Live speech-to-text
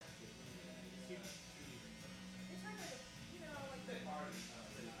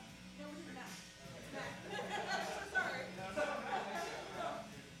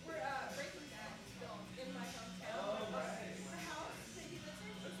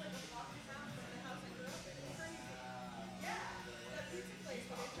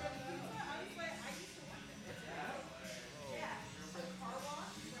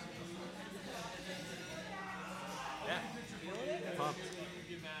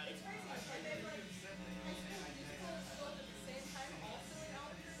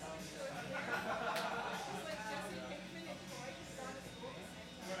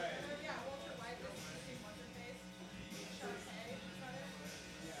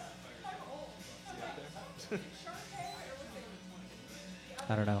I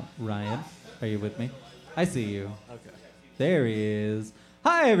don't know. Ryan, are you with me? I see you. Okay. There he is.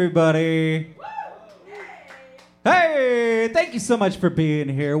 Hi, everybody. Hey, thank you so much for being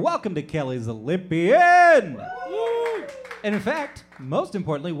here. Welcome to Kelly's Olympian. And in fact, most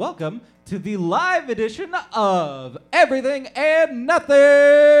importantly, welcome to the live edition of Everything and Nothing.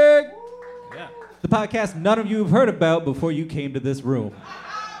 Yeah. The podcast none of you have heard about before you came to this room.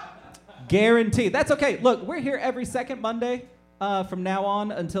 Guaranteed. That's okay. Look, we're here every second Monday from now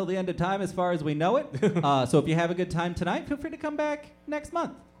on until the end of time as far as we know it. So if you have a good time tonight, feel free to come back next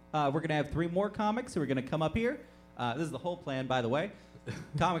month. We're going to have 3 more comics who are going to come up here. This is the whole plan, by the way.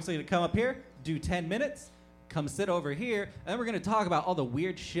 Comics are going to come up here, do 10 minutes, come sit over here, and then we're going to talk about all the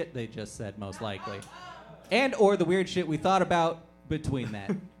weird shit they just said, most likely. And or the weird shit we thought about between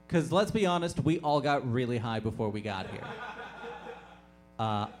that. Because let's be honest, we all got really high before we got here.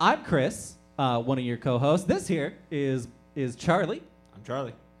 I'm Chris, one of your co-hosts. This here is Charlie. I'm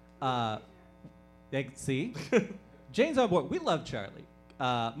Charlie. See? Jane's on board. We love Charlie.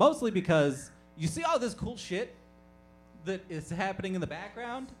 Mostly because you see all this cool shit that is happening in the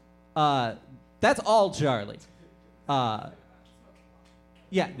background? That's all Charlie. This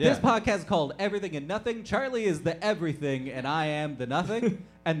podcast is called Everything and Nothing. Charlie is the everything and I am the nothing,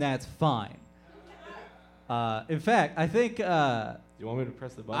 and that's fine. In fact, I think... you want me to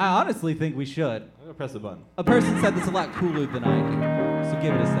press the button? I honestly think we should. I'm going to press the button. A person said this a lot cooler than I do, so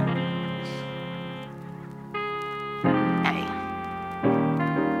give it a second.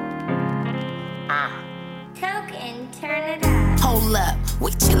 Coke and turn it up. Hold up,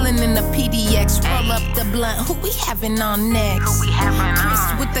 we chillin' in the PDX. Roll up the blunt, who we having on next? Chris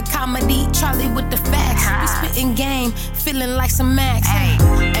with the comedy, Charlie with the facts. We spittin' game, feeling like some Max.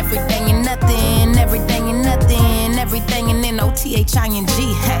 Everything and nothing, everything and nothing, everything and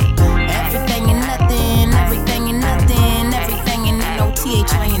N-O-T-H-I-N-G. Hey, everything and nothing, everything and nothing, everything and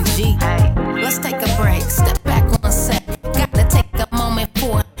N-O-T-H-I-N-G. Let's take a break, step back 1 sec. Gotta take a moment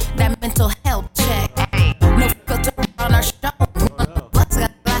for that mental health check. No filter on our show. Let's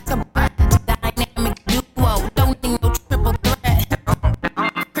get like a dynamic duo. Don't need no triple threat.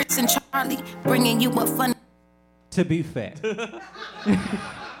 Chris and Charlie bringing you a fun. To be fair.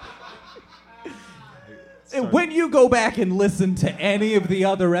 When you go back and listen to any of the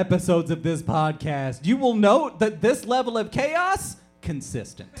other episodes of this podcast, you will note that this level of chaos,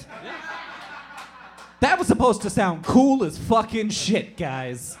 consistent. That was supposed to sound cool as fucking shit,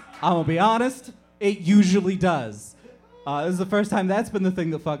 guys. I'm gonna be honest, it usually does. This is the first time that's been the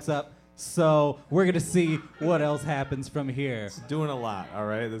thing that fucks up, so we're gonna see what else happens from here. It's doing a lot, all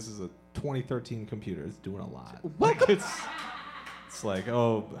right? This is a 2013 computer. It's doing a lot. Welcome. It's like,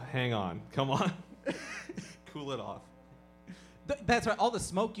 oh, hang on. Come on. Cool it off. That's right. All the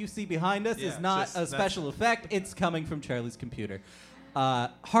smoke you see behind us is not a special effect. It's coming from Charlie's computer.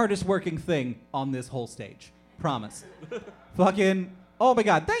 Hardest working thing on this whole stage. Promise. Fucking, oh my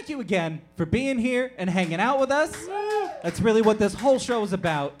God. Thank you again for being here and hanging out with us. That's really what this whole show is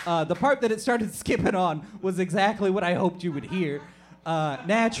about. The part that it started skipping on was exactly what I hoped you would hear.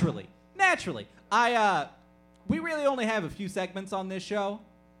 Naturally. We really only have a few segments on this show.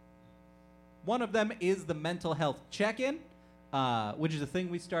 One of them is the mental health check-in, which is a thing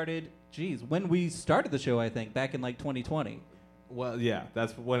we started, when we started the show, I think, back in like 2020. Well, yeah,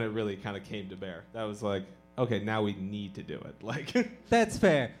 that's when it really kind of came to bear. That was like, okay, now we need to do it. Like, that's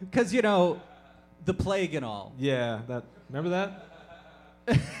fair, because, you know, the plague and all. Yeah, remember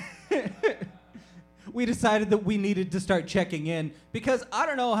that? We decided that we needed to start checking in because I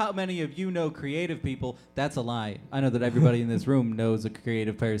don't know how many of you know creative people. That's a lie. I know that everybody in this room knows a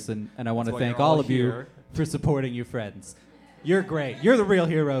creative person, and I want to thank all of you for supporting your friends. You're great. You're the real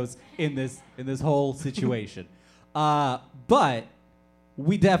heroes in this whole situation. But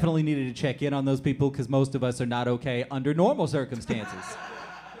we definitely needed to check in on those people because most of us are not okay under normal circumstances.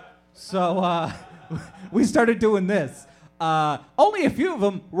 So we started doing this. Only a few of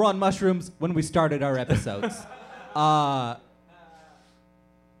them were on mushrooms when we started our episodes. I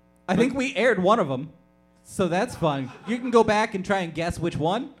think we aired one of them, so that's fun. You can go back and try and guess which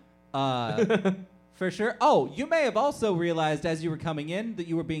one, for sure. Oh, you may have also realized as you were coming in that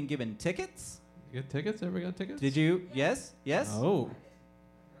you were being given tickets. You got tickets? Everybody got tickets? Did you? Yes? Oh.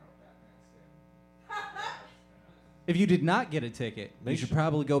 If you did not get a ticket, you should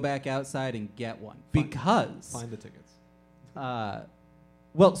probably go back outside and get one. Because... Find the tickets. No.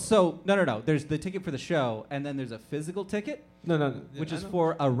 There's the ticket for the show, and then there's a physical ticket. No. Which is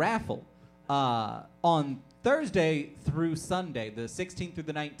for a raffle. On Thursday through Sunday, the 16th through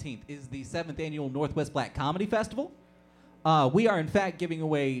the 19th, is the 7th annual Northwest Black Comedy Festival. We are in fact giving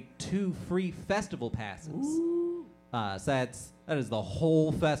away 2 free festival passes. So that is the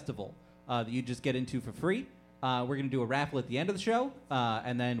whole festival that you just get into for free. We're gonna do a raffle at the end of the show,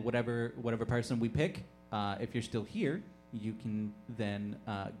 and then whatever person we pick, if you're still here, you can then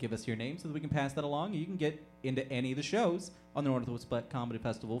give us your name so that we can pass that along. You can get into any of the shows on the Northwest Butt Comedy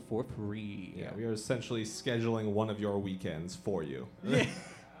Festival for free. Yeah, we are essentially scheduling one of your weekends for you.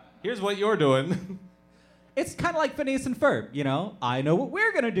 Here's what you're doing. It's kind of like Phineas and Ferb, you know? I know what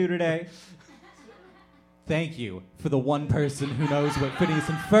we're gonna do today. Thank you for the one person who knows what Phineas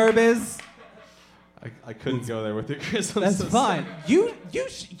and Ferb is. I couldn't go there with you, Chris. I'm That's so fine. sorry.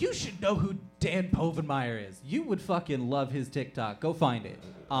 You should know who Dan Povenmire is. You would fucking love his TikTok. Go find it,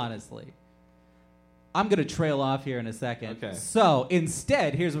 honestly. I'm going to trail off here in a second. Okay. So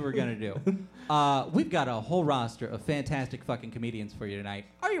instead, here's what we're going to do. We've got a whole roster of fantastic fucking comedians for you tonight.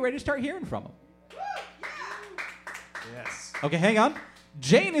 Are you ready to start hearing from them? Yes. Okay, hang on.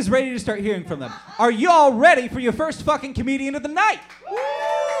 Jane is ready to start hearing from them. Are you all ready for your first fucking comedian of the night?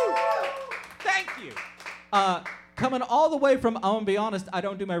 Thank you. Coming all the way from, I'm gonna be honest, I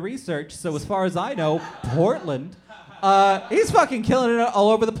don't do my research, so as far as I know, Portland. He's fucking killing it all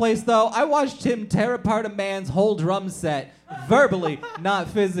over the place, though. I watched him tear apart a man's whole drum set, verbally, not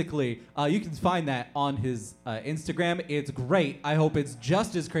physically. You can find that on his Instagram. It's great. I hope it's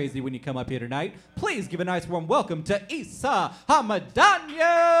just as crazy when you come up here tonight. Please give a nice warm welcome to Isa Hamadanyan!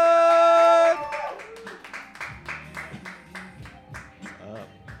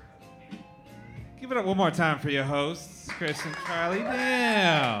 Give it up one more time for your hosts, Chris and Charlie.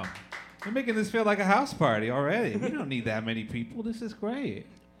 Damn. You're making this feel like a house party already. We don't need that many people. This is great.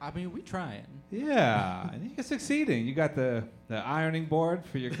 I mean, we trying. Yeah, I think you're succeeding. You got the ironing board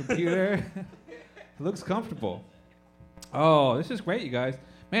for your computer. It looks comfortable. Oh, this is great, you guys.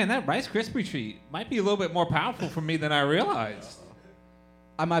 Man, that Rice Krispie treat might be a little bit more powerful for me than I realized.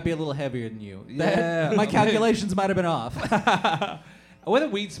 I might be a little heavier than you. Yeah. My calculations might have been off. Where are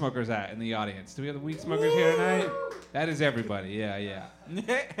the weed smokers at in the audience? Do we have the weed smokers here tonight? That is everybody. Yeah.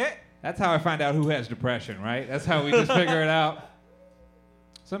 That's how I find out who has depression, right? That's how we just figure it out.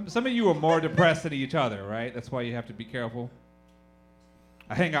 Some of you are more depressed than each other, right? That's why you have to be careful.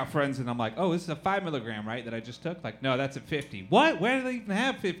 I hang out friends and I'm like, oh, this is a 5 milligram, right, that I just took? Like, no, that's a 50. What? Where do they even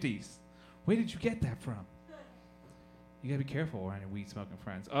have 50s? Where did you get that from? You gotta be careful around your weed smoking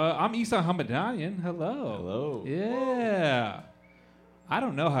friends. I'm Isa Hamadanyan. Hello. Hello. Yeah. I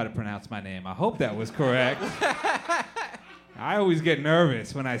don't know how to pronounce my name. I hope that was correct. I always get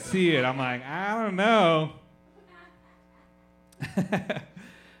nervous when I see it. I'm like, I don't know.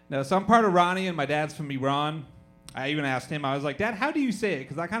 No, so I'm part of Ronnie, and my dad's from Iran. I even asked him, I was like, Dad, how do you say it?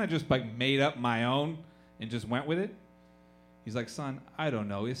 Because I kind of just like made up my own and just went with it. He's like, son, I don't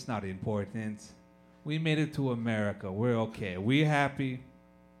know. It's not important. We made it to America. We're okay. We happy.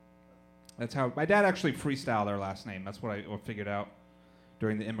 That's how, my dad actually freestyled our last name. That's what I figured out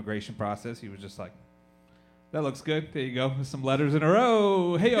during the immigration process. He was just like, that looks good. There you go. Some letters in a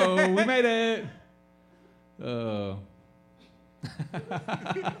row. Hey-o, we made it. Oh.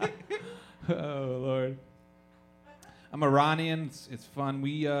 Oh, Lord. I'm Iranian. It's fun.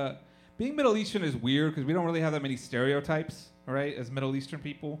 We being Middle Eastern is weird because we don't really have that many stereotypes, right, as Middle Eastern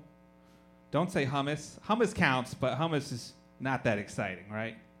people. Don't say hummus. Hummus counts, but hummus is not that exciting,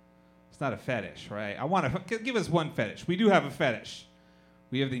 right? It's not a fetish, right? I want to give us one fetish. We do have a fetish.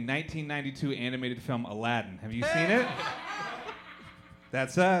 We have the 1992 animated film Aladdin. Have you seen it?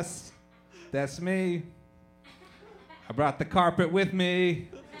 That's us. That's me. I brought the carpet with me.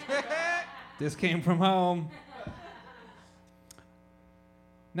 This came from home.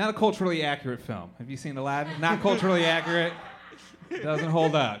 Not a culturally accurate film. Have you seen Aladdin? Not culturally accurate. Doesn't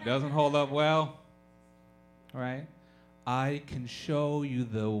hold up. Doesn't hold up well. All right. I can show you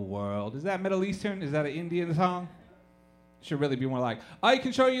the world. Is that Middle Eastern? Is that an Indian song? Should really be more like, I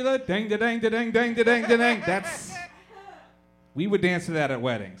can show you the dang da dang da dang dang da dang da dang. That's, we would dance to that at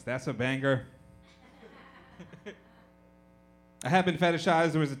weddings. That's a banger. I have been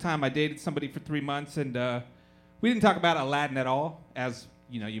fetishized. There was a time I dated somebody for 3 months, and we didn't talk about Aladdin at all, as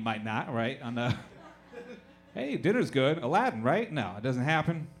you know, you might not, right? On the, hey, dinner's good. Aladdin, right? No, it doesn't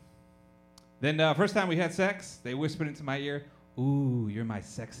happen. Then first time we had sex, they whispered into my ear, ooh, you're my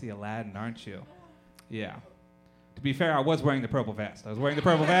sexy Aladdin, aren't you? Yeah. To be fair, I was wearing the purple vest. I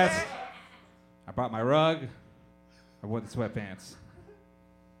brought my rug. I wore the sweatpants.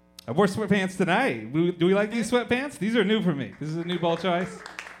 I wore sweatpants tonight. Do we like these sweatpants? These are new for me. This is a new ball choice.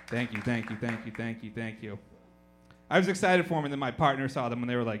 Thank you, thank you, thank you, thank you, thank you. I was excited for them, and then my partner saw them, and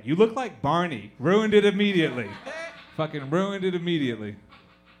they were like, you look like Barney. Ruined it immediately. Fucking ruined it immediately.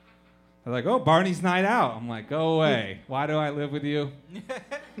 They're like, oh, Barney's night out. I'm like, go away. Why do I live with you?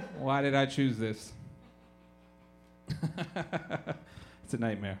 Why did I choose this? It's a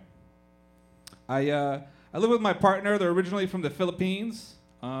nightmare. I live with my partner. They're originally from the Philippines.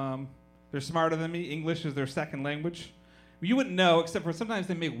 They're smarter than me. English is their second language. You wouldn't know, except for sometimes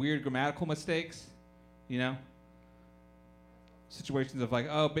they make weird grammatical mistakes, you know? Situations of like,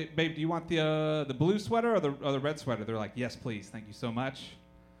 oh, babe, do you want the blue sweater or the red sweater? They're like, yes, please. Thank you so much.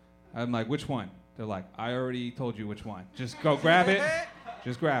 I'm like, which one? They're like, I already told you which one. Just go grab it.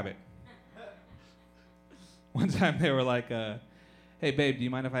 Just grab it. One time they were like, hey, babe, do you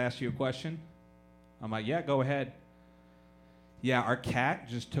mind if I ask you a question? I'm like, yeah, go ahead. Yeah, our cat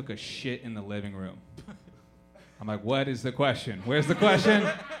just took a shit in the living room. I'm like, what is the question? Where's the question?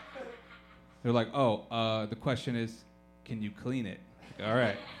 They're like, oh, the question is, can you clean it? Like, all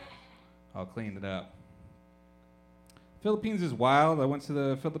right, I'll clean it up. Philippines is wild. I went to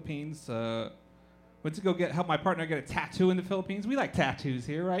the Philippines. Went to go help my partner get a tattoo in the Philippines. We like tattoos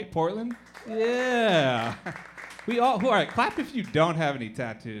here, right? Portland? Yeah. All right, clap if you don't have any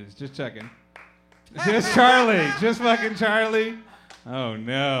tattoos. Just checking. Just Charlie. Just fucking Charlie. Oh,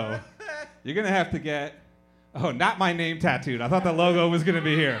 no. You're going to have to get... Oh, not my name tattooed. I thought the logo was going to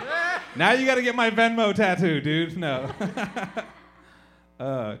be here. Now you got to get my Venmo tattoo, dude. No.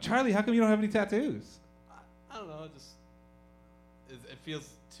 Charlie, how come you don't have any tattoos? I don't know. It feels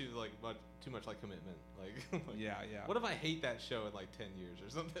too much like commitment. Like, Yeah. What if I hate that show in like 10 years or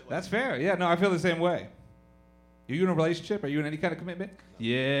something? Like, That's fair. Yeah, no, I feel the same way. Are you in a relationship? Are you in any kind of commitment? No.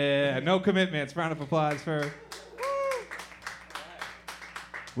 Yeah, no commitments. Round of applause for...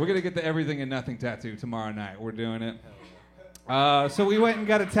 We're going to get the everything and nothing tattoo tomorrow night. We're doing it. So we went and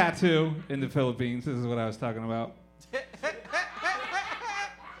got a tattoo in the Philippines. This is what I was talking about.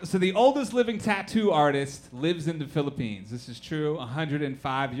 So the oldest living tattoo artist lives in the Philippines. This is true.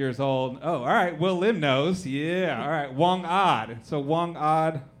 105 years old. Oh, all right. Will Lim knows. Yeah. All right. Wong Ad. So Wong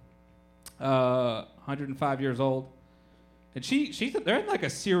Ad, 105 years old. And they're in like a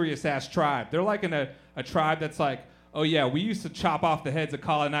serious ass tribe. They're like in a tribe that's like, oh yeah, we used to chop off the heads of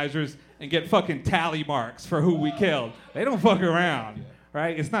colonizers and get fucking tally marks for who we killed. They don't fuck around.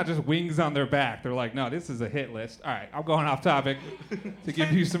 Right? It's not just wings on their back. They're like, no, this is a hit list. All right, I'm going off topic to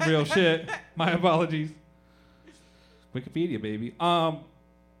give you some real shit. My apologies. Wikipedia, baby.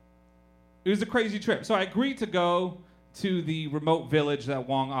 It was a crazy trip. So I agreed to go to the remote village that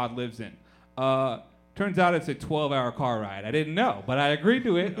Wong Ad lives in. Turns out it's a 12-hour car ride. I didn't know, but I agreed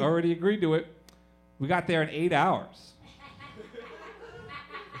to it. Already agreed to it. We got there in 8 hours.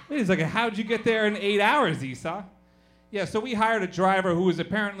 He's like, how'd you get there in 8 hours, Esau? Yeah, so we hired a driver who was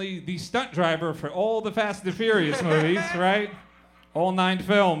apparently the stunt driver for all the Fast and Furious movies, right? All 9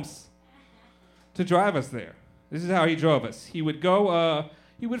 films, to drive us there. This is how he drove us. He would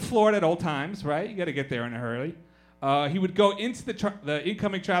floor it at all times, right? You got to get there in a hurry. He would go into the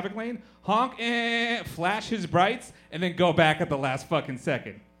incoming traffic lane, honk, flash his brights, and then go back at the last fucking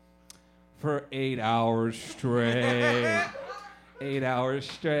second. For 8 hours straight. 8 hours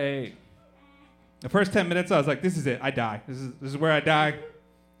straight. The first 10 minutes, I was like, this is it. I die. This is where I die.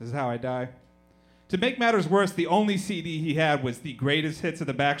 This is how I die. To make matters worse, the only CD he had was the greatest hits of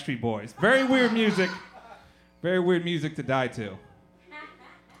the Backstreet Boys. Very weird music. Very weird music to die to.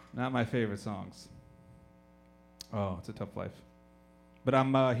 Not my favorite songs. Oh, it's a tough life.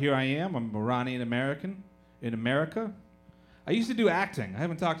 But here I am. I'm Iranian American in America. I used to do acting. I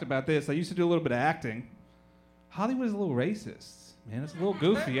haven't talked about this. I used to do a little bit of acting. Hollywood is a little racist. Man, it's a little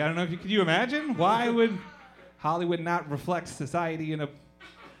goofy. I don't know if could you imagine? Why would Hollywood not reflect society in a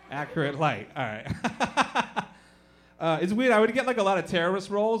accurate light? All right. It's weird. I would get like a lot of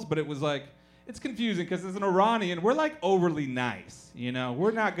terrorist roles, but it was like, it's confusing because as an Iranian, we're like overly nice. You know,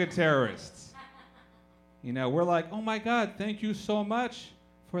 we're not good terrorists. You know, we're like, oh my God, thank you so much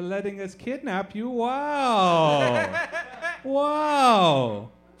for letting us kidnap you. Wow. Wow.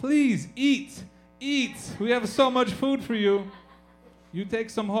 Please eat. Eat. We have so much food for you. You take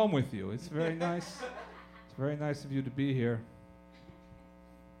some home with you. It's very nice. It's very nice of you to be here.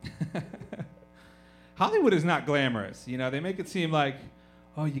 Hollywood is not glamorous. You know, they make it seem like,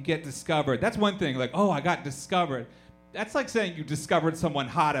 oh, you get discovered. That's one thing. Like, oh, I got discovered. That's like saying you discovered someone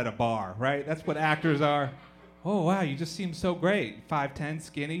hot at a bar, right? That's what actors are. Oh, wow, you just seem so great. 5'10",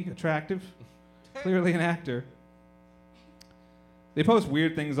 skinny, attractive. Clearly an actor. They post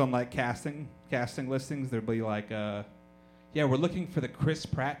weird things on like casting listings. They'll be like, yeah, we're looking for the Chris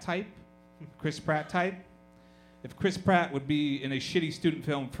Pratt type. Chris Pratt type. If Chris Pratt would be in a shitty student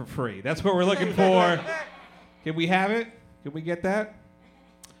film for free. That's what we're looking for. Can we have it? Can we get that?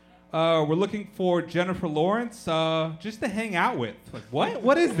 We're looking for Jennifer Lawrence just to hang out with. Like, what?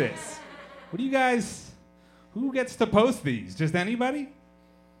 What is this? What do you guys? Who gets to post these? Just anybody?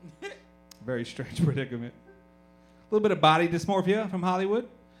 Very strange predicament. A little bit of body dysmorphia from Hollywood.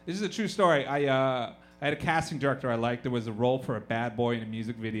 This is a true story. I had a casting director I liked. There was a role for a bad boy in a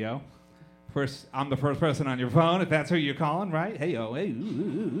music video. First, I'm the first person on your phone, if that's who you're calling, right? Hey, yo, hey,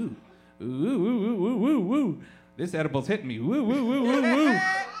 ooh, ooh, ooh, ooh, ooh, ooh, ooh, ooh. This edible's hitting me. Woo, woo, woo, woo, woo.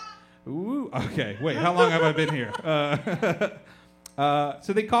 Ooh, okay, wait, how long have I been here?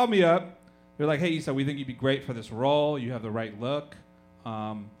 So they called me up. They're like, hey, Issa, we think you'd be great for this role. You have the right look.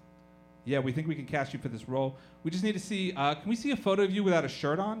 Yeah, we think we can cast you for this role. We just need to see, can we see a photo of you without a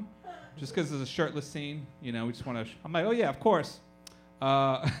shirt on? Just because there's a shirtless scene. You know, we just want to, I'm like, oh yeah, of course.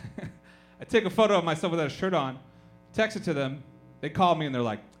 I take a photo of myself without a shirt on, text it to them. They call me and they're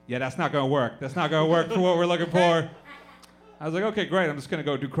like, yeah, that's not going to work. That's not going to work for what we're looking for. I was like, okay, great. I'm just going to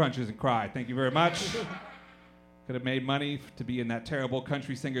go do crunches and cry. Thank you very much. Could have made money to be in that terrible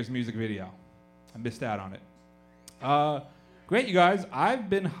country singer's music video. I missed out on it. Great, you guys. I've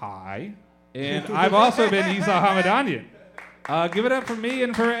been high, and I've also been Issa Hamadanian. Give it up for me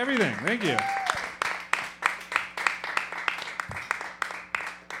and for everything. Thank you.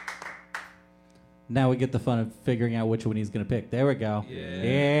 Now we get the fun of figuring out which one he's going to pick. There we go.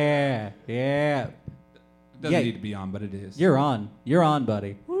 Yeah. Doesn't need to be on, but it is. You're on. You're on,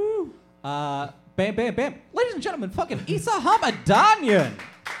 buddy. Woo. Bam, bam, bam. Ladies and gentlemen, fucking Issa Hamadanian.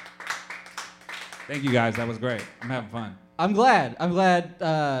 Thank you, guys. That was great. I'm having fun. I'm glad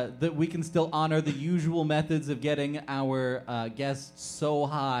that we can still honor the usual methods of getting our guests so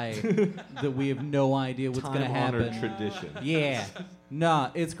high that we have no idea what's going to happen. Time-honored tradition. Yeah.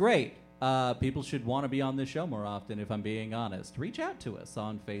 Nah, it's great. People should want to be on this show more often, if I'm being honest. Reach out to us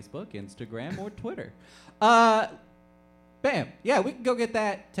on Facebook, Instagram, or Twitter. Bam. Yeah, we can go get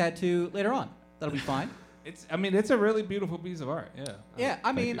that tattoo later on. That'll be fine. It's a really beautiful piece of art. Yeah. Yeah,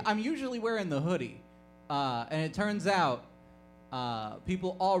 I mean, I'm usually wearing the hoodie. And it turns out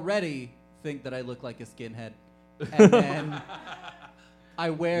people already think that I look like a skinhead. And then I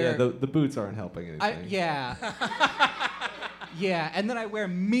wear... Yeah, the boots aren't helping anything. Yeah, and then I wear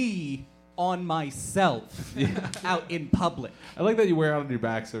me on myself out in public. I like that you wear it on your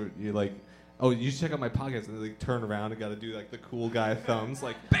back so you're like, oh, you should check out my podcast, and they like turn around and got to do like the cool guy thumbs,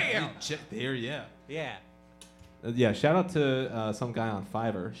 like bam, check there, yeah. Yeah, shout out to some guy on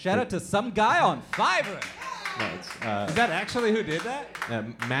Fiverr. Shout out to some guy on Fiverr. No, it's, is that actually who did that?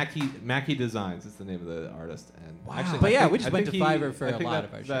 Mackie Designs is the name of the artist. And wow. Actually, but yeah, we just went to Fiverr for a lot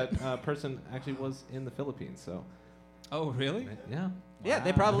of our shit. That person actually was in the Philippines, so. Oh, really? Yeah. Yeah,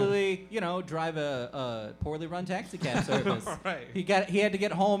 they probably, drive a poorly run taxi cab service. Right. He had to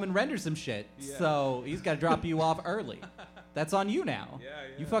get home and render some shit, so he's got to drop you off early. That's on you now. Yeah.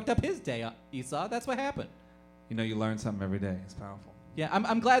 You fucked up his day, Esau. That's what happened. You know, you learn something every day. It's powerful. Yeah,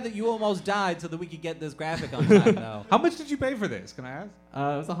 I'm glad that you almost died so that we could get this graphic on time, though. How much did you pay for this? Can I ask? It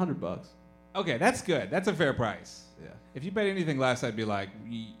was $100. Okay, that's good. That's a fair price. Yeah. If you paid anything less, I'd be like,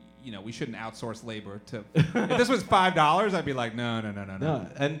 we shouldn't outsource labor to. If this was $5, I'd be like, no. No,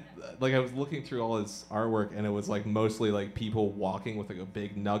 and like I was looking through all his artwork, and it was like mostly like people walking with like a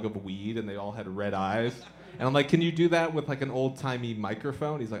big nug of weed, and they all had red eyes. And I'm like, can you do that with like an old timey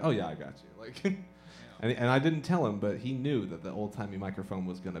microphone? He's like, oh yeah, I got you. Like. And I didn't tell him, but he knew that the old-timey microphone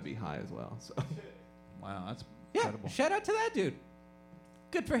was going to be high as well. So. Wow, that's incredible. Yeah, shout out to that dude.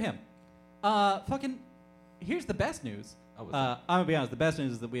 Good for him. Here's the best news. I'm going to be honest, the best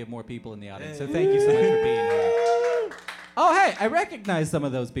news is that we have more people in the audience, so thank you so much for being here. Oh, hey, I recognize some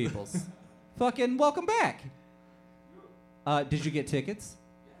of those peoples. Fucking welcome back. Did you get tickets?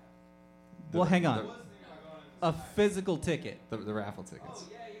 Well, hang on. A physical ticket. The raffle tickets.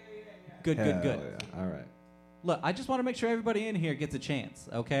 Good. Yeah. All right. Look, I just want to make sure everybody in here gets a chance,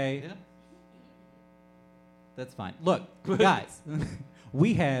 okay? Yeah. That's fine. Look, guys,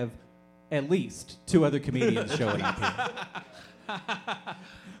 we have at least 2 other comedians showing up here.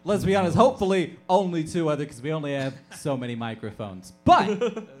 Let's be honest, hopefully only 2 other, because we only have so many microphones.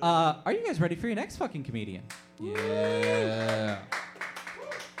 But, are you guys ready for your next fucking comedian? Yeah.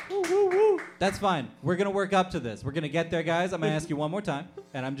 Woo. That's fine. We're going to work up to this. We're going to get there, guys. I'm going to ask you one more time,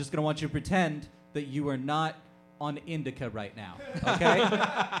 and I'm just going to want you to pretend that you are not on indica right now, okay?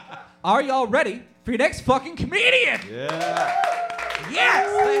 Are y'all ready for your next fucking comedian? Yeah. Yes,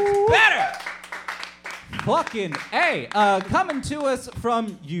 that's better. Fucking A. Coming to us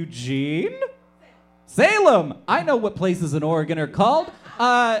from Eugene? Salem. I know what places in Oregon are called.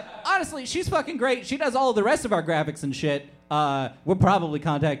 Honestly, she's fucking great. She does all the rest of our graphics and shit. We'll probably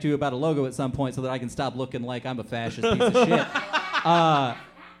contact you about a logo at some point so that I can stop looking like I'm a fascist piece of shit.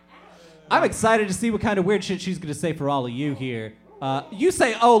 I'm excited to see what kind of weird shit she's going to say for all of you here. You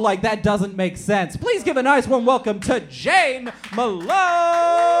say, oh, like that doesn't make sense. Please give a nice warm welcome to Jane Malone.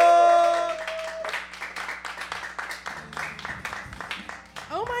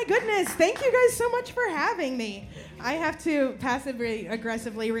 Oh my goodness, thank you guys so much for having me. I have to passively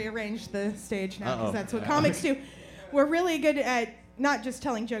aggressively rearrange the stage now because that's what comics do. We're really good at not just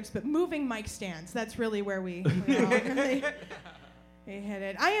telling jokes, but moving mic stands. That's really where we all really hit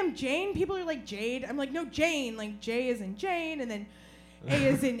it. I am Jane. People are like Jade. I'm like, no, Jane. Like J is in Jane, and then A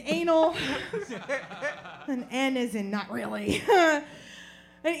is in anal, and N is in not really.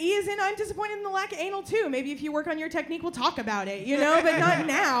 And E is in I'm disappointed in the lack of anal too. Maybe if you work on your technique, we'll talk about it, you know? But not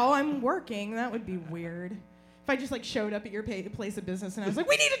now. I'm working. That would be weird. If I just like showed up at your place of business and I was like,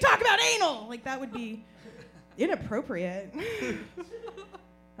 we need to talk about anal. Like that would be inappropriate.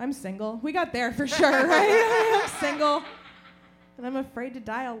 I'm single. We got there for sure, right? I'm single. And I'm afraid to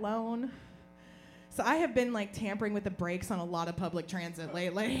die alone. So I have been like tampering with the brakes on a lot of public transit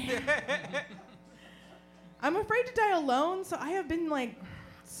lately. I'm afraid to die alone, so I have been like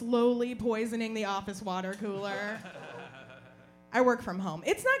slowly poisoning the office water cooler. I work from home.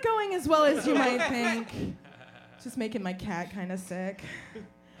 It's not going as well as you might think. Just making my cat kind of sick.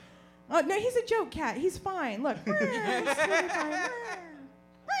 Oh, no, he's a joke cat. He's fine. Look.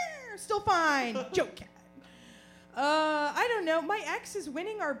 Still fine. Joke cat. I don't know. My ex is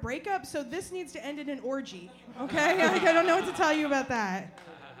winning our breakup, so this needs to end in an orgy. Okay? Like, I don't know what to tell you about that.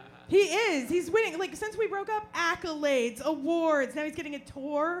 He is. He's winning. Like, since we broke up, accolades, awards. Now he's getting a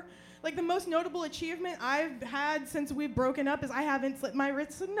tour. Like, the most notable achievement I've had since we've broken up is I haven't slit my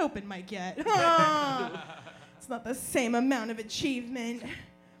wrists at an open mic yet. It's not the same amount of achievement.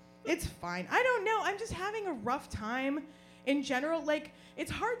 It's fine. I don't know. I'm just having a rough time in general. Like, it's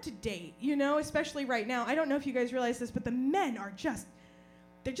hard to date, you know, especially right now. I don't know if you guys realize this, but the men are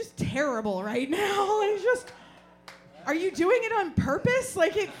they're just terrible right now. It's just... Are you doing it on purpose?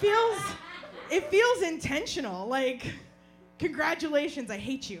 Like, it feels intentional. Like, congratulations, I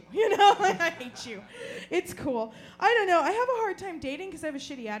hate you. You know, like, I hate you. It's cool. I don't know. I have a hard time dating because I have a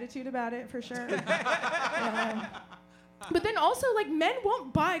shitty attitude about it, for sure. But then also, like, men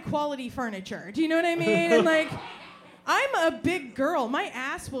won't buy quality furniture. Do you know what I mean? And, like, I'm a big girl. My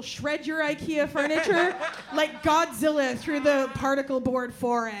ass will shred your IKEA furniture like Godzilla through the particle board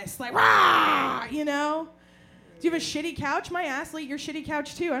forest. Like, rah! You know? Do you have a shitty couch? My ass will eat your shitty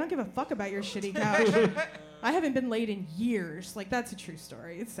couch too. I don't give a fuck about your shitty couch. I haven't been laid in years. Like, that's a true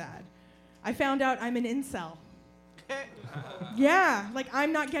story. It's sad. I found out I'm an incel. Yeah, like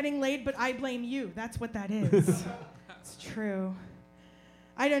I'm not getting laid, but I blame you. That's what that is. It's true.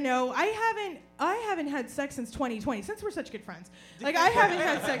 I don't know. I haven't had sex since 2020. Since we're such good friends. Like, I haven't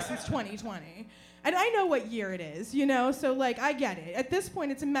had sex since 2020. And I know what year it is, you know? So, like, I get it. At this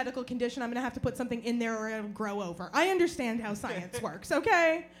point, it's a medical condition. I'm going to have to put something in there or it'll grow over. I understand how science works,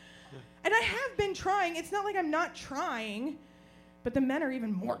 okay? And I have been trying. It's not like I'm not trying, but the men are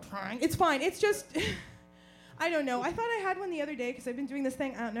even more trying. It's fine. It's just, I don't know. I thought I had one the other day because I've been doing this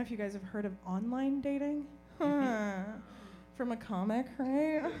thing. I don't know if you guys have heard of online dating. From a comic,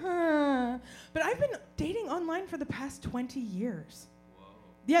 right? But I've been dating online for the past 20 years.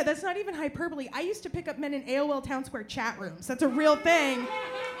 Yeah, that's not even hyperbole. I used to pick up men in AOL Town Square chat rooms. That's a real thing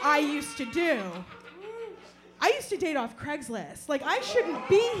I used to do. I used to date off Craigslist. Like, I shouldn't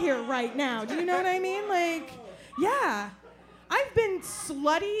be here right now. Do you know what I mean? Like, yeah. I've been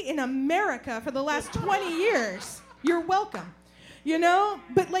slutty in America for the last 20 years. You're welcome. You know?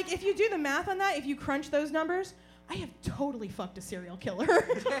 But, like, if you do the math on that, if you crunch those numbers, I have totally fucked a serial killer.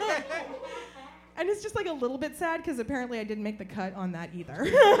 And it's just like a little bit sad because apparently I didn't make the cut on that either.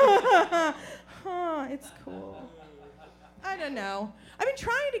 It's cool. I don't know. I've been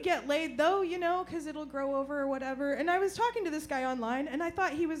trying to get laid though, you know, because it'll grow over or whatever. And I was talking to this guy online and I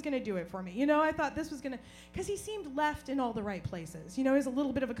thought he was going to do it for me. You know, I thought this was going to, because he seemed left in all the right places. You know, he was a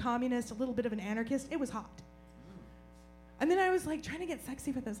little bit of a communist, a little bit of an anarchist. It was hot. And then I was like trying to get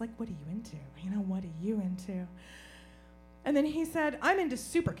sexy with this, like, what are you into? You know, what are you into? And then he said, I'm into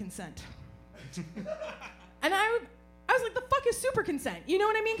super consent. And I was like, the fuck is super consent? You know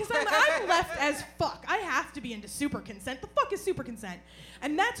what I mean? Because I'm left as fuck. I have to be into super consent. The fuck is super consent?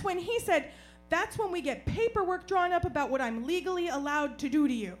 And that's when he said, that's when we get paperwork drawn up about what I'm legally allowed to do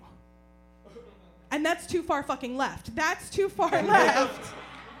to you. And that's too far fucking left. That's too far left.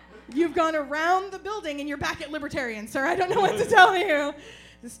 You've gone around the building and you're back at Libertarian, sir. I don't know what to tell you.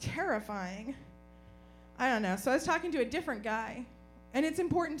 It's terrifying. I don't know. So I was talking to a different guy. And it's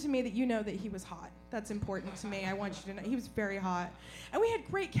important to me that you know that he was hot. That's important to me. I want you to know. He was very hot. And we had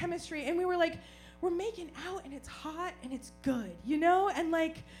great chemistry. And we were like, we're making out and it's hot and it's good, you know? And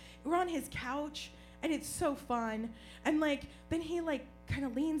like, we're on his couch And it's so fun. And like, then he like kind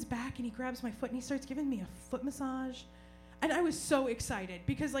of leans back and he grabs my foot and he starts giving me a foot massage. And I was so excited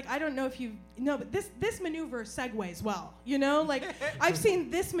because like, I don't know if you know, but this maneuver segues well, you know? Like, I've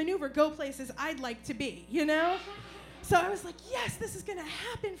seen this maneuver go places I'd like to be, you know? So I was like, yes, this is gonna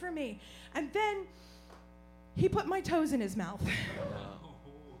happen for me. And then he put my toes in his mouth.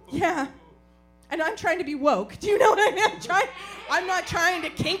 Yeah. And I'm trying to be woke. Do you know what I mean? I'm not trying to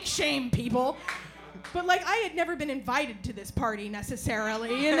kink shame people. But like, I had never been invited to this party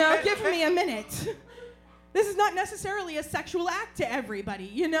necessarily, you know? Give me a minute. This is not necessarily a sexual act to everybody,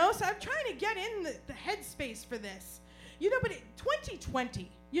 you know? So I'm trying to get in the headspace for this. You know, but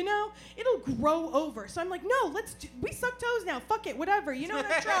 2020, you know? It'll grow over. So I'm like, no, we suck toes now. Fuck it, whatever. You know what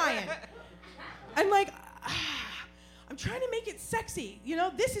I'm trying? I'm like, I'm trying to make it sexy, you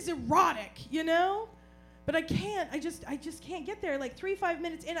know? This is erotic, you know? But I can't. I just can't get there. Like 3-5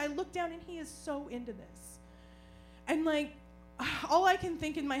 minutes in, I look down and he is so into this. And like, all I can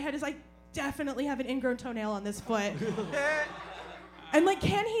think in my head is I definitely have an ingrown toenail on this foot. And like,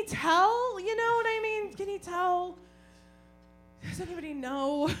 can he tell? You know what I mean? Can he tell? Does anybody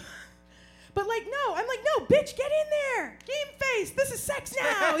know? But like, no, I'm like, no, bitch, get in there. Game face. This is sex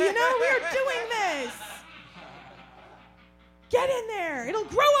now, you know? We're doing this. Get in there. It'll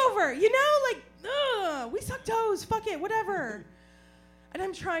grow over, you know? Like, we suck toes. Fuck it, whatever. And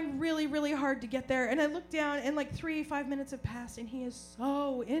I'm trying really, really hard to get there. And I look down, and like 3-5 minutes have passed, and he is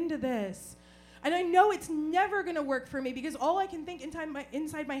so into this. And I know it's never going to work for me because all I can think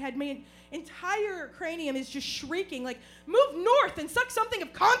inside my head, my entire cranium is just shrieking, like, move north and suck something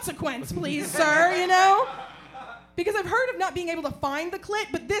of consequence, please, sir, you know? Because I've heard of not being able to find the clit,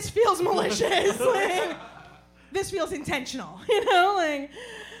 but this feels malicious. Like, this feels intentional, you know? Like,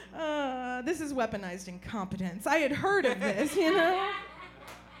 this is weaponized incompetence. I had heard of this, you know?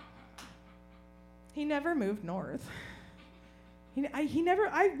 He never moved north.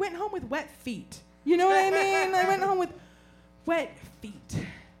 I went home with wet feet. You know what I mean? I went home with wet feet.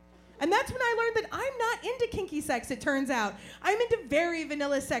 And that's when I learned that I'm not into kinky sex, it turns out. I'm into very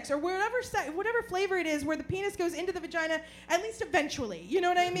vanilla sex, or whatever flavor it is, where the penis goes into the vagina, at least eventually. You know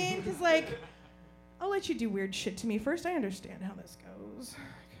what I mean? Because, like, I'll let you do weird shit to me first. I understand how this goes.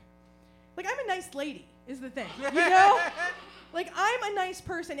 Like, I'm a nice lady, is the thing. You know? Like, I'm a nice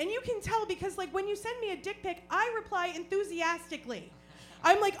person, and you can tell because, like, when you send me a dick pic, I reply enthusiastically.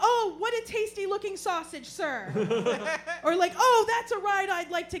 I'm like, oh, what a tasty-looking sausage, sir. Or like, oh, that's a ride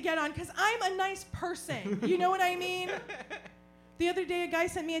I'd like to get on, because I'm a nice person. You know what I mean? The other day, a guy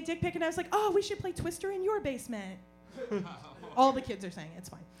sent me a dick pic, and I was like, oh, we should play Twister in your basement. All the kids are saying it's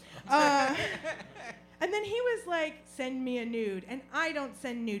fine. And then he was like, send me a nude, and I don't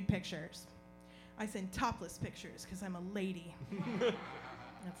send nude pictures. I send topless pictures because I'm a lady. That's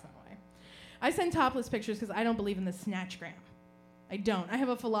not why. I send topless pictures because I don't believe in the snatchgram. I don't. I have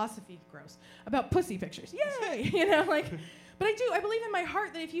a philosophy, gross, about pussy pictures. Yay! You know, like, but I do. I believe in my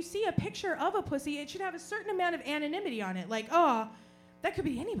heart that if you see a picture of a pussy, it should have a certain amount of anonymity on it. Like, oh, that could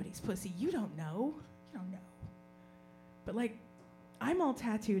be anybody's pussy. You don't know. You don't know. But like, I'm all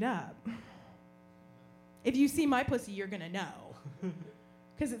tattooed up. If you see my pussy, you're gonna know.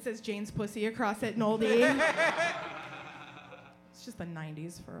 Because it says Jane's pussy across it in oldie. It's just the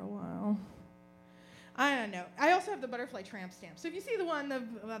 90s for a while. I don't know. I also have the butterfly tramp stamp. So if you see the one, the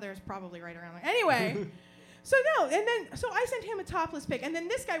other is probably right around there. Anyway, so I sent him a topless pic. And then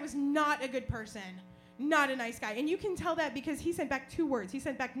this guy was not a good person. Not a nice guy. And you can tell that because he sent back 2 words. He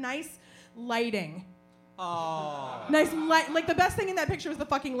sent back nice lighting. Oh. Nice light. Like the best thing in that picture was the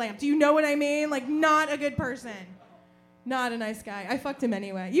fucking lamp. Do you know what I mean? Like not a good person. Not a nice guy. I fucked him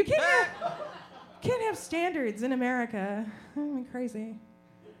anyway. You can't have standards in America. I'm crazy.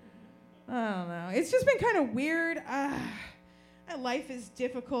 I don't know. It's just been kind of weird. Life is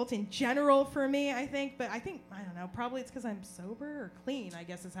difficult in general for me, I think. But I don't know, probably it's because I'm sober or clean, I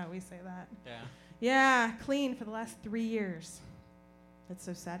guess is how we say that. Yeah. Yeah, clean for the last 3 years. That's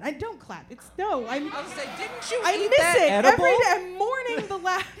so sad. I don't clap. I was say, didn't you I eat miss that it edible? Every day. I'm mourning the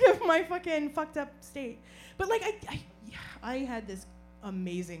lack of my fucking fucked up state. But like, I had this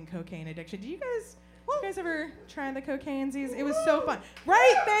amazing cocaine addiction. Did you guys ever try the cocainesies? It was so fun.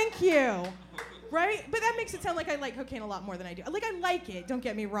 Right? Thank you. Right? But that makes it sound like I like cocaine a lot more than I do. Like, I like it, don't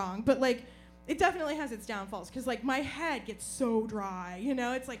get me wrong. But like, it definitely has its downfalls. Because like, my head gets so dry. You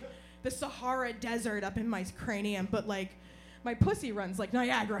know, it's like the Sahara Desert up in my cranium. But like, my pussy runs like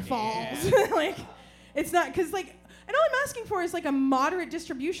Niagara Falls. Yeah. Like, it's not, because like, and all I'm asking for is like a moderate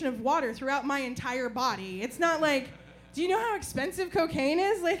distribution of water throughout my entire body. It's not like, do you know how expensive cocaine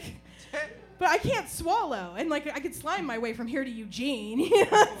is? Like, but I can't swallow. And like, I could slime my way from here to Eugene. You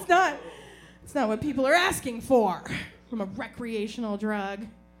know, it's not, It's not what people are asking for from a recreational drug.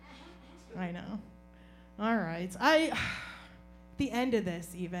 I know. All right. The end of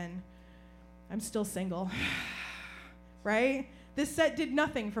this even, I'm still single. Right? This set did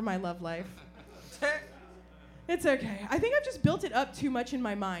nothing for my love life. It's okay. I think I've just built it up too much in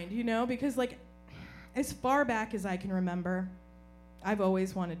my mind, you know? Because, like, as far back as I can remember, I've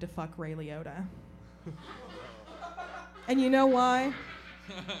always wanted to fuck Ray Liotta. And you know why?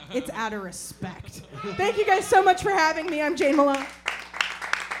 It's out of respect. Thank you guys so much for having me. I'm Jane Malone.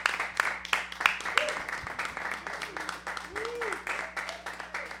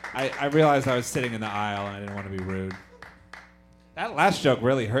 I realized I was sitting in the aisle and I didn't want to be rude. That last joke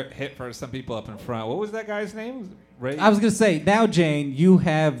really hit for some people up in front. What was that guy's name? Ray? I was going to say, now, Jane, you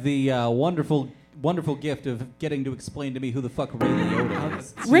have the wonderful gift of getting to explain to me who the fuck Ray Liotta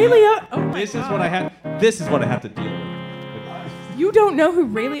is. Ray Liotta? Oh my This God. is what I have to deal with. You don't know who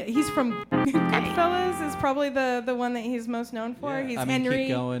Ray Liotta... He's from Goodfellas is probably the one that he's most known for. Yeah. He's I mean, Henry...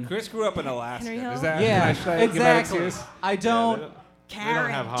 keep going. Chris grew up in Alaska. Henry Hill? Is that Yeah, should I give that exactly. excuse? I don't...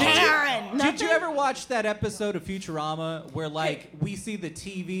 Karen. have Hollywood. Karen. Did you ever watch that episode of Futurama where, like, we see the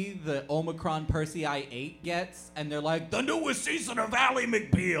TV, the Omicron Persei I-8 gets, and they're like, the newest season of Ally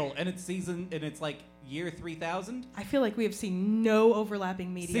McBeal, and it's like year 3000? I feel like we have seen no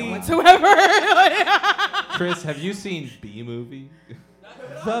overlapping media See? whatsoever. Chris, have you seen B-Movie?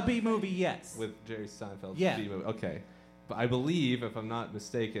 The B movie, yes. With Jerry Seinfeld's Yeah. B-Movie. Okay. But I believe, if I'm not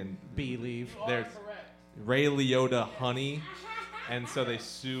mistaken, B leave. there's Ray Liotta honey. And so they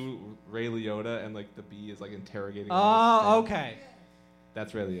sue Ray Liotta, and like the bee is like interrogating. Oh, okay.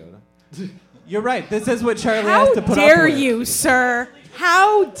 That's Ray Liotta. You're right. This is what Charlie How has to put dare up with. you, sir?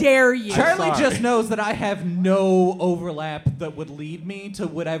 How dare you? Charlie sorry. just knows that I have no overlap that would lead me to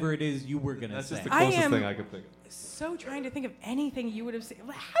whatever it is you were gonna That's say. just the I closest am- thing I could think of. So trying to think of anything you would have seen.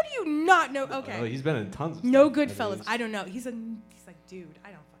 How do you not know? Okay. Oh, he's been in tons of No stuff. good I fellas. mean, I don't know. He's like, dude, I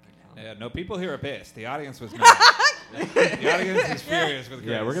don't fucking know. Yeah, no, people here are pissed. The audience was mad. The audience is furious with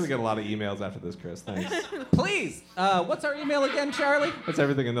Chris. Yeah, we're gonna get a lot of emails after this, Chris. Thanks. Please, what's our email again, Charlie? It's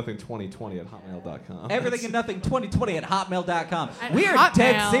everything and nothing 2020 at hotmail.com. Everything and nothing 2020 at hotmail.com. At We are Hotmail.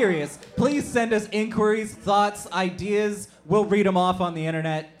 dead serious. Please send us inquiries, thoughts, ideas. We'll read them off on the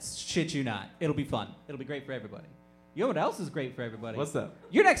internet. Shit you not. It'll be fun. It'll be great for everybody. You know what else is great for everybody? What's that?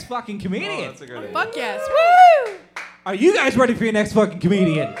 Your next fucking Oh, comedian. that's a great idea. Fuck yes. Woo! Are you guys ready for your next fucking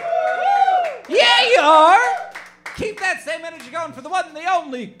comedian? Yeah, you are. Keep that same energy going for the one and the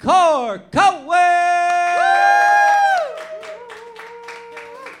only Core Cohen.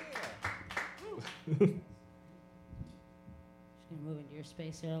 Just gonna move into your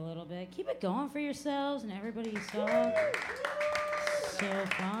space there a little bit. Keep it going for yourselves and everybody you saw so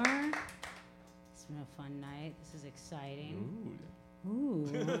far. It's been a fun night. This is exciting. Ooh,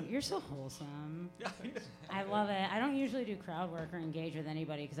 you're so wholesome. I love it. I don't usually do crowd work or engage with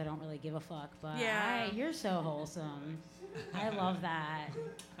anybody because I don't really give a fuck. But Yeah. you're so wholesome. I love that.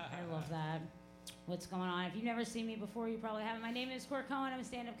 I love that. What's going on? If you've never seen me before, you probably haven't. My name is Core Cohen. I'm a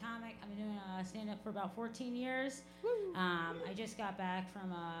stand-up comic. I've been doing stand-up for about 14 years. I just got back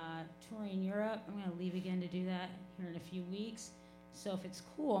from a tour in Europe. I'm going to leave again to do that here in a few weeks. So if it's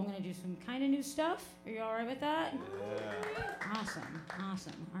cool, I'm going to do some kind of new stuff. Are you all right with that? Yeah. Awesome.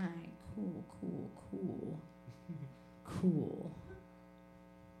 Awesome. All right. Cool, cool, cool. Cool.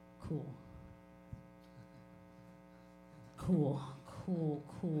 Cool. Cool, cool,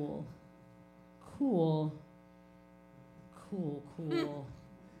 cool. Cool. Cool, cool.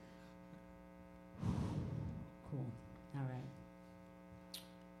 Cool. All right.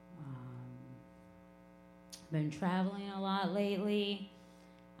 Been traveling a lot lately.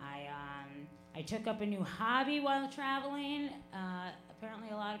 I took up a new hobby while traveling. Apparently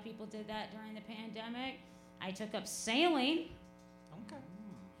a lot of people did that during the pandemic. I took up sailing. Okay.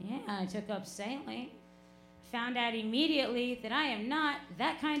 Yeah, I took up sailing. Found out immediately that I am not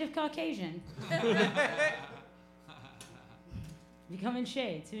that kind of Caucasian. Becoming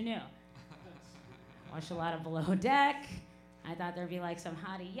shades, who knew? Watched a lot of Below Deck. I thought there'd be like some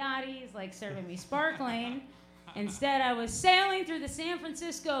hottie yachties like serving me sparkling. Instead, I was sailing through the San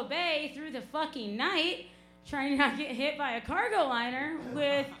Francisco Bay through the fucking night, trying not to get hit by a cargo liner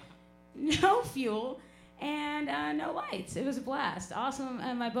with no fuel and no lights. It was a blast. Awesome,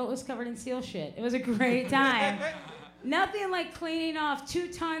 and my boat was covered in seal shit. It was a great time. Nothing like cleaning off 2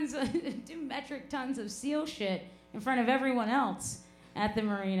 metric tons of seal shit in front of everyone else at the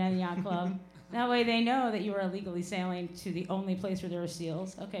marina and yacht club. That way they know that you were illegally sailing to the only place where there were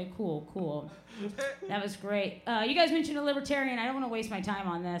seals. Okay, cool, cool. That was great. You guys mentioned a libertarian. I don't want to waste my time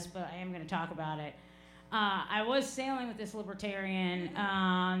on this, but I am going to talk about it. I was sailing with this libertarian.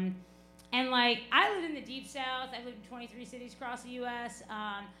 And like, I lived in the Deep South. I lived in 23 cities across the U.S.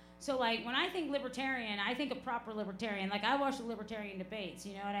 So like, when I think libertarian, I think a proper libertarian. Like, I watch the libertarian debates.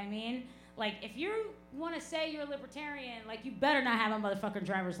 You know what I mean? Like, if you want to say you're a libertarian, like, you better not have a motherfucking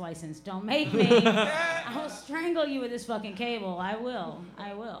driver's license. Don't make me. I'll strangle you with this fucking cable. I will.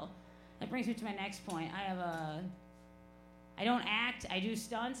 That brings me to my next point. I don't act. I do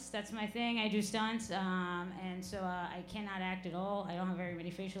stunts. That's my thing. I do stunts. And so I cannot act at all. I don't have very many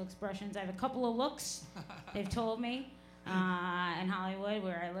facial expressions. I have a couple of looks, they've told me. In Hollywood,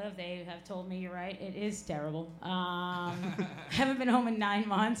 where I live, they have told me, you're right, it is terrible. I haven't been home in 9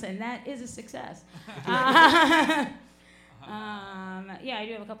 months, and that is a success. Yeah, I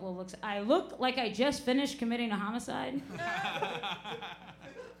do have a couple of looks. I look like I just finished committing a homicide.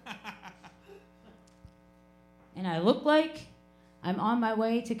 And I look like I'm on my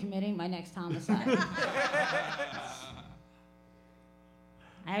way to committing my next homicide.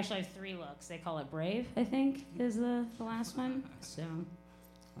 I actually have 3 looks. They call it Brave, I think, is the last one. So,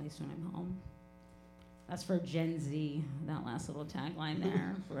 at least when I'm home. That's for Gen Z, that last little tagline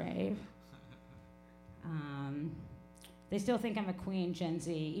there, Brave. They still think I'm a queen, Gen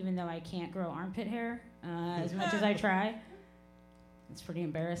Z, even though I can't grow armpit hair as much as I try. It's pretty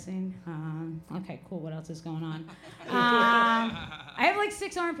embarrassing. Okay, cool. What else is going on? I have like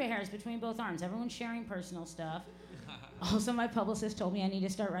 6 armpit hairs between both arms. Everyone's sharing personal stuff. Also, my publicist told me I need to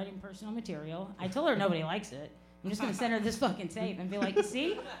start writing personal material. I told her nobody likes it. I'm just going to send her this fucking tape and be like,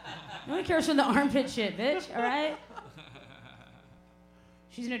 see? Nobody cares for the armpit shit, bitch, all right?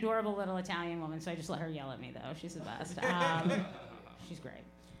 She's an adorable little Italian woman, so I just let her yell at me, though. She's the best. She's great.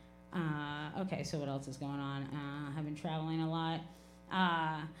 Okay, so what else is going on? I've been traveling a lot.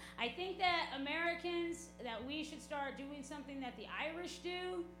 I think that Americans, that we should start doing something that the Irish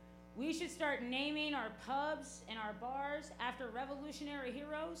do. We should start naming our pubs and our bars after revolutionary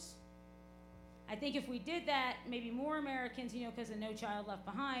heroes. I think if we did that, maybe more Americans, because of No Child Left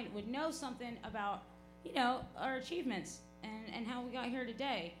Behind, would know something about, our achievements and how we got here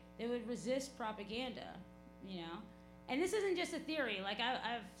today. They would resist propaganda, And this isn't just a theory. Like,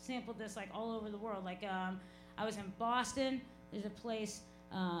 I've sampled this, like, all over the world. Like, I was in Boston. There's a place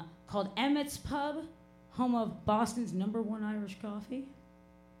called Emmett's Pub, home of Boston's #1 Irish coffee.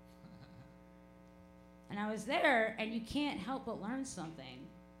 And I was there, and you can't help but learn something.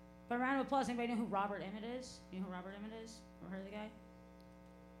 By round of applause, anybody know who Robert Emmett is? You know who Robert Emmett is? Ever heard of the guy?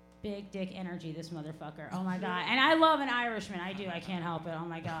 Big dick energy, this motherfucker. Oh, my God. And I love an Irishman. I do. I can't help it. Oh,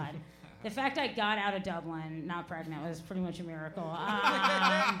 my God. The fact I got out of Dublin not pregnant was pretty much a miracle.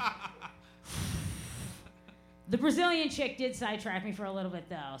 The Brazilian chick did sidetrack me for a little bit,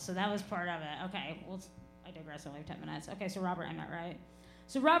 though, so that was part of it. Okay, well, I digress. I only have 10 minutes. Okay, so Robert Emmett, right?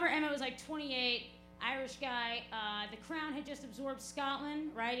 So Robert Emmett was like 28, Irish guy. The Crown had just absorbed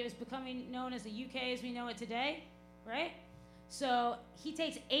Scotland, right? It was becoming known as the UK as we know it today, right? So he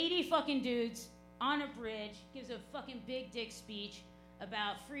takes 80 fucking dudes on a bridge, gives a fucking big dick speech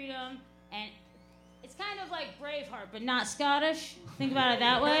about freedom, and it's kind of like Braveheart, but not Scottish. Think about it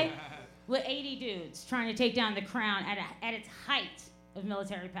that way. With 80 dudes trying to take down the Crown at its height of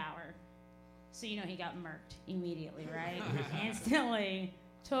military power. So he got murked immediately, right? Instantly,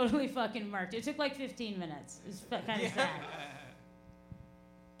 totally fucking murked. It took like 15 minutes. It was kind of sad.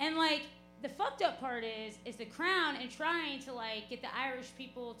 And like, the fucked up part is the Crown, in trying to like get the Irish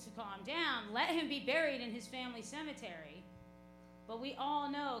people to calm down, let him be buried in his family cemetery. But we all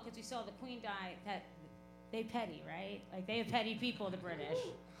know, because we saw the Queen die, that they petty, right? Like, they have petty people, the British.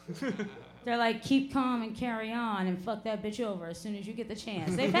 They're like, keep calm and carry on and fuck that bitch over as soon as you get the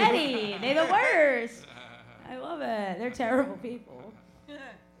chance. They petty. They the worst. I love it. They're terrible people.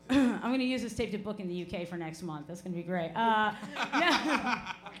 I'm going to use this tape to book in the UK for next month. That's going to be great. No,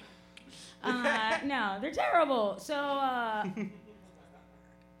 they're terrible. So,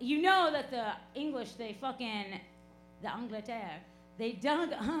 that the English, the Angleterre, they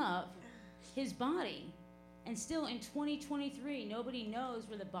dug up his body. And still in 2023, nobody knows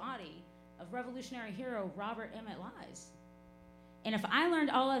where the body of revolutionary hero Robert Emmett lies. And if I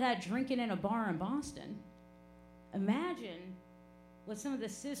learned all of that drinking in a bar in Boston, imagine what some of the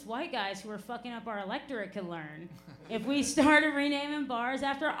cis white guys who are fucking up our electorate could learn if we started renaming bars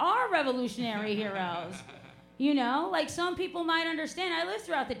after our revolutionary heroes. Like, some people might understand. I live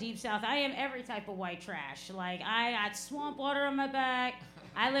throughout the Deep South. I am every type of white trash. Like, I got swamp water on my back.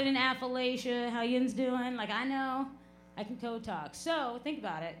 I live in Appalachia. How yin's doing? Like, I know. I can code talk. So, think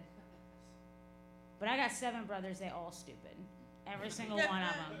about it. But I got 7 brothers. They all stupid. Every single one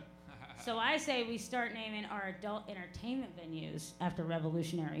of them. So I say we start naming our adult entertainment venues after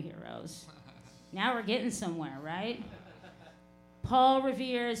revolutionary heroes. Now we're getting somewhere, right? Paul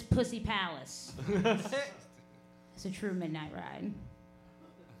Revere's Pussy Palace. It's a true midnight ride.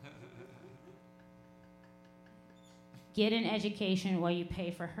 Get an education while you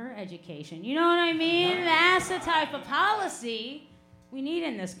pay for her education. You know what I mean? That's the type of policy we need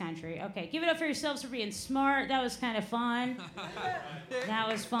in this country. Okay, give it up for yourselves for being smart. That was kind of fun. That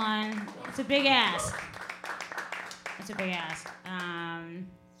was fun. It's a big ask. It's a big ask. I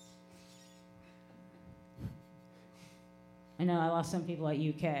know I lost some people at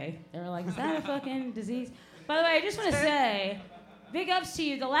UK. They were like, is that a fucking disease? By the way, I just want to say, big ups to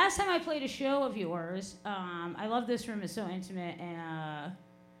you. The last time I played a show of yours, I love this room. It's so intimate, and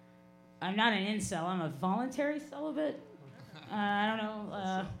I'm not an incel. I'm a voluntary celibate. I don't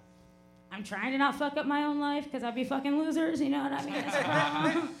know. I'm trying to not fuck up my own life because I'd be fucking losers. You know what I mean? That's a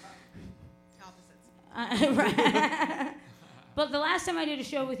problem. Right. But the last time I did a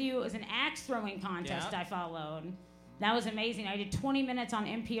show with you, it was an axe throwing contest I followed. That was amazing. I did 20 minutes on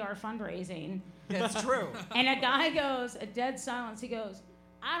NPR fundraising. That's true. And a guy goes, a dead silence, he goes,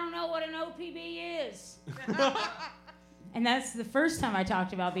 I don't know what an OPB is. And that's the first time I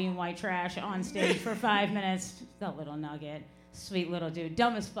talked about being white trash on stage for 5 minutes. That little nugget. Sweet little dude.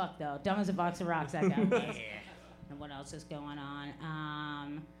 Dumb as fuck, though. Dumb as a box of rocks, that guy was. And what else is going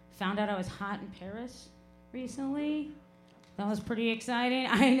on? Found out I was hot in Paris recently. That was pretty exciting.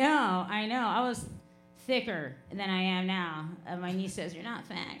 I know. I was thicker than I am now. My niece says, you're not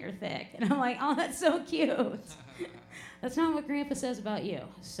fat, you're thick. And I'm like, oh, that's so cute. That's not what Grandpa says about you.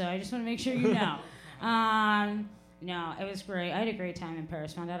 So I just want to make sure you know. No, it was great. I had a great time in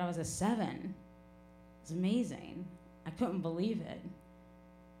Paris. Found out I was a 7. It was amazing. I couldn't believe it.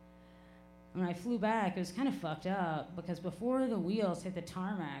 When I flew back, it was kind of fucked up because before the wheels hit the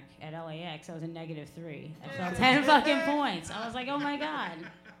tarmac at LAX, I was a -3. I felt 10 fucking points. I was like, oh my God.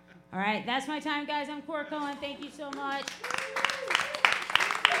 All right, that's my time, guys. I'm Cor Cohen. Thank you so much.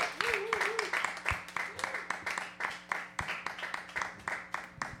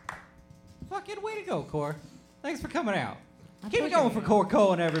 Fucking way to go, Cor. Thanks for coming out. My Keep it pleasure. going for Cor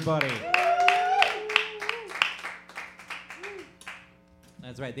Cohen, everybody.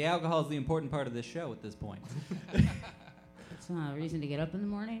 That's right. The alcohol is the important part of this show at this point. It's a reason to get up in the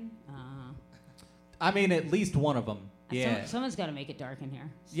morning. I mean, at least one of them. Yeah. Someone's got to make it dark in here.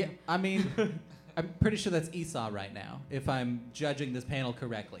 So. Yeah. I mean, I'm pretty sure that's Esau right now, if I'm judging this panel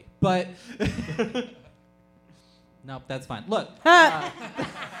correctly. But nope, that's fine. Look, guys,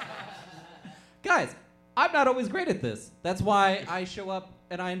 I'm not always great at this. That's why I show up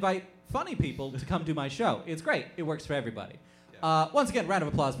and I invite funny people to come do my show. It's great. It works for everybody. Once again, round of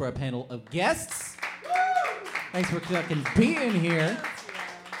applause for our panel of guests. Thanks for fucking being here.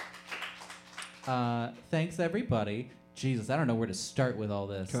 Thanks, everybody. Jesus, I don't know where to start with all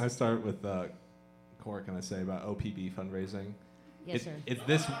this. Can I start with Cor? Can I say about OPB fundraising? Yes, sir.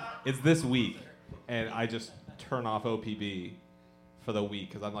 It's this week, and I just turn off OPB for the week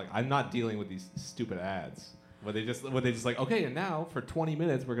because I'm like, I'm not dealing with these stupid ads. Where they just like, okay, and now for 20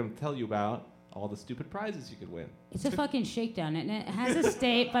 minutes we're gonna tell you about all the stupid prizes you could win. It's a fucking shakedown, and it has a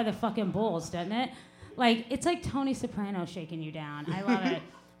state by the fucking bulls, doesn't it? Like, it's like Tony Soprano shaking you down. I love it.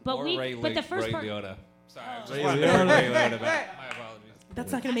 But or the first Ray part. Liotta. Sorry, I just Ray wanted Liotta. to Ray Liotta back. My apologies.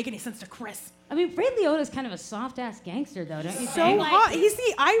 That's not going to make any sense to Chris. I mean, Ray Liotta's kind of a soft-ass gangster, though, don't you So think? hot. He's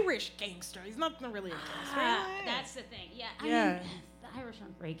the Irish gangster. He's not really a gangster. That's the thing. Yeah. I Yeah. mean, the Irish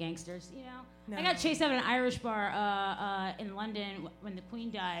aren't great gangsters, you know? No. I got chased out of an Irish bar in London when the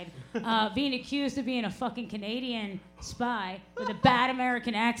Queen died, being accused of being a fucking Canadian spy with a bad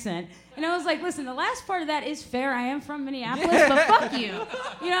American accent. And I was like, listen, the last part of that is fair. I am from Minneapolis, but fuck you.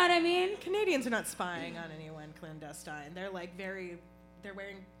 You know what I mean? Canadians are not spying on anyone clandestine. They're like they're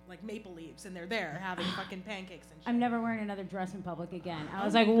wearing like maple leaves and they're there having fucking pancakes and shit. I'm never wearing another dress in public again. I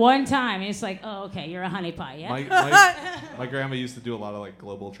was like, one time, and it's like, oh, okay, you're a honey pie, yeah? My grandma used to do a lot of like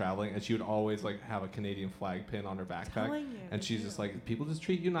global traveling, and she would always like have a Canadian flag pin on her backpack. Telling you, And they she's do. just like, people just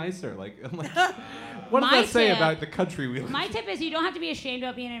treat you nicer. Like, I'm like, what does My that say tip- about the country we live in? My tip is you don't have to be ashamed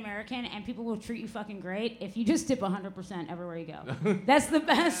about being an American, and people will treat you fucking great if you just tip 100% everywhere you go. That's the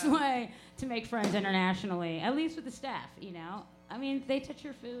best way to make friends internationally, at least with the staff, you know? I mean, they touch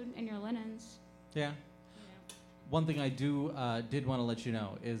your food and your linens. Yeah. One thing I did want to let you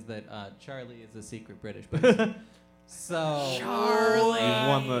know is that Charlie is a secret British person. So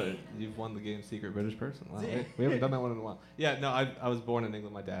You've won the game Secret British Person. Wow, we haven't done that one in a while. Yeah, no, I was born in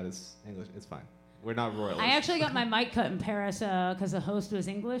England. My dad is English. It's fine. We're not royalists. I actually got my mic cut in Paris because the host was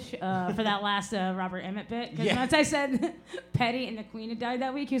English for that last Robert Emmett bit. Because once I said Petty and the Queen had died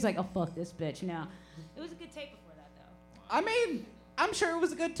that week, he was like, oh, fuck this bitch. No. It was a good tape before that, though. I mean, I'm sure it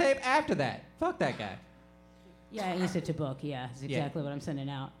was a good tape after that. Fuck that guy. Yeah, I used it to book. Yeah, it's Yeah. exactly what I'm sending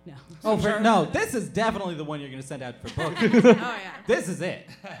out. No. Oh, no, this is definitely the one you're going to send out for booking. Oh yeah. This is it.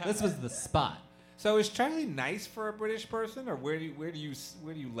 This was the spot. So is Charlie nice for a British person, or where do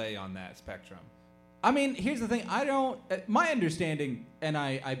you lay on that spectrum? I mean, here's the thing. I don't. My understanding, and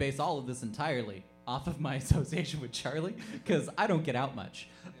I base all of this entirely off of my association with Charlie, because I don't get out much.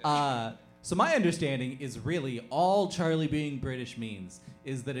 So my understanding is really all Charlie being British means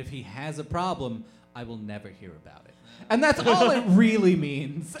is that if he has a problem, I will never hear about it, and that's all it really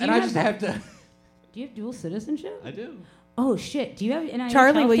means. And you I have just that- have to. Do you have dual citizenship? I do. Oh shit! Do you have NIH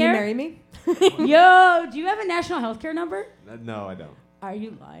Charlie, will you healthcare? marry me? Yo, do you have a national health care number? No, I don't. Are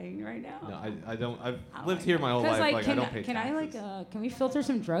you lying right now? No, I don't. I've Oh lived my here God. my whole 'Cause, life. Like, I can, don't pay can taxes. can we filter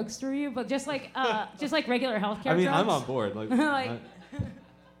some drugs through you? But just like regular healthcare. I mean, drugs? I'm on board. Like, Like-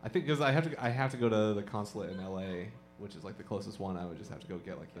 I think because I have to go to the consulate in LA, which is like the closest one. I would just have to go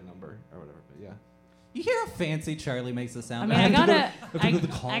get like the number or whatever. But yeah. You hear how fancy Charlie makes it I sound? mean, I have to got go- have to go to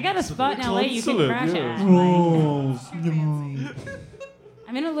the I got a spot in LA you can Consulate, crash yeah. at. Like,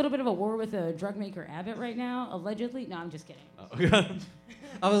 I'm in a little bit of a war with a drug maker Abbott right now, allegedly. No, I'm just kidding. Oh.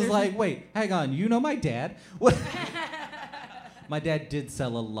 I was like, wait, hang on. You know my dad? What? My dad did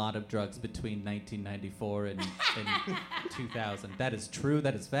sell a lot of drugs between 1994 and 2000. That is true.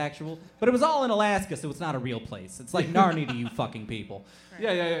 That is factual. But it was all in Alaska, so it's not a real place. It's like Narnia to you fucking people.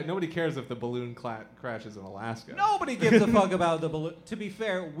 Yeah. Nobody cares if the balloon crashes in Alaska. Nobody gives a fuck about the balloon. To be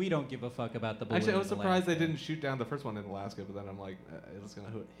fair, we don't give a fuck about the balloon. Actually, I was in surprised they Alaska. didn't shoot down the first one in Alaska, but then I'm like, it's gonna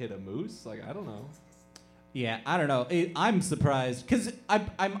hit a moose. Like, I don't know. Yeah, I don't know. I'm surprised because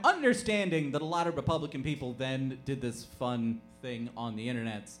I'm understanding that a lot of Republican people then did this fun thing on the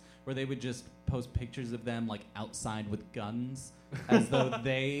internets where they would just post pictures of them like outside with guns, as though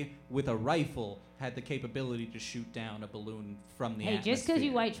they, with a rifle, had the capability to shoot down a balloon from the Hey, atmosphere. just because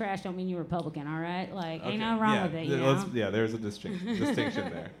you white trash don't mean you're Republican, all right? Like, Okay, ain't nothing wrong yeah, with it, you let's- know? Yeah, there's a distinction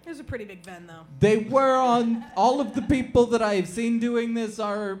there. There's a pretty big Venn though. They were on. All of the people that I have seen doing this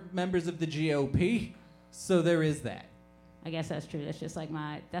are members of the GOP, so there is that. I guess that's true. That's just like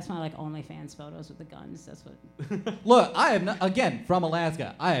my like OnlyFans photos with the guns. That's what. Look, I have again from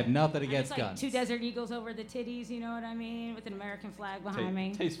Alaska. I have nothing It's against like guns. 2 Desert Eagles over the titties, you know what I mean? With an American flag behind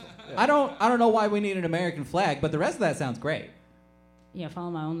me. Tasteful. I don't know why we need an American flag, but the rest of that sounds great. Yeah,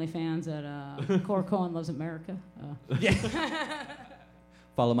 follow my OnlyFans at Cora Cohen Loves America. Yeah.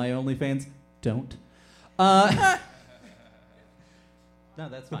 Follow my OnlyFans. Don't. No,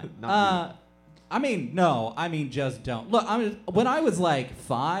 that's fine. Not Just don't. Look, when I was like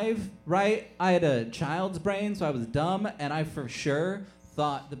 5, right, I had a child's brain, so I was dumb, and I for sure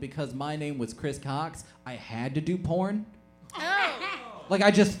thought that because my name was Chris Cox, I had to do porn. Like,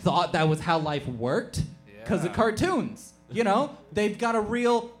 I just thought that was how life worked because of Yeah. cartoons. You know, they've got a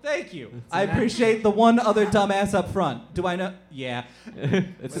real. Thank you. I appreciate the one other dumbass up front. Do I know? Yeah.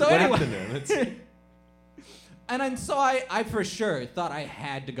 It's So an anyway. acronym. It's And so I for sure thought I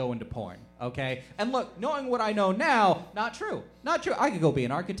had to go into porn, okay? And look, knowing what I know now, not true. Not true. I could go be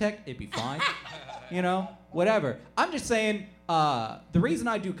an architect, it'd be fine. You know, whatever. I'm just saying, the reason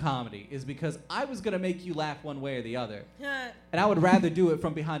I do comedy is because I was gonna make you laugh one way or the other. And I would rather do it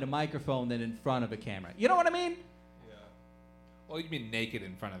from behind a microphone than in front of a camera. You know what I mean? Well, you mean naked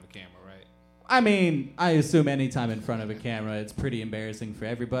in front of a camera, right? I mean, I assume anytime in front of a camera, it's pretty embarrassing for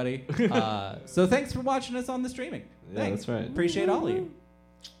everybody. So thanks for watching us on the streaming. Yeah, Thanks. that's right. Appreciate all of you.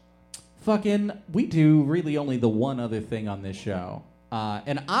 Fucking, we do really only the one other thing on this show.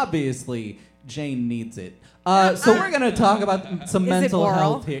 And obviously, Jane needs it. So we're going to talk about some Is it mental oral?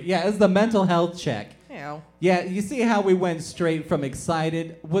 health here. Yeah, it's the mental health check. Ew. Yeah, you see how we went straight from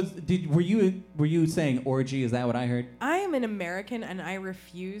excited? Were you saying orgy? Is that what I heard? I am an American and I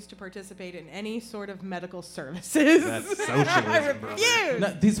refuse to participate in any sort of medical services. That's I socialism, brother. refuse.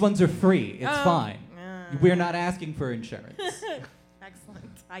 No, these ones are free. It's Oh. fine. We're not asking for insurance. Excellent.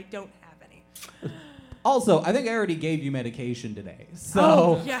 I don't have any. Also, I think I already gave you medication today. So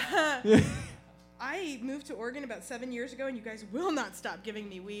Oh, yeah. I moved to Oregon about 7 years ago, and you guys will not stop giving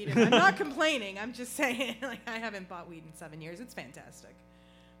me weed. And I'm not complaining. I'm just saying, like, I haven't bought weed in 7 years. It's fantastic.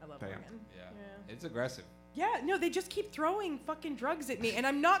 I love Damn. Oregon. Yeah. It's aggressive. Yeah, no, they just keep throwing fucking drugs at me, and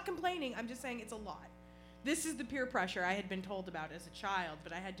I'm not complaining. I'm just saying it's a lot. This is the peer pressure I had been told about as a child,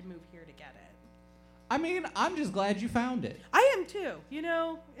 but I had to move here to get it. I mean, I'm just glad you found it. I am too, you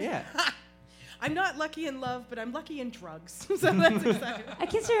know? Yeah. I'm not lucky in love, but I'm lucky in drugs. So that's exciting. I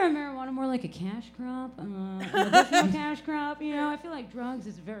consider marijuana more like a cash crop, a medicinal cash crop. You know, I feel like drugs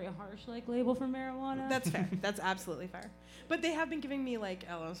is a very harsh like label for marijuana. That's fair. That's absolutely fair. But they have been giving me like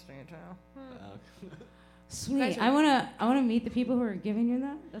LSD too. Sweet. Guys I wanna meet the people who are giving you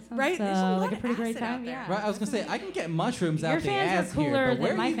that. That sounds Right? There's a lot like a of pretty great acid out time. there. Yeah. Right, I was gonna say I can get mushrooms Your out the fans are ass here, cooler but where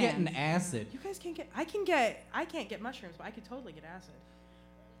than are my you getting fans. acid? You guys can get. I can't get mushrooms, but I could totally get acid.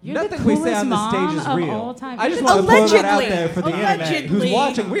 You're Nothing the we coolest say on the stage mom is of real. all time. I just You're want to throw that out Allegedly. there for the internet. Who's Allegedly.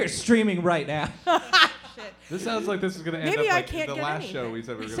 watching? We are streaming right now. Shit. This sounds like this is gonna end Maybe up I like can't the get last anything. show we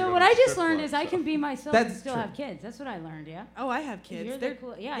said we were gonna So go what to I the just strip learned club, is I so. can be myself and That's still true. have kids. That's what I learned. Yeah. Oh, I have kids. You're They're the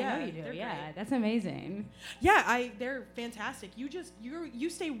cool. Yeah, I know you do. they're Yeah, great. that's amazing. Yeah, they're fantastic. You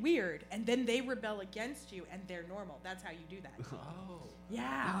stay weird, and then they rebel against you, and they're normal. That's how you do that. Oh.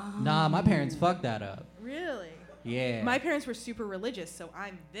 Yeah. Nah, my parents fucked that up. Really. Yeah. My parents were super religious, so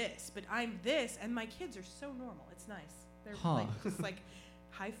I'm this, but I'm this, and my kids are so normal. It's nice. They're Huh. like just like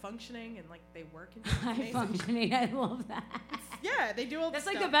high functioning and like they work and High amazing. functioning. I love that. Yeah, they do all That's the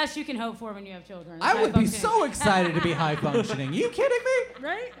like stuff. the best you can hope for when you have children. I High would be functioning. so excited to be high functioning. You kidding me?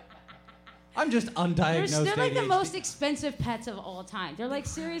 Right? I'm just undiagnosed. They're like the ADHD. most expensive pets of all time. They're like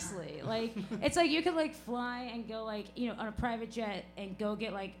seriously, like it's like you could like fly and go like on a private jet and go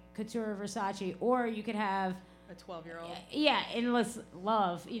get like couture or Versace, or you could have A 12-year-old. endless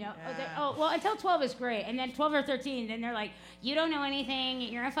love. Yeah. Oh well, until 12 is great, and then 12 or 13, then they're like, you don't know anything,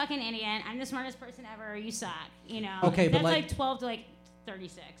 you're a fucking idiot, I'm the smartest person ever, you suck. Okay, but that's like- 12 to like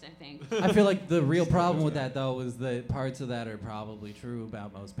 36, I think. I feel like the real problem with that though is that parts of that are probably true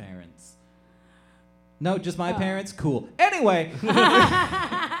about most parents. No, just my parents? Cool. Anyway.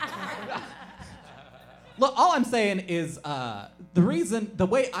 Look, all I'm saying is the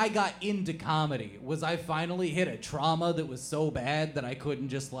way I got into comedy was I finally hit a trauma that was so bad that I couldn't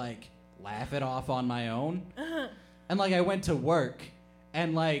just like laugh it off on my own. And like I went to work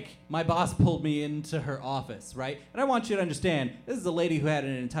and like my boss pulled me into her office, right? And I want you to understand, this is a lady who had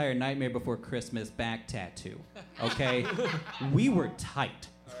an entire Nightmare Before Christmas back tattoo, okay? We were tight.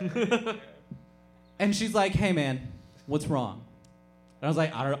 And she's like, hey man, what's wrong? And I was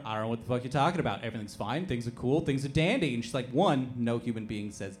like, I don't know what the fuck you're talking about. Everything's fine, things are cool, things are dandy. And she's like, one, no human being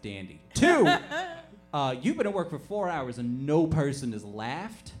says dandy. Two, you've been at work for 4 hours and no person has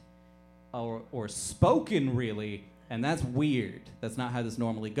laughed or spoken really, and that's weird. That's not how this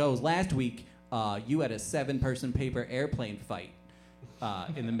normally goes. Last week, you had a 7-person paper airplane fight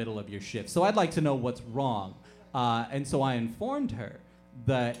in the middle of your shift. So I'd like to know what's wrong. And so I informed her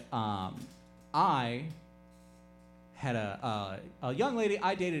that I had a young lady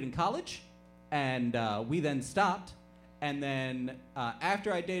I dated in college, and we then stopped. And then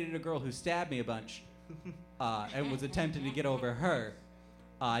after I dated a girl who stabbed me a bunch and was attempting to get over her,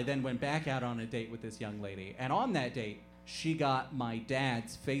 I then went back out on a date with this young lady. And on that date, she got my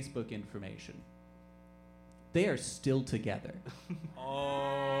dad's Facebook information. They are still together.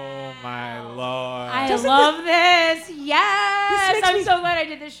 Oh my lord. I love this. Yes, makes I'm me- so glad I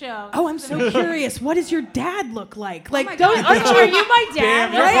did this show. Oh, I'm so curious. What does your dad look like? Oh my Like, God. Are you my dad?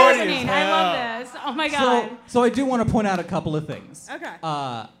 Damn, You're you're funny listening. as I love hell. this. Oh my God. So I do want to point out a couple of things. Okay.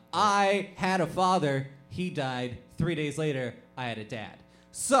 I had a father. He died. 3 days later, I had a dad.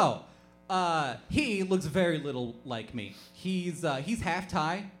 So he looks very little like me. He's half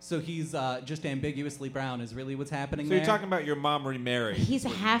Thai, so he's just ambiguously brown is really what's happening So there. you're talking about your mom remarried. He's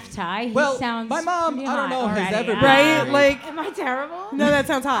half Thai. He Well, sounds my mom, pretty I don't hot know, has already. ever been Right? married. Like, Am I terrible? no, that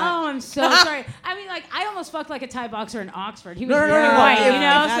sounds hot. Oh, I'm so sorry. I mean, like, I almost fucked like a Thai boxer in Oxford. He was No, no, no, very no, no. white, If- you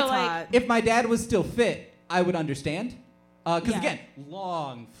know? if that's So, like, hot. If my dad was still fit, I would understand. Because Yeah. again,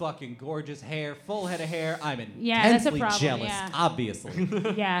 long, fucking gorgeous hair, full head of hair. I'm Yeah, that's a intensely problem, jealous, yeah.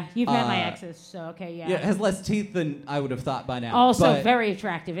 obviously. yeah, you've met my Uh, exes, so okay, yeah. Yeah, has less teeth than I would have thought by now. Also but- very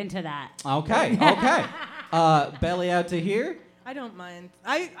attractive, into that. Okay, okay. Belly out to here. I don't mind.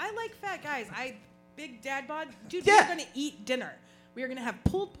 I like fat guys. Big dad bod. Dude, Yeah. we're going to eat dinner. We are going to have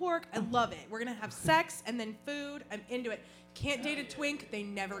pulled pork. I love it. We're going to have sex and then food. I'm into it. Can't date a twink. They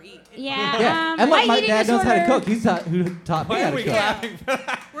never eat. Yeah, Yeah, and look, my eating dad knows how to disorder- cook. He's who taught me Why how are to we cook. clapping for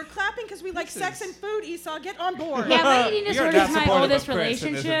that? We're clapping because we like sex and food, Esau. Get on board. Yeah, my eating We are disorder not is my supportive oldest of Chris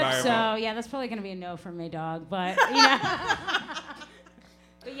in this relationship, so environment. yeah, that's probably gonna be a no from me, dog. But you know,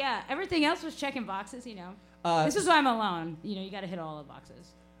 but yeah, everything else was checking boxes. You know, this is why I'm alone. You know, you got to hit all the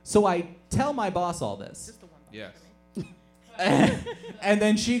boxes. So I tell my boss all this. Just the one. Yes. And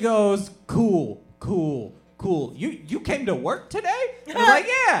then she goes, cool. You came to work today? And I'm like,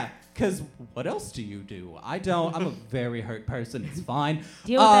 yeah. Because what else do you do? I'm a very hurt person. It's fine.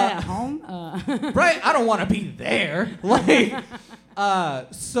 Deal with that at home. Right? I don't want to be there. Like,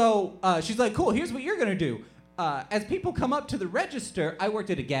 so she's like, cool, here's what you're going to do. As people come up to the register, I worked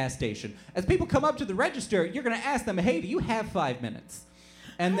at a gas station. As people come up to the register, you're going to ask them, hey, do you have 5 minutes?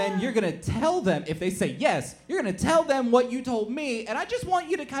 And then you're going to tell them, if they say yes, you're going to tell them what you told me, and I just want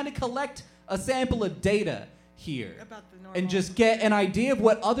you to kind of collect a sample of data here About the normal. and just get an idea of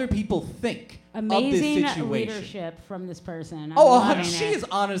what other people think Amazing of this situation. leadership from this person. I'm Oh, loving she it. is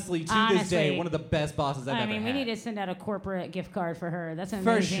honestly, to this day, Honestly. one of the best bosses I've I ever mean, we had. need to send out a corporate gift card for her. That's For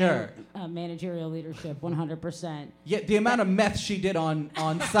amazing. sure. Managerial leadership, 100%. Yeah, the amount of meth she did on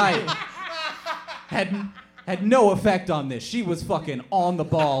site had no effect on this. She was fucking on the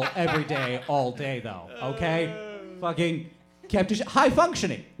ball every day, all day, though. Okay, fucking kept high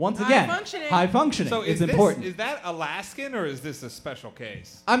functioning. Once High again, functioning. high functioning So is is important. Is that Alaskan or is this a special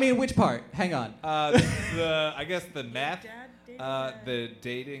case? I mean, which part? Hang on. I guess the meth, Dad dated the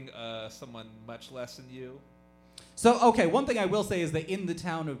dating someone much less than you. So, okay, one thing I will say is that in the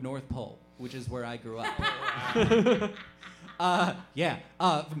town of North Pole, which is where I grew up,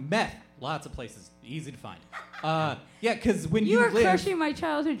 meth, lots of places, easy to find. Yeah, because when You you are live, crushing my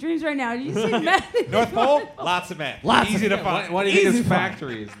childhood dreams right now. Did you see meth? North Pole, lots of meth. Lots of Easy to meth. find. Why do you think Easy his fun.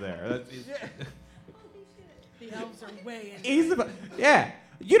 factory is there? The elves are way into easy, yeah,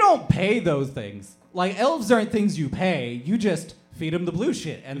 you don't pay those things. Like elves aren't things you pay. You just feed them the blue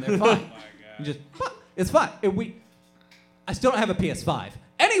shit, and they're fine. You just, it's fine. I still don't have a PS5.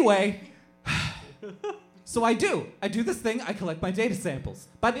 Anyway. So I do this thing, I collect my data samples.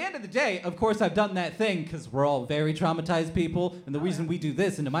 By the end of the day, of course, I've done that thing because we're all very traumatized people, and the reason we do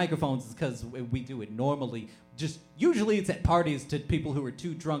this into microphones is because we do it normally. Just usually it's at parties to people who are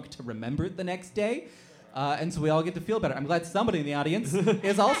too drunk to remember it the next day, and so we all get to feel better. I'm glad somebody in the audience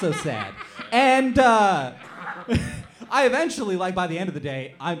is also sad. And I eventually, like by the end of the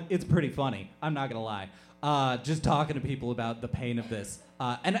day, it's pretty funny. I'm not gonna lie. Just talking to people about the pain of this.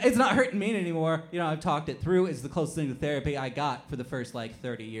 And it's not hurting me anymore. You know, I've talked it through. It's the closest thing to therapy I got for the first,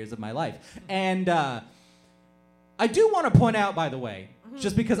 30 years of my life. And I do want to point out, by the way,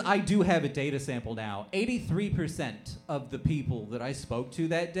 just because I do have a data sample now, 83% of the people that I spoke to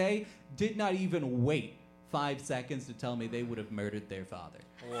that day did not even wait 5 seconds to tell me they would have murdered their father.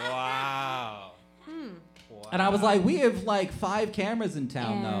 Wow. Wow. And I was like, we have 5 cameras in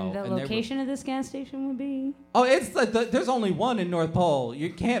town, and though. the and there location of this gas station would be? Oh, it's there's only one in North Pole.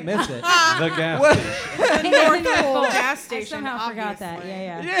 You can't miss it. The gas station. the North Pole gas I station. somehow forgot that.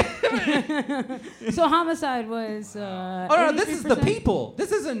 obviously. Yeah. So homicide was. Oh no, this is the 83%? people.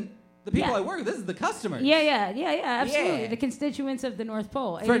 This isn't the people Yeah. I work with. This is the customers. Yeah, absolutely. Yeah. The constituents of the North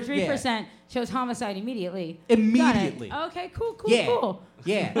Pole. For- 83% chose homicide immediately. Immediately. Got it. Okay, cool. Yeah. Cool.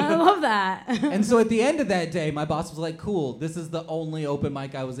 Yeah. I love that. And so at the end of that day, my boss was like, cool, this is the only open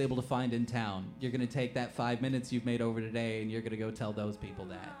mic I was able to find in town. You're going to take that 5 minutes you've made over today and you're going to go tell those people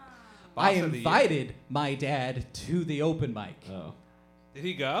that. I Boss of the year. invited my dad to the open mic. Oh. Did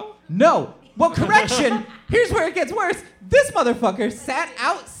he go? No. Well, correction. Here's where it gets worse. This motherfucker sat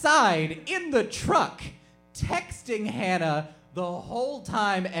outside in the truck texting Hannah the whole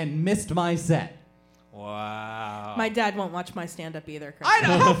time and missed my set. Wow. My dad won't watch my stand-up either, Chris. I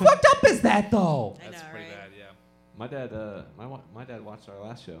know. How fucked up is that, though? I That's know, pretty right? bad, yeah. My dad watched our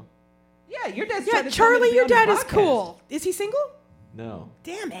last show. Yeah, your dad's Yeah, trying to tell me to Charlie, be your on the dad is podcast. cool. Is he single? No.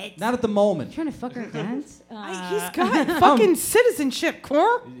 Damn it. Not at the moment. Trying to fuck our dads? He's got fucking citizenship,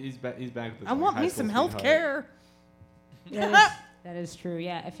 Cor. He's back with his I want high me school some health sweetheart. care. That is true.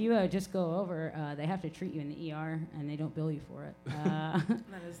 Yeah, if you just go over, they have to treat you in the ER, and they don't bill you for it. That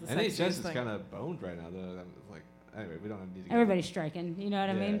is the NHS sexiest is thing. kind of boned right now, though. I'm like, anyway, we don't need to. Get Everybody's striking. You know what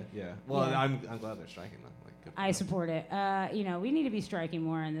I mean? Yeah. Well, Yeah. I'm glad they're striking though. Like, good for I them. support it. We need to be striking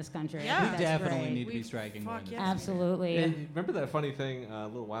more in this country. Yeah. I We think that's definitely great. need to be We- striking fuck more. than yes. this. Absolutely. Yeah, you remember that funny thing a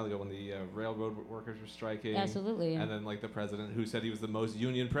little while ago when the railroad workers were striking? Absolutely. And then the president, who said he was the most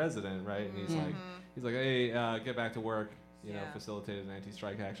union president, right? And he's Yeah. like, hey, get back to work. You know, Yeah. facilitated an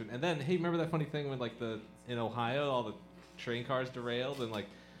anti-strike action. And then, hey, remember that funny thing when in Ohio, all the train cars derailed and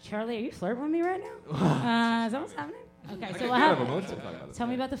Charlie, are you flirting with me right now? Is that what's happening? Okay, I so get what kind of happened? emotional talking about it. Tell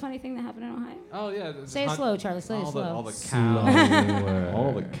me about the funny thing that happened in Ohio. Oh yeah. this Say it hunt- slow, Charlie. Say it all slow. all the cows.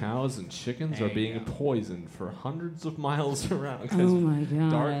 All the cows and chickens There are you being go. poisoned for hundreds of miles around. 'cause Oh my God,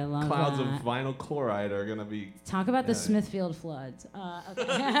 dark I love clouds that. of vinyl chloride are gonna be. Talk about the Yeah. Smithfield floods.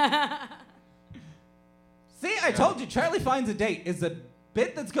 Okay. See, I told you, Charlie Finds a Date is a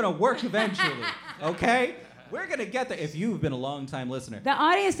bit that's going to work eventually, okay? We're going to get there if you've been a long-time listener. The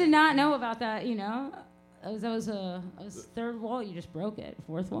audience did not know about that, you know. That was third wall. You just broke it.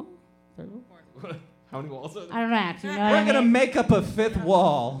 Fourth wall? Third wall? How many walls are there? I don't know. You know what We're I going to mean? make up a fifth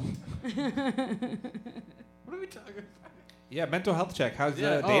wall. What are we talking about? Yeah, mental health check. How's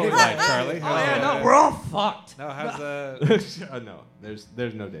Yeah, dating right. life, Charlie? Oh, How's, yeah, no, we're all fucked. No, how's No,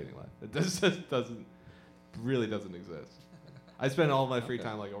 there's no dating life. It just really doesn't exist. I spend all my free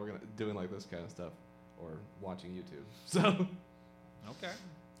time doing this kind of stuff or watching YouTube. So okay.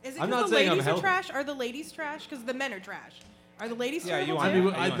 Is it I'm because not the saying I'm ladies are healthy. trash? Are the ladies trash? Because the men are trash. Are the ladies Yeah, terrible you too? I mean,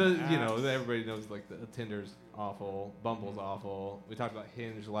 want- you know, everybody knows like the Tinder's awful, Bumble's awful. We talked about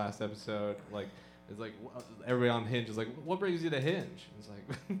Hinge last episode. Like, it's like everybody on Hinge is like, what brings you to Hinge? It's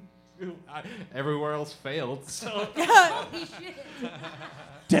like everywhere else failed. So Holy shit.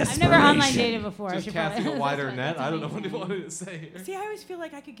 I've never online dated before. I just should casting probably- a wider that's net. I don't know amazing. what you wanted to say here. See, I always feel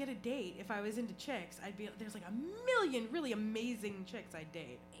like I could get a date if I was into chicks. There's like a million really amazing chicks I'd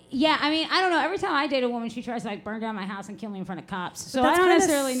date. Yeah, I mean, I don't know. Every time I date a woman, she tries to like burn down my house and kill me in front of cops. So I that's don't kinda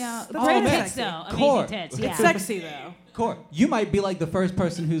necessarily s- know. that's Great kinda tits, sexy. though. Core. Amazing tits. Yeah. It's sexy though. Core, you might be like the first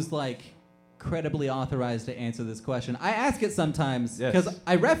person who's like credibly authorized to answer this question. I ask it sometimes Yes. because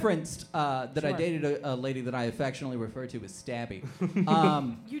I referenced that I Sure. dated a lady that I affectionately refer to as Stabby.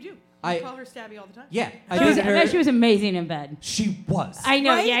 You do. I- You call her Stabby all the time. Yeah, I I dated bet her. she was amazing in bed. She was. I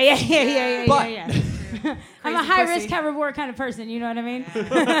know. Right? Yeah. But- I'm a Crazy high pussy. risk, high reward kind of person. You know what I mean?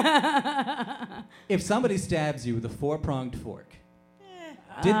 If somebody stabs you with a 4-pronged fork,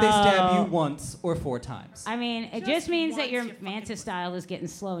 did they stab you once or 4 times? I mean, it Just just means that once, your you fucking mantis pussy. style is getting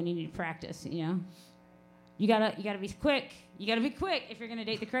slow and you need to practice. You know, you gotta be quick. You gotta be quick if you're gonna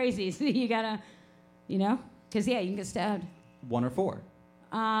date the crazies. You gotta, you know, because yeah, you can get stabbed. 1 or 4?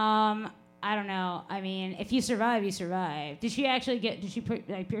 I don't know. I mean, if you survive, you survive. Did she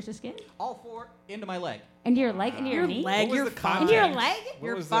pierce the skin? All 4 into my leg. Into your leg? Into your Your knee? leg, What was you're the fine. context? Into your leg? What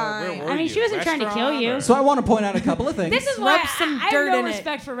You're was fine. Where were I mean, you? she wasn't trying to kill Restaurant you. or- So I want to point out a couple of things. This is why Rub some I dirt have no in it.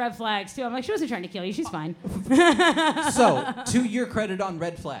 respect for red flags too. I'm like, she wasn't trying to kill you. She's fine. So, to your credit on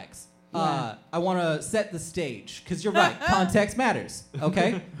red flags, I want to set the stage because you're right. Context matters.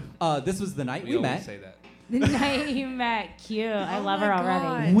 Okay. This was the night we always met. say that. The night you met, cute. I Oh love my her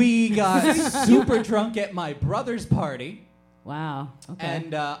already. God. We got super drunk at my brother's party, Wow. Okay.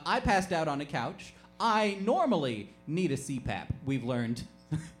 and I passed out on a couch. I normally need a CPAP. We've learned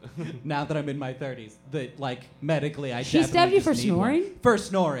now that I'm in my 30s that, like, medically, I She definitely stabbed you just for need one. snoring? For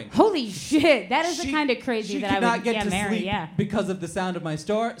snoring. Holy shit, that is the She- kind of crazy she that could I not would get to marry. sleep Yeah. because of the sound of my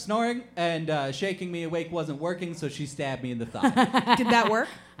snoring, and shaking me awake wasn't working, so she stabbed me in the thigh. Did that work?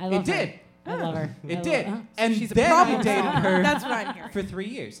 I love It her. did. I love her. I It love did. her. And She's a then I problem dated solver. her That's what I'm hearing. for 3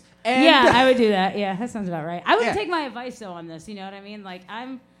 years. And Yeah, I would do that. Yeah, that sounds about right. I would Yeah. take my advice though on this. You know what I mean? Like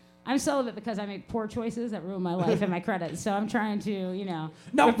I'm celibate because I make poor choices that ruin my life and my credit. So I'm trying to, you know,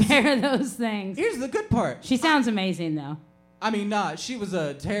 No. repair those things. Here's the good part. She sounds amazing though. I mean, she was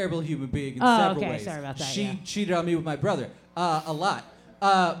a terrible human being in Oh, several okay, ways. sorry about that, She yeah. cheated on me with my brother a lot.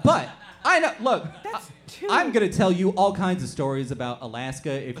 But I know. Look, I'm gonna tell you all kinds of stories about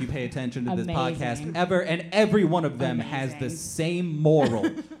Alaska if you pay attention to this podcast Amazing. ever, and every one of them has the Amazing. same moral.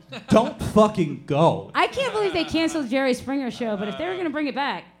 Don't fucking go. I can't believe they canceled Jerry Springer show, but if they were gonna bring it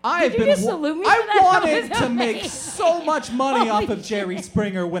back, I've did you been. just salute me I for that? That wanted was to make amazing. so much money off Holy of Jerry shit.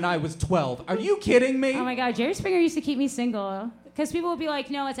 Springer when I was 12. Are you kidding me? Oh my God, Jerry Springer used to keep me single because people would be like,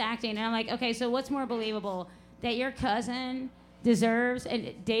 "No, it's acting," and I'm like, "Okay, so what's more believable? That your cousin deserves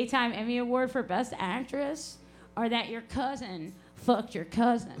a daytime Emmy award for Best Actress, or that your cousin fucked your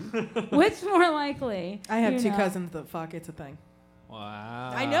cousin? What's more likely?" I have You two know? cousins that fuck. It's a thing.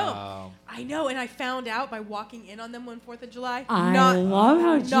 Wow. I know, and I found out by walking in on them one 4th of July. I not, love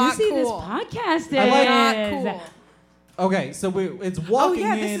how not juicy this cool. podcast is. I like- Not cool. Okay, so it's Oh walking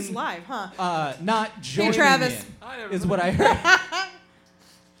yeah, in. this is live, huh? Not joining Travis. in, is what I heard.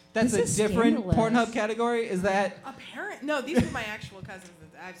 That's This is a different scandalous. Pornhub category. Is that? No, these are my actual cousins.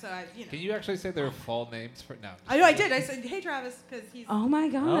 Can you actually say their full names for no? I know I did. I said, "Hey, Travis," because he's. Oh my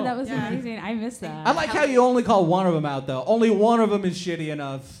God, Oh. that was Yeah. amazing. I missed that. I like how you only call one of them out though. Only one of them is shitty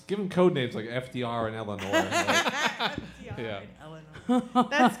enough. Give them code names like FDR and Eleanor. Yeah. Eleanor.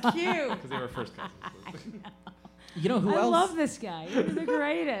 That's cute. Because they were first cousins. You know who I else? love this guy. He's the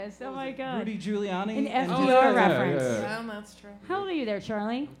greatest. Oh my God. Rudy Giuliani. An and- FDR reference. Well, that's true. How old are you there,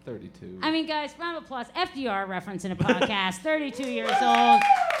 Charlie? 32. I mean, guys, round of applause. FDR reference in a podcast. 32 years old.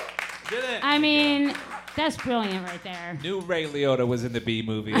 Did it. I mean, that's brilliant right there. Knew Ray Liotta was in the B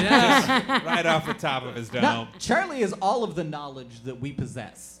movie. Just right off the top of his dome. Now, Charlie is all of the knowledge that we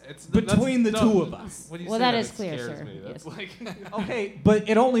possess It's- between the that's- two no. of us. When you Well, say that that, is it clear, scares sir. me. That's Yes. like, Okay, but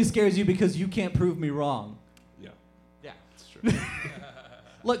it only scares you because you can't prove me wrong. yeah, Yeah. it's true.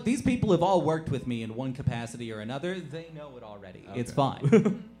 Look, these people have all worked with me in one capacity or another. They know it already. It's Okay.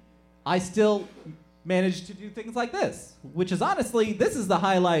 fine. I still manage to do things like this, which is honestly, this is the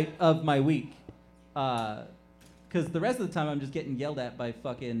highlight of my week. Because the rest of the time I'm just getting yelled at by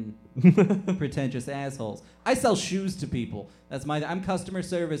fucking pretentious assholes. I sell shoes to people. I'm customer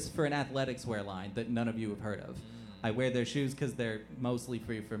service for an athletics wear line that none of you have heard of. I wear their shoes because they're mostly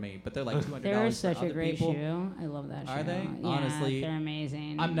free for me, but they're like $200 They're for such a other great people. shoe. I love that shoe. Are they? Yeah, Honestly, they're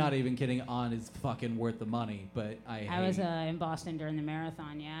amazing. I'm not even kidding. On is fucking worth the money, but I was in Boston during the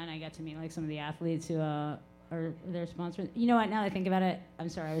marathon, yeah, and I got to meet like some of the athletes who are their sponsors. You know what? Now that I think about it, I'm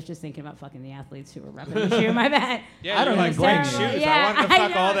sorry. I was just thinking about fucking the athletes who were repping the shoe. My bad. Yeah, I don't you're like like great terrible. shoes. Yeah, I wanted to I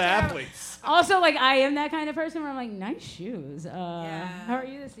fuck know, all the terrible. athletes. Also, like I am that kind of person where I'm like, nice shoes. How are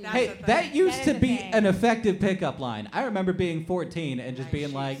you this evening? Hey, that used That to is a be thing. an effective pickup line. I remember being 14 and just Nice being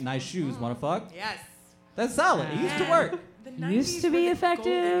shoes. like, "Nice shoes, wanna fuck?" Yes. That's solid. It used to work. The Used 90s to were be the effective.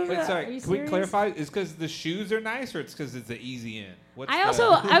 golden Wait, era. sorry. Are you Can we serious? clarify? Is because the shoes are nice, or it's because it's an easy in? What's I the-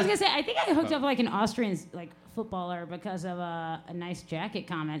 also, I was gonna say, I think I hooked up like an Austrian like footballer because of a nice jacket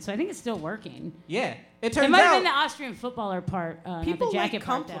comment. So I think it's still working. Yeah, it It turns might have out. been the Austrian footballer part, People not the jacket like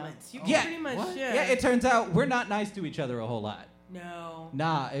part. Though. compliments. You can Yeah. pretty much. What? Yeah, it turns out we're not nice to each other a whole lot. No.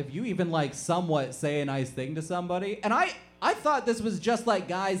 Nah, if you even like somewhat say a nice thing to somebody, and I thought this was just like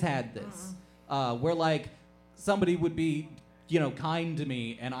guys had this, where like somebody would be, kind to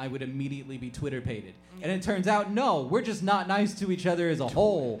me, and I would immediately be Twitter pated. And it turns out, no, we're just not nice to each other as a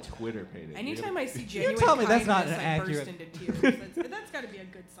whole. Twitter pated. Anytime I see genuine tell me that's not kindness, an I accurate- burst into tears. That's got to be a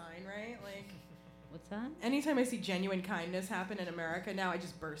good sign, right? Like, What's that? anytime I see genuine kindness happen in America, now I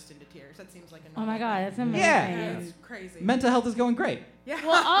just burst into tears. That seems like a Oh my normal God, thing. that's amazing. Yeah. It's crazy. Mental health is going great. Yeah.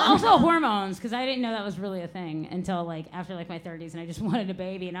 Well, also hormones, because I didn't know that was really a thing until like after like my 30s, and I just wanted a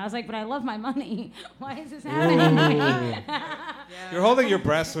baby, and I was like, but I love my money. Why is this happening to me? Yeah. You're holding your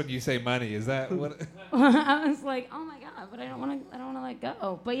breasts when you say money. Is that what? I was like, oh my God, but I don't want to let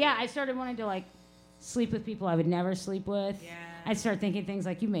go. But yeah, I started wanting to like sleep with people I would never sleep with. Yeah. I'd start thinking things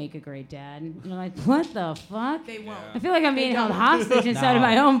like, you make a great dad. And you're like, what the fuck? They won't. I feel like I'm being held don't. hostage inside of No.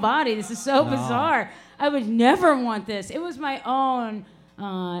 my own body. This is so No. bizarre. I would never want this. It was my own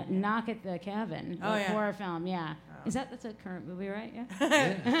Knock at the Cabin, Oh, the yeah. horror film. Yeah. That's a current movie, right?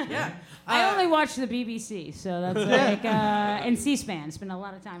 Yeah. Yeah. I only watch the BBC, so that's like, and C-SPAN. Spend a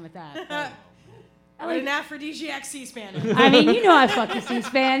lot of time with that. but I What like an aphrodisiac C-SPAN is. I mean, you know I fucked the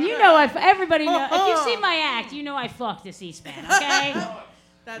C-SPAN. You know everybody knows. If you see my act, you know I fucked the C-SPAN, okay?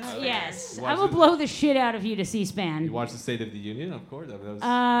 That's fair. Yes. You I watch will it- blow the shit out of you to You C-SPAN. watched the State of the Union, of course. That was,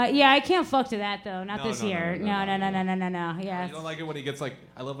 Yeah, I can't fuck to that, though. Not No, this no, year. no. No. Yeah. You don't like it when he gets like.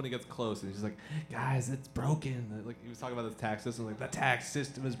 I love when he gets close and he's just like, guys, it's broken. Like he was talking about the tax system. Like the tax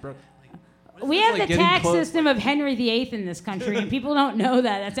system is broken. Like, We this, have like, the getting tax close, system of Henry VIII in this country, and people don't know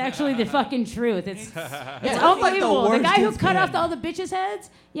that. That's actually the fucking truth. It's That's unbelievable. like the the worst guy who it's cut off been. all the bitches' heads?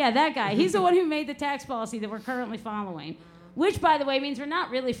 Yeah, that guy. He's the one who made the tax policy that we're currently following. Which, by the way, means we're not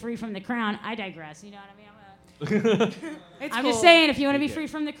really free from the crown. I digress. You know what I mean? It's I'm cool. just saying, if you want to be free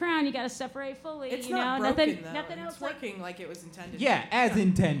from the crown, you got to separate fully. It's you not know, broken, though. nothing It's else. Like, working like it was intended. Yeah, as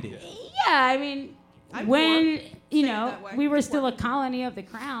intended. yeah, I mean, I'm when for you saying know that way. we were It's still a working. colony of the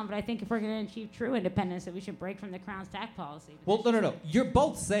crown, but I think if we're going to achieve true independence, that we should break from the crown's tax policy. Well, no. You're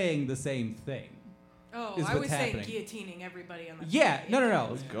both saying the same thing. Oh, is I was what's saying happening. guillotining everybody on the. Yeah, no.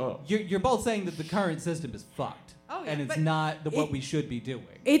 Let's go. You're both saying that the current system is fucked. Oh, yeah, and it's but not what it- we should be doing.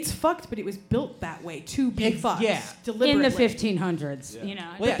 It's fucked, but it was built that way to be Ex- fucked. yeah. Deliberately. In the 1500s, you know.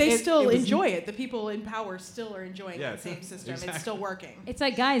 Well, But yeah, they it- still it was- enjoy it. The people in power still are enjoying Yeah, that same system. exactly. It's still working. It's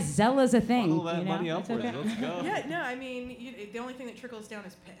like, guys, Zella's a thing. Funnel that you know? money It's upwards. okay. Let's go. Yeah, no, I mean, the only thing that trickles down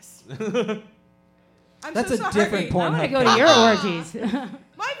is piss. I'm That's so a sorry. different I porn. want to go to your orgies.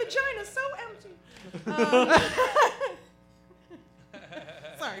 My vagina's so empty.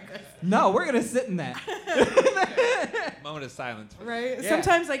 Sorry, Chris. No, we're gonna sit in that. Moment of silence. Right? Yeah.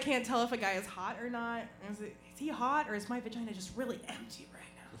 Sometimes I can't tell if a guy is hot or not. Is he hot or is my vagina just really empty right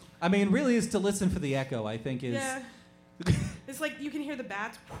now? I mean, really, is to listen for the echo. I think is. Yeah. It's like you can hear the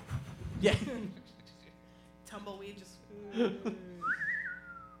bats. Yeah. Tumbleweed just.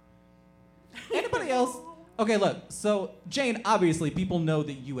 Anybody else? Okay, look. So Jane, obviously, people know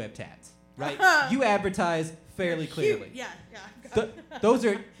that you have tats, right? You advertise fairly clearly. Yeah. Those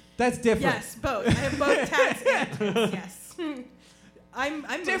are. That's different. Yes, both. I have both tats and tits. Yes. I'm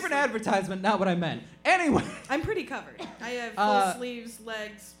Different mostly- advertisement, not what I meant. Anyway. I'm pretty covered. I have full sleeves,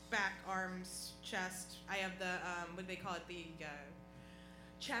 legs, back, arms, chest. I have the what do they call it? The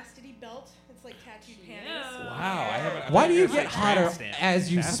chastity belt. It's like tattooed panties. Wow, I haven't. I Why thought do were you gonna get say hotter tramp stamp.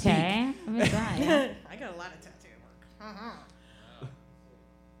 as you Tramp speak? Okay. What was that? Yeah. I got a lot of tattoo work.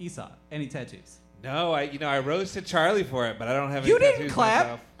 Esau, any tattoos? No, I roasted Charlie for it, but I don't have any You didn't tattoos clap.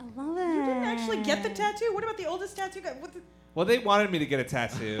 myself. I love it. You didn't actually get the tattoo? What about the oldest tattoo guy? What the, Well, they wanted me to get a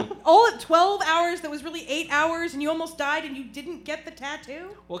tattoo. all at 12 hours that was really 8 hours and you almost died and you didn't get the tattoo?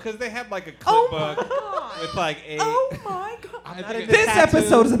 Well, because they had like a Oh cookbook my God. with like 8. Oh my god. I'm not into This tattoos.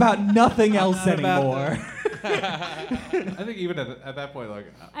 episode is about nothing else not about anymore. I think even at that point, like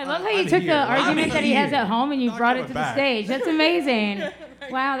I love how you I'm took here. the argument that he has at home and you Not brought it coming to back. the stage. That's amazing.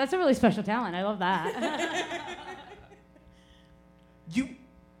 Wow, that's a really special talent. I love that.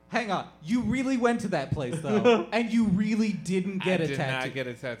 Hang on. You really went to that place though, and you really didn't get I a did tattoo. not get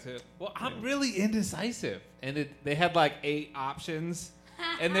a tattoo. Well, I'm really indecisive, and they had like 8 options,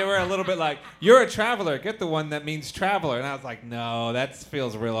 and they were a little bit like, "You're a traveler. Get the one that means traveler." And I was like, "No, that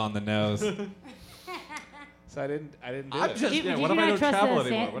feels real on the nose." So I didn't do I'm it. just Did yeah. you What if I not don't trust travel the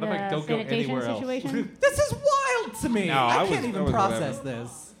anymore? What if I the don't go sanitation anywhere else? situation? This is wild to me. No, I I can't was- even I was process whatever.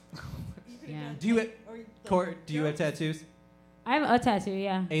 this. Yeah. Do you, Court? Do you have tattoos? I have a tattoo,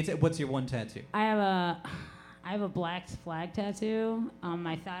 yeah. What's your one tattoo? I have a black flag tattoo on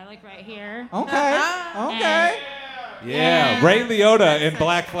my thigh, like right here. Okay. Okay. Yeah, Ray Liotta in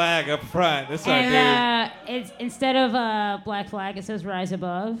Black Flag up front. This our dude. And it's instead of Black Flag, it says Rise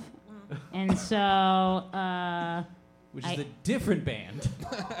Above. And so Which is a different band,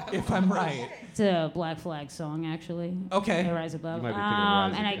 if I'm right. it's a Black Flag song, actually. Okay. Rise Above. You might be thinking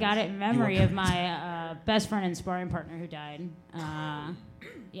of Rise And I Against. got it in memory of my best friend and sparring partner who died.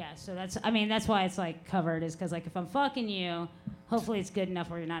 Yeah, so that's why it's like covered, is because like if I'm fucking you, hopefully it's good enough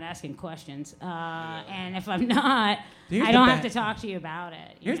where you're not asking questions. And if I'm not, Here's I the don't bad- have to talk to you about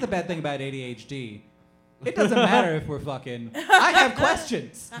it. Here's the bad thing about ADHD. It doesn't matter if we're fucking. I have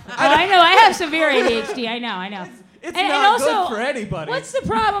questions. I know. I have severe ADHD. I know. It's And not also, good for anybody. What's the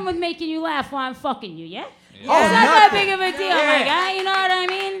problem with making you laugh while I'm fucking you, yeah? Oh, It's not that nothing. big of a deal, Yeah. my guy. You know what I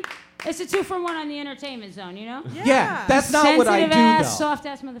mean? It's a 2-for-1 on the entertainment zone, you know? Yeah, that's not what I Sensitive do, ass, though. soft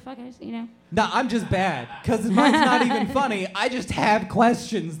ass motherfuckers, you know? No, I'm just bad. Because mine's not even funny. I just have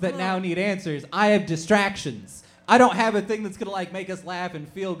questions that now need answers. I have distractions. I don't have a thing that's going to, like, make us laugh and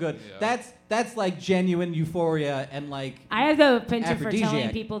feel good. Yeah. That's like, genuine euphoria and, like, I have the penchant for telling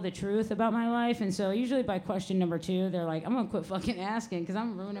Aphrodisiac. people the truth about my life, and so usually by question number 2, they're like, I'm going to quit fucking asking because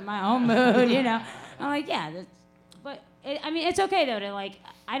I'm ruining my own mood, you know? I'm like, yeah, but it's okay, though, to, like,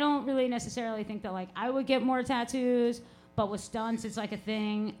 I don't really necessarily think that, like, I would get more tattoos, but with stunts, it's like a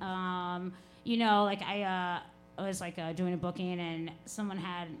thing. You know, like, I was, like, doing a booking, and someone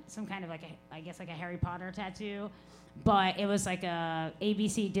had some kind of, like, I guess, like a Harry Potter tattoo, but it was, like, a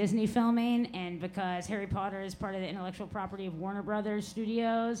ABC Disney filming, and because Harry Potter is part of the intellectual property of Warner Brothers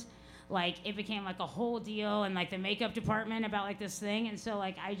Studios, like, it became, like, a whole deal, and, like, the makeup department about, like, this thing, and so,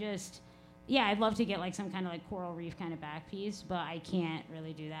 like, I'd love to get like some kind of like coral reef kind of back piece, but I can't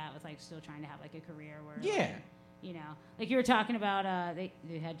really do that with like still trying to have like a career where, Yeah. like, you know, like you were talking about, they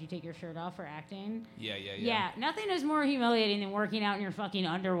had you take your shirt off for acting. Yeah. Yeah, nothing is more humiliating than working out in your fucking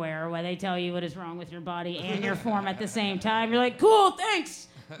underwear where they tell you what is wrong with your body and your form at the same time. You're like, cool, thanks.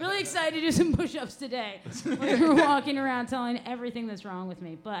 Really excited to do some push-ups today. When you're walking around telling everything that's wrong with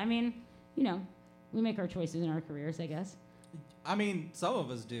me. But I mean, you know, we make our choices in our careers, I guess. I mean, some of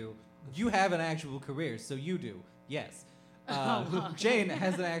us do. You have an actual career, so you do. Yes. Jane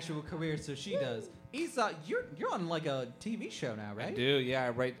has an actual career, so she does. Isa, you're on like a TV show now, right? I do,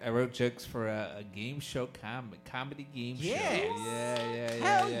 yeah. I wrote jokes for a game show, comedy game show. Yes. Yeah.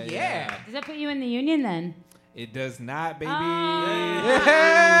 Hell yeah. Does that put you in the union then? It does not, baby. Oh.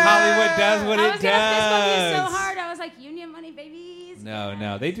 Hollywood does what I it was gonna fist bump you so does. hard. I was like, union money, babies.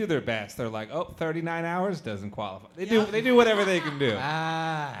 No, they do their best. They're like, 39 hours doesn't qualify. They do whatever they can do.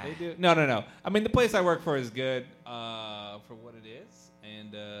 Ah. They do. No. I mean, the place I work for is good for what it is,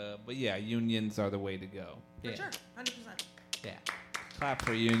 and but yeah, unions are the way to go. For sure, 100%. Yeah. Clap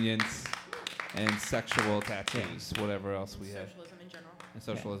for unions and sexual tattoos, whatever else we have, Socialism in general. and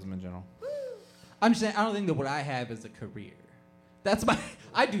socialism in general. I'm just saying, I don't think that what I have is a career. That's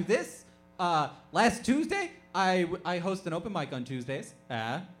I do this. Last Tuesday, I host an open mic on Tuesdays.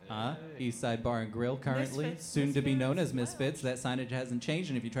 East Side Bar and Grill, currently Misfits, soon to be known as Misfits. Misfits. That signage hasn't changed,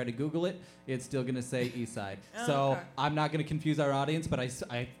 and if you try to Google it, it's still gonna say East Side. Oh, So okay. I'm not gonna confuse our audience, but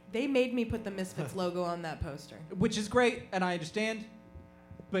I They made me put the Misfits logo on that poster. which is great, and I understand.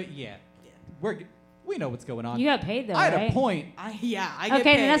 But yeah, we know what's going on. You got paid though, I had right? a point. I get Okay,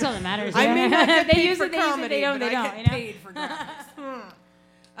 paid. then that's all that matters. I may not get They paid use for it, they use it, comedy, they don't, but they I don't, get you know? paid for graphics.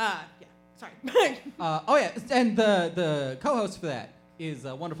 Yeah, sorry. Oh yeah, and the co-host for that is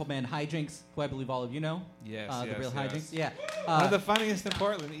a wonderful man Hijinks, who I believe all of you know. Yes, the yes, real yes. Hijinks. Yeah. One of the funniest in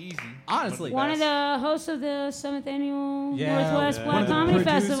Portland, easy. Honestly. One of the hosts of the 7th Annual Yeah, Northwest yeah. Black One of the Comedy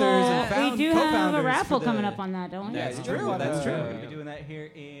producers Festival. and We do have a co-founders raffle for coming the- up on that, don't we? That's Yeah, true. what, That's true. uh, We'll be doing that here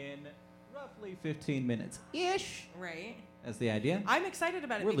in roughly 15 minutes ish. Right. That's the idea. I'm excited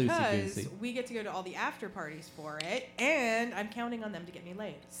about it We're because loosey-goosey. we get to go to all the after parties for it, and I'm counting on them to get me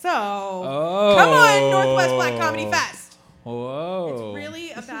laid. So, Oh. come on, Northwest Black Comedy Fest. Whoa. It's really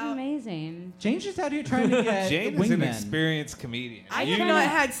This is about. amazing. Jane's just out here trying to get Jane is an wingmen. experienced comedian. I have not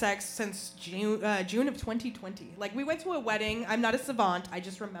had sex since June of 2020. Like, we went to a wedding. I'm not a savant. I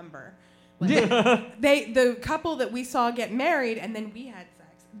just remember. Like, the couple that we saw get married, and then we had sex.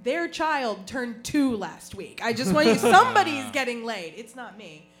 Their child turned 2 last week. I just want you. Somebody's getting laid. It's not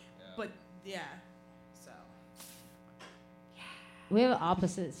me. But yeah. So. We have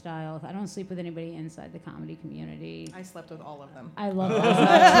opposite styles. I don't sleep with anybody inside the comedy community. I slept with all of them. I love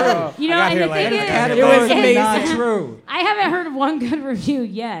that. You know, I got and here the thing later. is, Categorically not true. I haven't heard one good review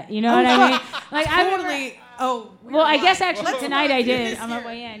yet. You know what I mean? Like Totally. Oh. Well, I guess actually Let's tonight not I do did this on my here.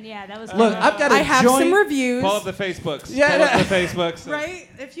 way in. Yeah, that was. Look, I've got a I have joint. some reviews. Pull up the Facebooks. Yeah, Pull up yeah. the Facebooks. Right?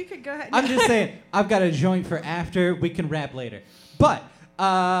 If you could go ahead. I'm just saying, I've got a joint for after. We can rap later. But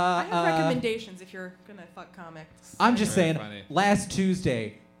I have recommendations if you're gonna fuck comics. I'm just Very saying, funny. last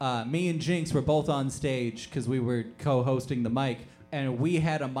Tuesday, me and Jinx were both on stage because we were co-hosting the mic, and we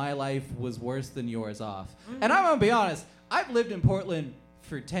had a My Life Was Worse Than Yours off. And I'm gonna be honest, I've lived in Portland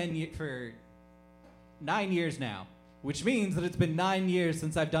for 9 years now, which means that it's been 9 years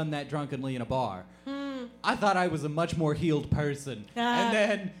since I've done that drunkenly in a bar. I thought I was a much more healed person. And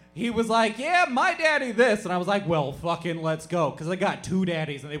then he was like, yeah, my daddy this. And I was like, well, fucking let's go. Because I got 2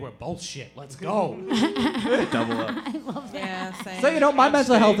 daddies and they were both shit. Let's go. Double up. I love that. Yeah, same. So, you know, my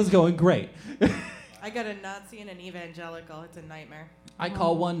mental health is going great. I got a Nazi and an evangelical. It's a nightmare. I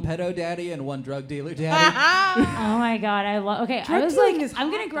call one pedo daddy and one drug dealer daddy. Oh my god, I love. Okay, I Drug was dealing like, is I'm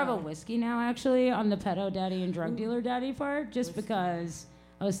gonna hot, grab a though. whiskey now, actually, on the pedo daddy and drug dealer daddy part, just because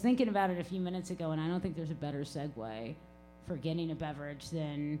I was thinking about it a few minutes ago, and I don't think there's a better segue for getting a beverage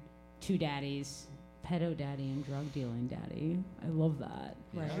than 2 daddies, pedo daddy and drug dealing daddy. I love that.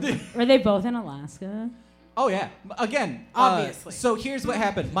 Right. Are they both in Alaska? Oh, yeah. Again. Obviously. So here's what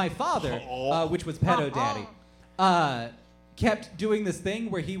happened. My father, which was pedo daddy, kept doing this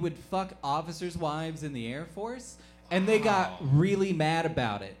thing where he would fuck officers' wives in the Air Force, and they got really mad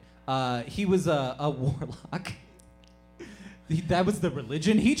about it. He was a warlock. That was the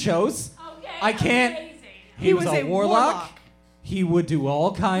religion he chose. Okay, I can't. amazing. He was was a a warlock. warlock. He would do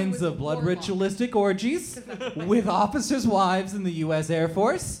all kinds was a of blood warlock. ritualistic orgies with officers' wives in the U.S. Air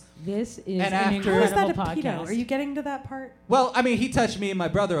Force. This is And an after- How is incredible that a pedo? podcast. Are you getting to that part? Well, I mean, he touched me and my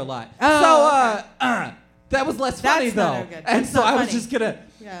brother a lot. Oh, So, that was less That's funny, not though. good. And That's so not I was funny. just gonna.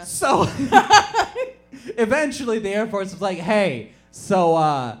 Yeah. So, eventually, the Air Force was like, hey,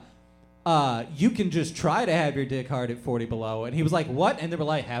 so, you can just try to have your dick hard at 40 below. And he was like, what? And they were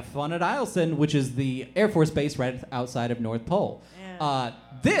like, have fun at Eielson, which is the Air Force base right outside of North Pole. Yeah.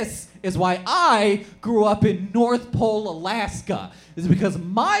 This is why I grew up in North Pole, Alaska. Is because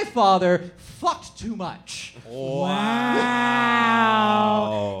my father fucked too much.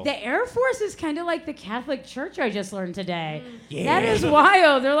 Wow. The Air Force is kind of like the Catholic Church I just learned today. Yeah. That is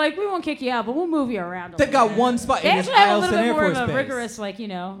wild. They're like, we won't kick you out, but we'll move you around a They've little got bit. one spot They in his actually have a little Eielson bit Air more Force of a base. rigorous, like,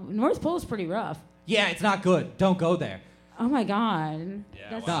 North Pole's pretty rough. Yeah, it's not good. Don't go there. Oh my God.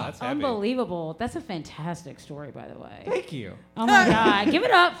 That's wow, that's heavy. unbelievable. That's a fantastic story, by the way. Thank you. Oh my God. Give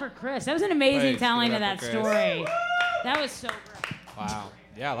it up for Chris. That was an amazing Thanks. telling Give of it that up for Chris. story. That was so great. Wow.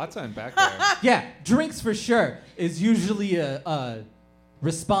 Yeah, lots to unpack there. Yeah, drinks for sure is usually a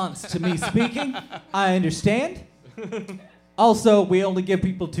response to me speaking. I understand. Also, we only give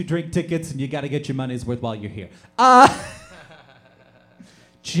people 2 drink tickets, and you got to get your money's worth while you're here.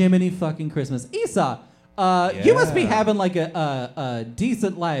 Jiminy fucking Christmas. Esau, you must be Yeah. having like a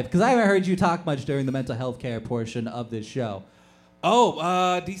decent life, because I haven't heard you talk much during the mental health care portion of this show.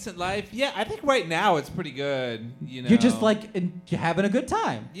 Oh, decent life. Yeah, I think right now it's pretty good. You know, You're just like, you're having a good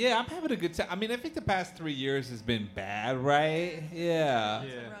time. Yeah, I'm having a good time. I mean, I think the past 3 years has been bad, right? Yeah.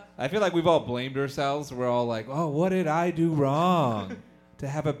 I feel like we've all blamed ourselves. We're all like, oh, what did I do wrong to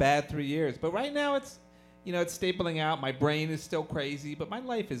have a bad 3 years? But right now it's, it's stapling out. My brain is still crazy, but my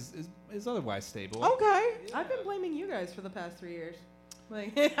life is otherwise stable. Okay. I've been blaming you guys for the past 3 years.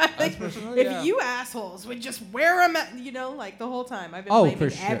 Like, I think personally, if yeah. you assholes would just wear them, like the whole time, I've been Oh, blaming for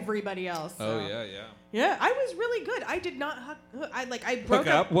sure. everybody else. Oh, so. yeah. Yeah, I was really good. I did not I broke Hook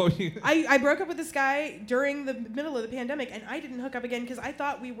up? What were you? I broke up with this guy during the middle of the pandemic, and I didn't hook up again because I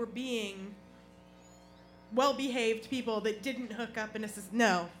thought we were being well-behaved people that didn't hook up in a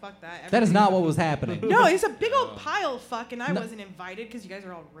no, fuck that. That is not what was happening. No, it's a big old pile of fuck, and I wasn't invited because you guys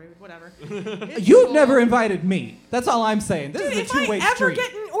are all rude. Whatever. It's You've cool. never invited me. That's all I'm saying. This Dude, is a if I two-way ever street.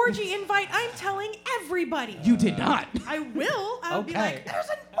 get an orgy invite, I'm telling everybody. You did not. I will. I'll be Okay. like, there's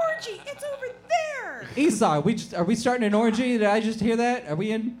an orgy. It's over there. Esau, are we starting an orgy? Did I just hear that? Are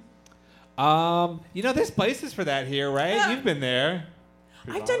we in? There's places for that here, right? Yeah. You've been there.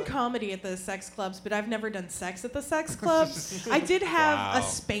 I've done comedy at the sex clubs, but I've never done sex at the sex clubs. I did have a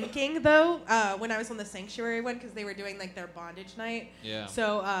spanking though when I was on the Sanctuary one because they were doing like their bondage night. Yeah.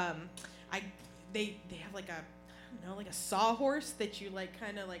 So they have like like a sawhorse that you like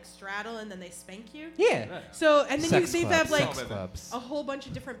kind of like straddle and then they spank you. Yeah. So and then Sex they clubs. have like Sex clubs. a whole bunch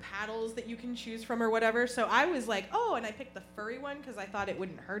of different paddles that you can choose from or whatever. So I was like, oh, and I picked the furry one because I thought it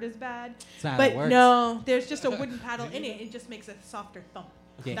wouldn't hurt as bad. That's not how But it works. no, there's just a wooden paddle in it. It just makes a softer thump.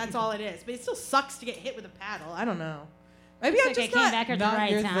 Yeah. That's all it is. But it still sucks to get hit with a paddle. I don't know. Maybe Looks I'm like just I came not. back at the Not right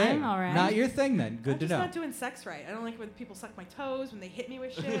your time. thing. All right. Not your thing then. Good I'm to just know. not doing sex right. I don't like when people suck my toes, when they hit me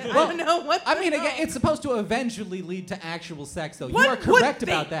with shit. Well, I don't know what. I the mean, hell. again, it's supposed to eventually lead to actual sex, though. One You are correct would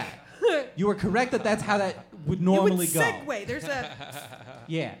about think. that. You are correct that that's how that would It normally would go. segue. There's a.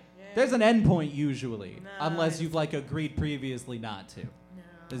 Yeah. There's an end point usually, No, unless it's- you've like agreed previously not to.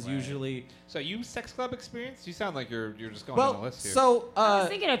 There's usually. So you sex club experience? You sound like you're just going on a Well, list here. so I was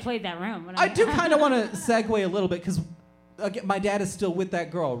thinking I played that room. When I do kind of want to segue a little bit because my dad is still with that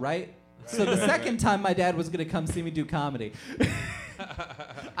girl, right? So the second time my dad was gonna come see me do comedy,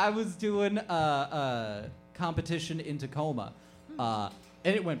 I was doing a competition in Tacoma, and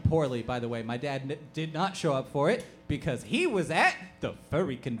it went poorly. By the way, my dad did not show up for it because he was at the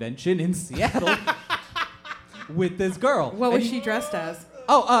furry convention in Seattle with this girl. What was And- she dressed as?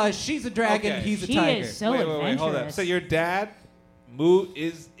 Oh, she's a dragon. Okay. He's a She tiger. is so wait, adventurous. hold up. So your dad moved?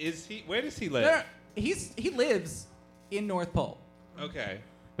 Is he? Where does he live? No, he lives in North Pole. Okay,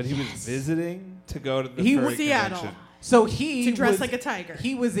 but he was visiting to go to the He furry was Seattle. convention. So he To dress was- like a tiger.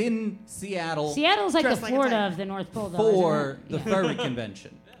 He was in Seattle Seattle's like the Dressed like a Florida tiger. of the North Pole, though, for isn't the it? furry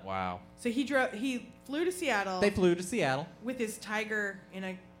convention. Wow. So he flew to Seattle They flew to Seattle. with his tiger in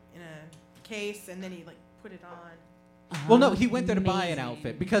a case, and then he like put it on. Well, no, he went there to buy an Amazing.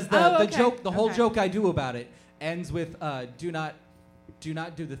 outfit because Oh, the okay. joke, the whole Okay. joke I do about it ends with do not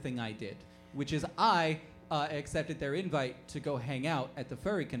do the thing I did, which is I accepted their invite to go hang out at the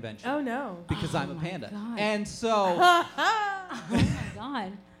furry convention Oh no. because I'm a my panda, God. and so Oh my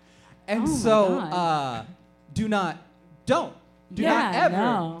God. and Oh my so God. do not ever.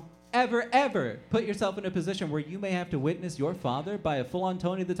 No. Ever put yourself in a position where you may have to witness your father buy a full-on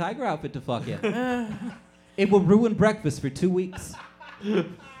Tony the Tiger outfit to fuck in. It will ruin breakfast for 2 weeks.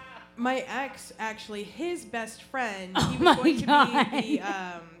 My ex, actually, his best friend, Oh he my was going God. to be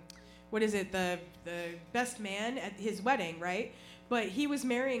the what is it, the best man at his wedding, right? But he was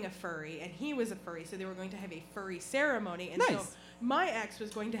marrying a furry, and he was a furry, so they were going to have a furry ceremony. And so Nice. my ex was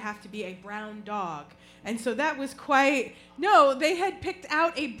going to have to be a brown dog. And so that was quite... No, they had picked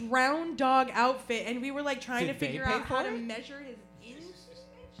out a brown dog outfit, and we were like trying Did to they figure pay out how for to it? measure his inches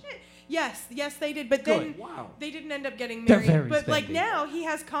and shit. Yes, they did. But Good. then Wow. they didn't end up getting They're married. very But like spendy. now he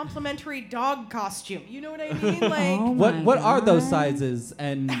has complimentary dog costume. You know what I mean? Like Oh What my are those God. sizes?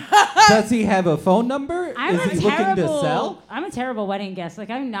 And does he have a phone number? I'm Is a he looking to terrible- sell? I'm a terrible wedding guest. Like,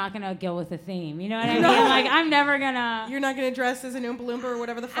 I'm not going to go with a theme. You know what I mean? Like, I'm never going to... you're not gonna dress as an Oompa Loompa or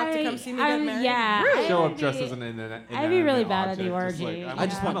whatever the fuck to come see me get married. Yeah. Rude. Show I'd up dressed be- as an inanimate I'd be really object, bad at the just orgy. I'm I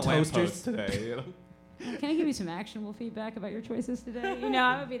just on want a lamppost toasters. today. You know? Can I give you some actionable feedback about your choices today? You know,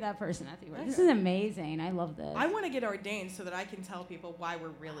 I would be that person at the orgy. This is amazing. I love this. I want to get ordained so that I can tell people why we're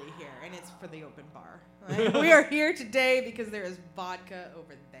really here, and it's for the open bar. Right? We are here today because there is vodka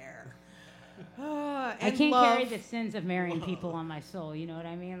over there. I And can't love. carry the sins of marrying people on my soul. You know what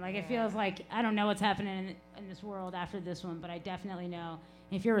I mean? Like, it feels like I don't know what's happening in this world after this one, but I definitely know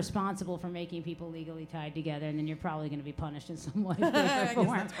if you're responsible for making people legally tied together, then you're probably going to be punished in some way, shape, I or guess form.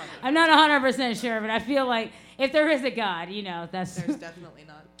 that's probably I'm not 100% sure, but I feel like if there is a God, you know, that's. There's definitely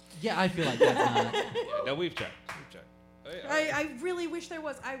not. Yeah, I feel like that's not. Yeah, no, we've checked. I really wish there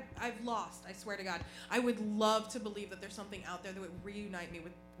was. I've lost. I swear to God. I would love to believe that there's something out there that would reunite me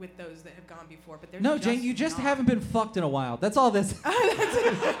with those that have gone before. But there's No, Jane, you just haven't been fucked in a while. That's all this.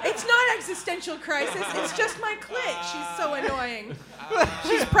 It's not existential crisis. It's just my clit. She's so annoying.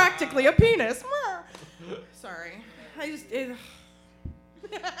 She's practically a penis. Sorry.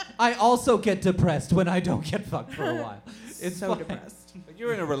 I also get depressed when I don't get fucked for a while. It's so fine. depressed. Like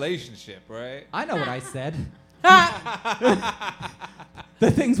you're in a relationship, right? I know what I said. The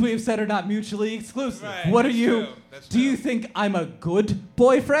things we have said are not mutually exclusive. Right, What are that's you? true, that's Do you true. think I'm a good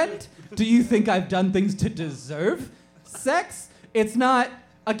boyfriend? Do you think I've done things to deserve sex? It's not.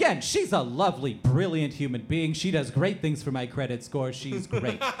 Again, she's a lovely, brilliant human being. She does great things for my credit score. She's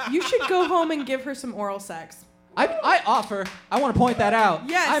great. You should go home and give her some oral sex. I offer. I want to point that out.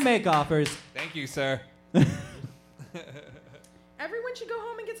 Yes. I make offers. Thank you, sir. Everyone should go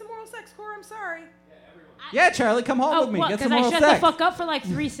home and get some oral sex, Cora. I'm sorry. Yeah, Charlie, come home with me. Get some because I oral shut sex. the fuck up for like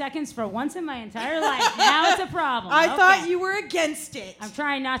 3 seconds for once in my entire life. Now it's a problem. I Okay. thought you were against it. I'm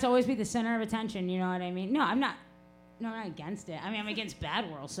trying not to always be the center of attention. You know what I mean? No, I'm not. No, I'm not against it. I mean, I'm against bad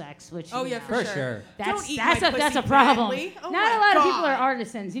oral sex, which Oh you yeah, know, for For sure. That's Don't eat that's my a that's a pussy problem. badly. Oh Not my a lot of people God. are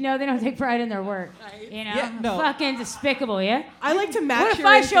artisans. You know, they don't take pride in their work. You know, Yeah, no. fucking despicable. Yeah. I like to match. What if your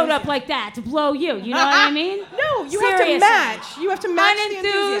I showed up enthusiasm. like that to blow you? You know what I mean? No, you have to Seriously. match. You have to match the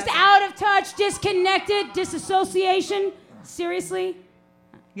Unenthused, enthusiasm. out of touch, disconnected, disassociation. Seriously?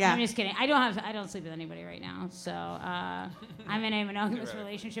 Yeah. I'm just kidding. I don't sleep with anybody right now. So I'm in a monogamous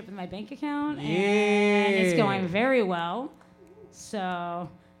relationship with my bank account, and it's going very well. So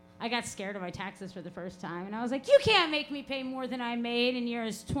I got scared of my taxes for the first time, and I was like, "You can't make me pay more than I made in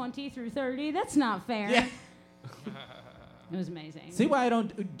years 20 through 30. That's not fair." Yeah. It was amazing. See why I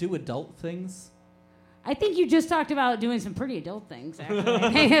don't do adult things? I think you just talked about doing some pretty adult things, actually.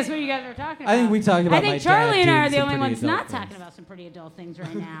 I think that's what you guys were talking about. I think we talked about I think my Charlie dad and I doing are the some only pretty ones adult not things. talking about some pretty adult things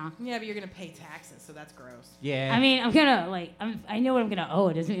right now. Yeah, but you're gonna pay taxes, so that's gross. Yeah. I mean, I'm gonna I know what I'm gonna owe.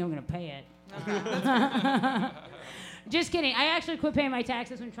 It doesn't mean I'm gonna pay it. Just kidding. I actually quit paying my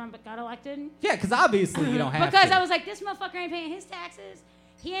taxes when Trump got elected. Yeah, because obviously you don't have Because to. I was like, this motherfucker ain't paying his taxes.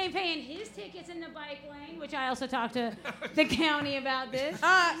 He ain't paying his tickets in the bike lane, which I also talked to the county about this. And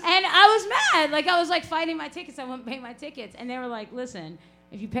I was mad. Like, I was like fighting my tickets. I wouldn't pay my tickets. And they were like, listen,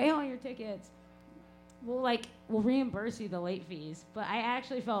 if you pay all your tickets, we'll reimburse you the late fees. But I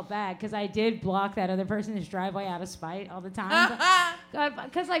actually felt bad because I did block that other person's driveway out of spite all the time.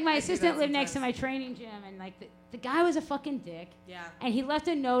 Because like my assistant lived next to my training gym, and like the guy was a fucking dick. Yeah. And he left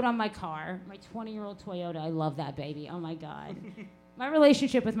a note on my car, my 20-year-old Toyota. I love that baby. Oh my God. My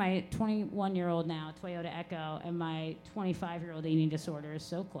relationship with my 21-year-old now Toyota Echo and my 25-year-old eating disorder is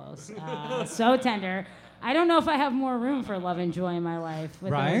so close, so tender. I don't know if I have more room for love and joy in my life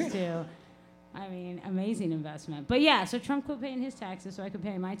with Right? those two. I mean, amazing investment. But yeah, so Trump quit paying his taxes so I could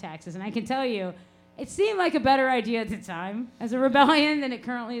pay my taxes. And I can tell you, it seemed like a better idea at the time as a rebellion than it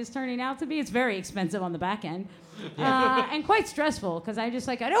currently is turning out to be. It's very expensive on the back end. And quite stressful because I just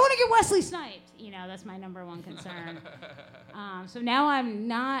like, I don't want to get Wesley sniped. You know, that's my number one concern. So now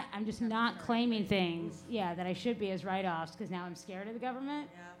I'm just not claiming things, that I should be as write-offs because now I'm scared of the government.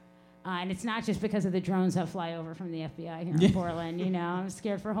 Yeah. And it's not just because of the drones that fly over from the FBI here in Portland. You know, I'm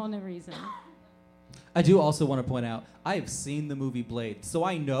scared for a whole new reason. I do also want to point out, I have seen the movie Blade, so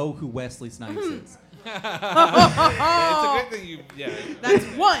I know who Wesley Snipes is. Yeah, it's a good thing you. Yeah. That's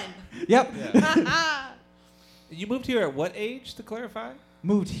one. Yep. You moved here at what age, to clarify?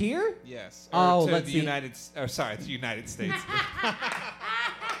 Moved here? Yes. Oh, to let's the see. the United States.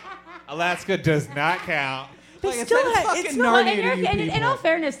 Alaska does not count. Like I still said, it's ha- fucking it's Well, Narnia to you in people. all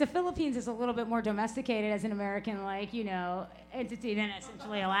fairness, the Philippines is a little bit more domesticated as an American, entity than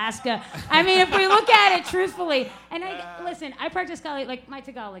essentially Alaska. I mean, if we look at it truthfully, and listen, I practice Tagalog. Like my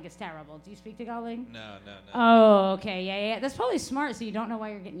Tagalog is terrible. Do you speak Tagalog? No. Oh, okay, yeah. That's probably smart, so you don't know why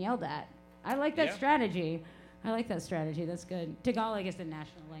you're getting yelled at. I like that Yeah. strategy. That's good. Tagalog is the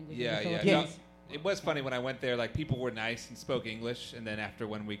national language of the Yeah. Philippines. No, it was funny when I went there. Like people were nice and spoke English, and then after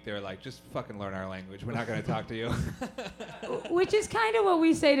 1 week, they were like, "Just fucking learn our language. We're not going to talk to you." Which is kind of what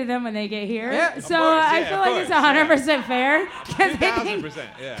we say to them when they get here. Yeah, So course, I yeah, feel of like it's course, 100% fair because they think 1000%.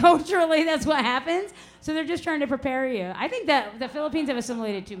 Yeah. culturally that's what happens. So they're just trying to prepare you. I think that the Philippines have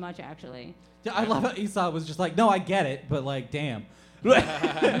assimilated too much, actually. Yeah, I love how Esau was just like, no, I get it, but like, damn.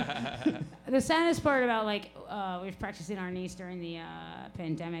 The saddest part about we were practicing our niece during the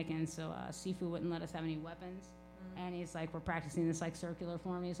pandemic, and so Sifu wouldn't let us have any weapons. And he's like, we're practicing this circular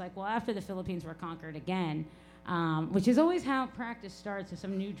form. He's like, well, after the Philippines were conquered again, which is always how practice starts with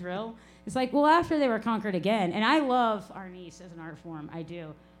some new drill. It's like, well, after they were conquered again, and I love our niece as an art form, I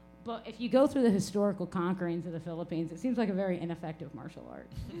do. But if you go through the historical conquerings of the Philippines, it seems like a very ineffective martial art.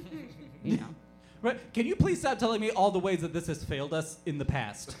 You know. Right. Can you please stop telling me all the ways that this has failed us in the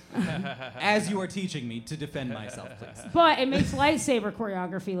past? As you are teaching me to defend myself, please. But it makes lightsaber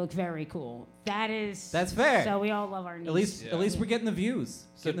choreography look very cool. That's fair. So we all love our niece. At least we're getting the views.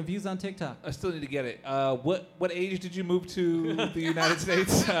 So- Getting the views on TikTok. I still need to get it. What age did you move to the United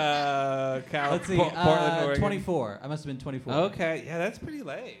States? Let's see. Portland, Oregon. 24. I must have been 24. Okay, yeah, that's pretty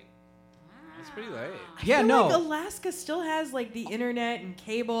late. That's pretty late. Yeah, I feel no. like Alaska still has the internet and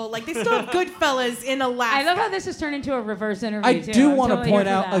cable. Like they still have Goodfellas in Alaska. I love how this has turned into a reverse interview. I too. do I'm want to totally point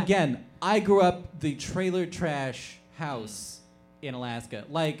here for out that. again. I grew up the trailer trash house in Alaska.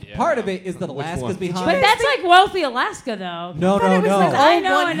 Yeah. Part of it is that Which Alaska's one? behind. But that's wealthy Alaska, though. no, thought no, it was no. like I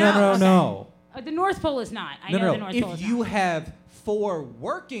know, all I one- know. No. The North Pole is not. I know No. the North Pole If is you not. have 4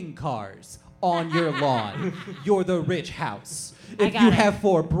 working cars on your lawn, you're the rich house. I If got you it. have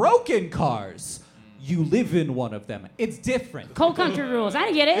 4 broken cars, you live in one of them. It's different. Cold country rules.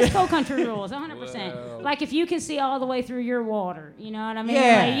 I get it. It's cold country rules, 100%. Well. Like if you can see all the way through your water, you know what I mean?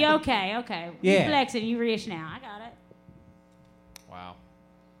 Yeah. Like, yeah, okay. You Yeah. flexing, you rich now. I got it. Wow.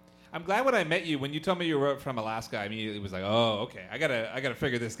 I'm glad when I met you, when you told me you were from Alaska, I immediately was like, oh, okay, I gotta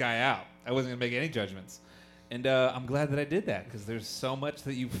figure this guy out. I wasn't gonna make any judgments, and I'm glad that I did that because there's so much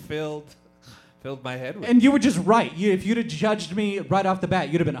that you filled my head with. And you were just right. If you'd have judged me right off the bat,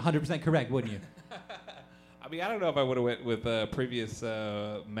 you'd have been 100% correct, wouldn't you? I mean, I don't know if I would have went with previous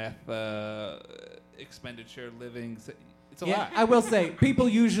meth expenditure livings. It's a lot. I will say, people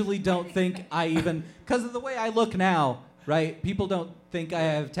usually don't think I even, because of the way I look now, right? People don't think I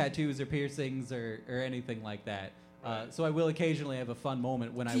have tattoos or piercings or anything like that. So I will occasionally have a fun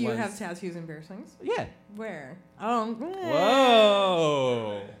moment when Do I you was. have tattoos and piercings? Yeah. Where? Oh.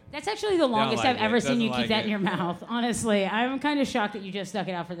 Whoa. That's actually the longest like I've ever it. seen you Doesn't keep that like in your mouth. Honestly, I'm kind of shocked that you just stuck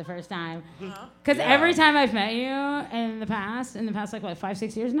it out for the first time. Uh-huh. Because Yeah. every time I've met you in the past like what,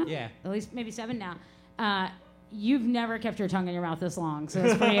 5-6 years now? Yeah. At least maybe 7 now. You've never kept your tongue in your mouth this long, so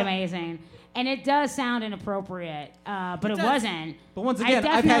it's pretty amazing. And it does sound inappropriate, but it wasn't. But once again, I've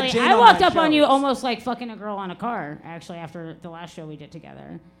had definitely, Jane I on walked my up on you shows. almost like fucking a girl on a car. Actually, after the last show we did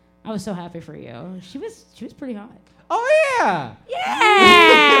together, I was so happy for you. She was pretty hot. Oh, yeah.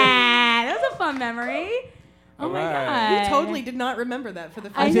 Yeah, that was a fun memory. Oh my Alright. god! You totally did not remember that for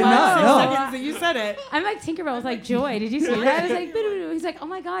the I first did know. not, no. seconds that you said it. I'm like Tinkerbell with like Joy. Did you see that? I was like, "Boo-doo-doo." He's like, oh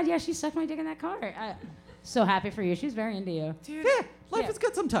my god, yeah, she sucked my dick in that car. So happy for you. She was very into you. Dude, Yeah, life Yeah. is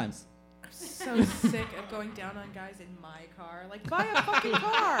good sometimes. I'm so sick of going down on guys in my car. Like, buy a fucking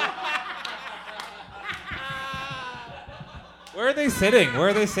car. Where are they sitting? Where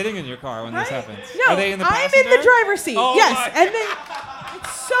are they sitting in your car when this Right? happens? No, Are they in the I'm in passenger? the driver's seat. Oh yes, my and then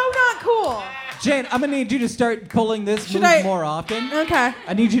it's so not cool. Jane, I'm going to need you to start pulling this Should move I- more often. Okay.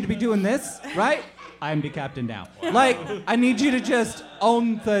 I need you to be doing this, right? I am the captain now. Like, I need you to just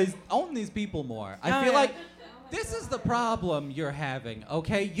own these people more. I Oh, feel yeah. like this is the problem you're having,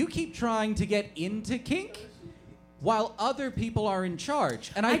 okay? You keep trying to get into kink while other people are in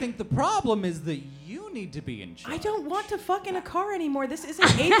charge. And I think the problem is that you need to be in charge. I don't want to fuck in a car anymore. This isn't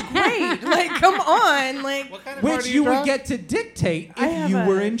 8th grade. Like, come on. Like, What kind of car Which do you would drive? get to dictate I if have you a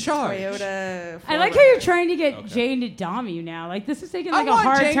were in charge. Toyota. I like how you're trying to get Jane to dom you now. Like this is taking like I a want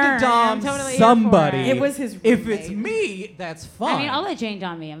hard Jane turn. to dom I'm totally somebody. Here for It was his If it's roommate. me, that's fine. I mean, I'll let Jane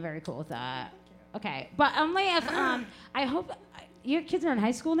dom me. I'm very cool with that. Okay, but only if I hope your kids are in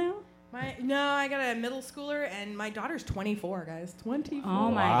high school now. No, I got a middle schooler, and my daughter's 24, guys. 24. Oh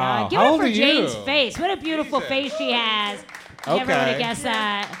my Wow. God! Give How it old for are you? Jane's face. What a beautiful face she has. I never would Okay. have guessed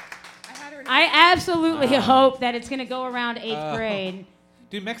that. I had her in I absolutely hope that it's gonna go around 8th grade.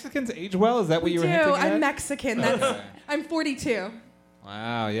 Do Mexicans age well? Is that what We you were do. hinting at? I'm Mexican. That's. Okay. I'm 42.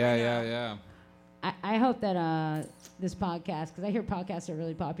 Wow. Yeah. I hope that this podcast, because I hear podcasts are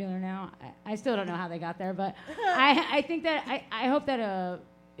really popular now. I still don't know how they got there, but I think that I hope that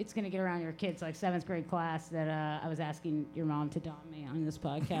it's going to get around your kids, like 7th grade class, that I was asking your mom to dom me on this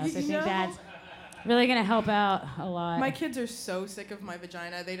podcast. I think No. that's really going to help out a lot. My kids are so sick of my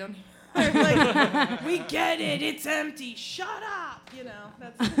vagina. They don't. I'm like, we get it. It's empty. Shut up. You know.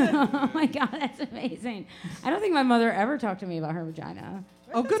 That's. Oh my God, that's amazing. I don't think my mother ever talked to me about her vagina.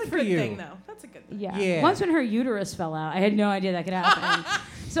 Oh, That's good a for good you. thing, though. That's a good thing. Yeah. Yeah. Once when her uterus fell out, I had no idea that could happen.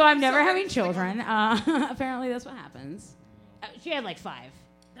 So I'm never having children. Apparently that's what happens. She had like 5.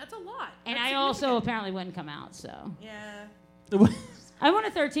 That's a lot. And That's I also significant. apparently wouldn't come out, so. Yeah. I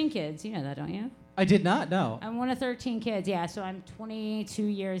wanted 13 kids. You know that, don't you? I did not know. I wanted 13 kids, yeah. So I'm 22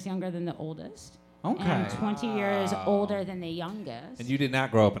 years younger than the oldest. Okay. And 20 years older than the youngest. And you did not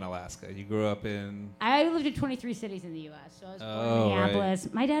grow up in Alaska. You grew up in. I lived in 23 cities in the U.S. So I was born Oh, in right. Minneapolis.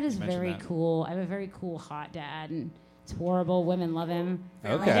 My dad is Mentioned very that. cool. I have a very cool, hot dad, and it's horrible. Women love him.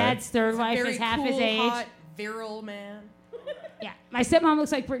 Okay. My dad's third wife Very is half cool, his age. hot, virile man. Yeah, my stepmom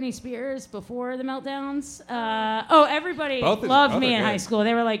looks like Britney Spears before the meltdowns. Everybody Both loved are me in good. high school.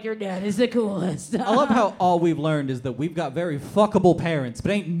 They were like, "Your dad is the coolest." I love how all we've learned is that we've got very fuckable parents, but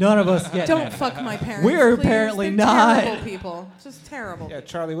ain't none of us getting Don't it. fuck my parents. We're please. apparently They're not. Terrible people. Just terrible. Yeah,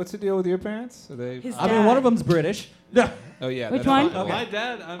 Charlie. What's the deal with your parents? Are they? His I mean, one of them's British. Oh yeah. Which that's one? fine. My Okay.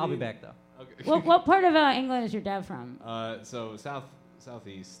 dad. I'll be back though. Okay. what part of England is your dad from? So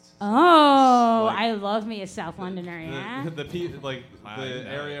southeast. Oh, like- I love me a South Londoner, yeah. The I know.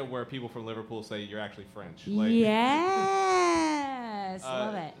 area where people from Liverpool say you're actually French. Yes,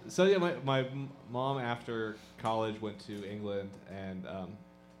 love it. So yeah, my mom after college went to England and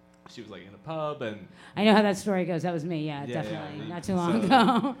she was like in a pub and I know how that story goes. That was me, yeah, Yeah, definitely. yeah. Not too long So-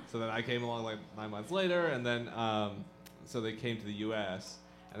 ago. so then I came along like 9 months later and then so they came to the U.S.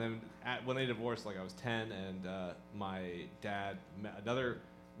 And then when they divorced, like I was 10, and my dad met another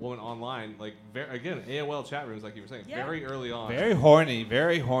woman online, like again AOL chat rooms, like you were saying, very early on. Very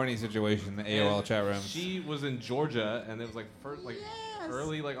horny situation. The AOL chat rooms. She was in Georgia, and it was like first, like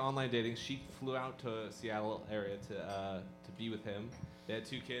early like online dating. She flew out to Seattle area to be with him. They had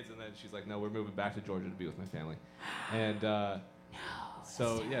 2 kids, and then she's like, "No, we're moving back to Georgia to be with my family." And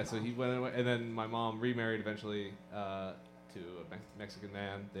so he went away, and then my mom remarried eventually to a Mexican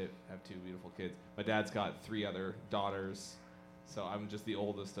man. They have 2 beautiful kids. My dad's got 3 other daughters. So I'm just the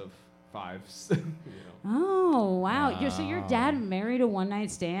oldest of 5. You know. Oh, wow. So your dad married a one-night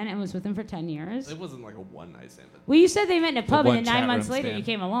stand and was with him for 10 years? It wasn't like a one-night stand. But well, you said they met in a pub, and then 9 months later stand. you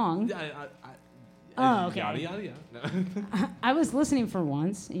came along. Yeah, okay. Yada, yada, yada. No. I was listening for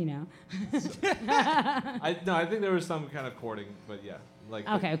once, you know. I think there was some kind of courting, but yeah. Like.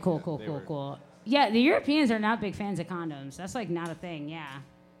 Okay, cool. Yeah, the Europeans are not big fans of condoms. That's like not a thing, yeah.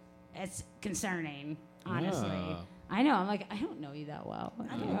 It's concerning, honestly. Oh. I know. I'm like, I don't know you that well. I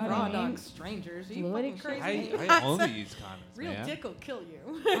You don't know what raw I mean? dog strangers. Are you Fluid fucking exchange? crazy? I only use condoms, Real man. dick will kill you.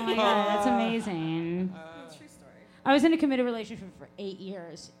 Oh my god, that's amazing. That's a true story. I was in a committed relationship for 8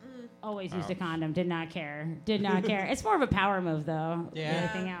 years. Always used a Ouch. condom. Did not care. It's more of a power move, though. Yeah. Than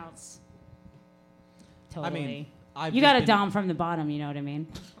anything else. Totally. I mean, I've you just got to been- dom from the bottom. You know what I mean?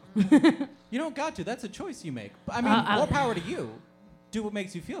 You don't got to. That's a choice you make. I mean, more power to you. Do what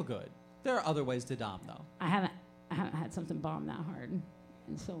makes you feel good. There are other ways to dom, though. I haven't had something bomb that hard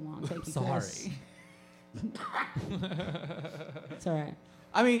in so long. Thank you, Sorry. Chris. It's all right.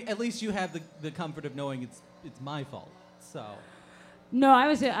 I mean, at least you have the comfort of knowing it's my fault. So. No, I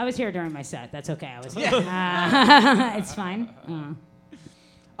was here during my set. That's okay. I was here. It's fine. I'm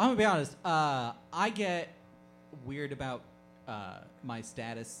gonna be honest. I get weird about my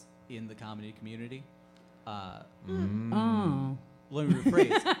status in the comedy community. Oh. Let me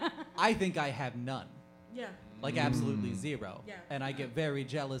rephrase. I think I have none. Yeah. Like absolutely zero. Yeah. And I get very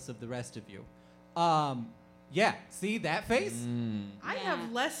jealous of the rest of you. Yeah. See that face? I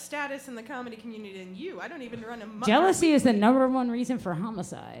have less status in the comedy community than you. I don't even run a Jealousy is the #1 reason for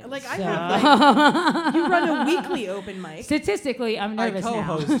homicide. Like I so. have like you run a weekly open mic. Statistically, I'm I nervous now.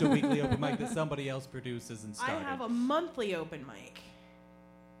 co-host a weekly open mic that somebody else produces and I started. have a monthly open mic.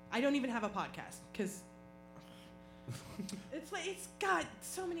 I don't even have a podcast because it's got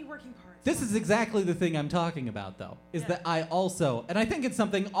so many working parts. This is exactly the thing I'm talking about, though, is that I also, and I think it's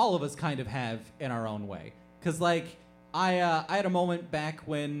something all of us kind of have in our own way. Because, like, I had a moment back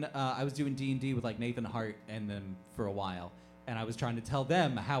when I was doing D&D with, like, Nathan Hart and them for a while. And I was trying to tell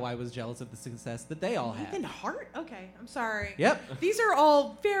them how I was jealous of the success that they all Nathan had. Hart? Okay, I'm sorry. Yep. These are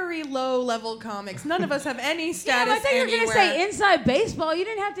all very low-level comics. None of us have any Yeah, status I thought you were anywhere. gonna say inside baseball. You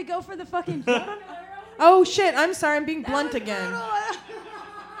didn't have to go for the fucking. Oh shit! I'm sorry. I'm being blunt again.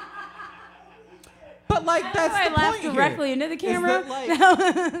 But, like, that's I the laughed point directly here, into the is camera.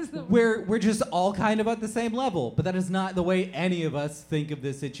 that, like, we're just all kind of at the same level, but that is not the way any of us think of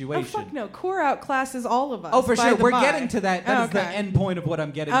this Oh situation. fuck no! Core outclasses all of us. Oh, for by sure. the We're by. getting to that. That is the Okay. end point of what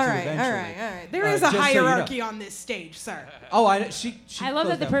I'm getting All to right, eventually. all right. There is Just a so you know. hierarchy on this stage, sir. Oh, I know. She I love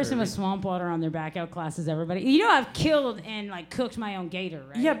that closed the down for person a with reason. swamp water on their back outclasses everybody. You know I've killed and like cooked my own gator,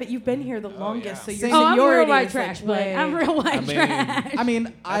 right? Yeah, but you've been here the longest, so your Same. Oh, I'm real seniority white is like trash, but way- I'm real white I mean- trash. I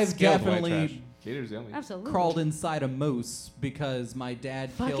mean, I've skilled white trash. definitely Gator's yummy. Absolutely. crawled inside a moose because my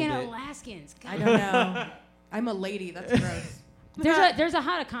dad Fucking killed it. Alaskans. I don't know. I'm a lady. That's gross. There's a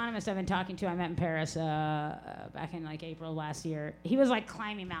hot economist I've been talking to. I met in Paris back in like April last year. He was like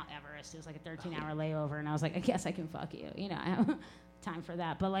climbing Mount Everest. It was like a 13-hour layover, and I was like, I guess I can fuck you. You know, I have time for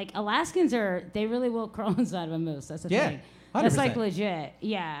that. But like Alaskans they really will crawl inside of a moose. That's the Yeah, thing. That's like 100%. legit.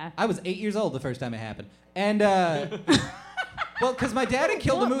 Yeah. I was 8 years old the first time it happened, and well, because my dad had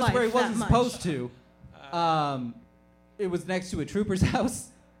killed a want moose where he life that wasn't much. supposed to. It was next to a trooper's house,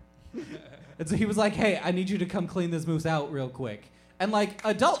 and so he was like, "Hey, I need you to come clean this moose out real quick." And like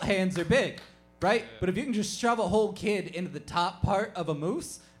adult hands are big, right? But if you can just shove a whole kid into the top part of a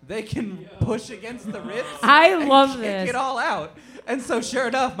moose, they can push against the ribs. I and love kick this. it all out. And so sure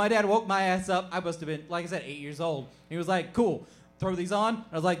enough, my dad woke my ass up. I must have been, like I said, 8 years old. He was like, "Cool, throw these on."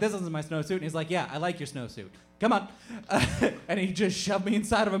 I was like, "This isn't my snowsuit." And he's like, "Yeah, I like your snowsuit. Come on." And he just shoved me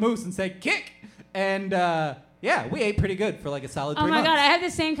inside of a moose and said, "Kick." And yeah, we ate pretty good for like a solid 3 Oh my months. god, I had the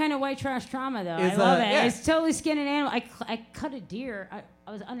same kind of white trash trauma though. I Is, love it. yeah. It's totally skin and animal. I cut a deer.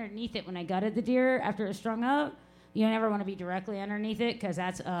 I was underneath it when I gutted the deer after it was strung up. You never want to be directly underneath it because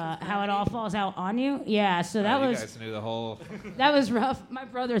that's how it all falls out on you. Yeah, so that you was guys knew the whole. that was rough. My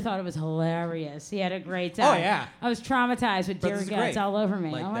brother thought it was hilarious. He had a great time. Oh, yeah. I was traumatized with deer Brothers are guts great all over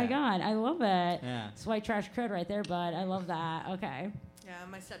me. like oh my that. god, I love it. Yeah. It's white trash cred right there, bud. I love that. Okay. Yeah,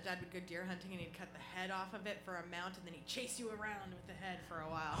 my stepdad would go deer hunting and he'd cut the head off of it for a mount and then he'd chase you around with the head for a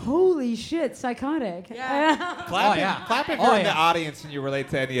while. Holy shit, psychotic. Yeah. Clap if you're in the audience and you relate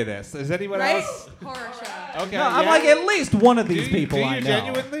to any of this. Is anyone Right? else? Horror show. Okay. No, I'm like at least one of these do you, people do you I know.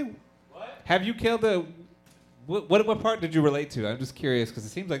 genuinely? Have you killed a? What part did you relate to? I'm just curious because it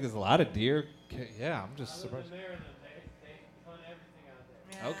seems like there's a lot of deer. Yeah, I'm just surprised.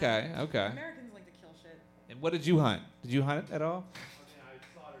 Yeah. Okay. Americans like to kill shit. And what did you hunt? Did you hunt at all?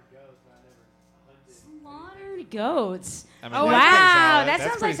 Slaughtered goats. I mean, Oh, that's pretty wow. solid. That That's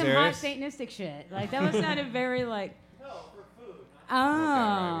sounds like pretty some hot serious. Satanistic shit. Like, that was sounded very like. No, for food. Oh.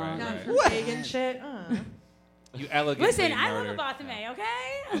 right. Not for pagan shit. You elegantly Listen, I love a murdered. Baphomet,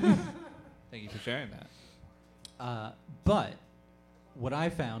 okay? Thank you for sharing that. But what I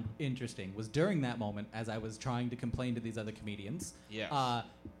found interesting was during that moment, as I was trying to complain to these other comedians, Yes.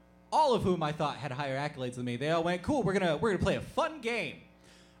 all of whom I thought had higher accolades than me, they all went, "Cool, we're gonna play a fun game.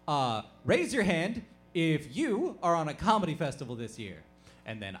 Raise your hand if you are on a comedy festival this year."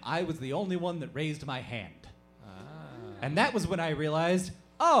 And then I was the only one that raised my hand. And that was when I realized,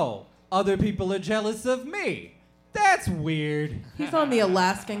 oh, other people are jealous of me. That's weird. He's on the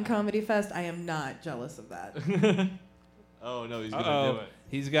Alaskan Comedy Fest. I am not jealous of that. Oh no, he's gonna Uh-oh. do it.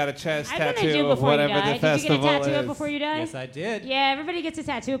 He's got a chest I've been a tattoo Jew of before you whatever die. the Did you get a festival tattoo is. before you die? Yes, I did. Yeah, everybody gets a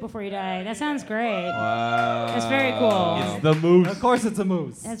tattoo before you die. That sounds great. Wow. That's very cool. It's the moose. Of course, it's a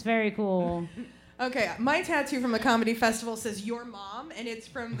moose. That's very cool. Okay, my tattoo from a comedy festival says "Your Mom," and it's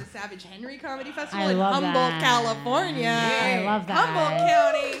from the Savage Henry Comedy Festival I in love Humboldt, that. California. I love that. Humboldt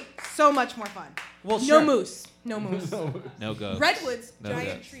County, so much more fun. Well, no sure. moose, no moose. No ghosts. Redwoods, No giant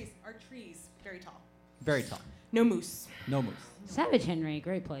ghosts. trees, are trees, very tall. Very tall. No moose. No moose. Savage Henry,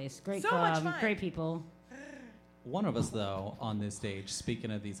 great place, great So much club, fun. great people. One of us, though, on this stage, speaking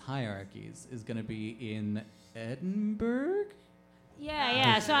of these hierarchies, is going to be in Edinburgh.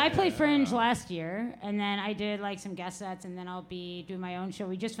 Yeah. So I played Fringe last year, and then I did like some guest sets, and then I'll be doing my own show.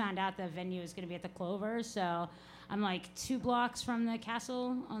 We just found out the venue is going to be at the Clover, so I'm like 2 blocks from the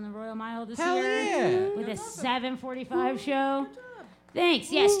castle on the Royal Mile this Hell year yeah. with a 7:45 show.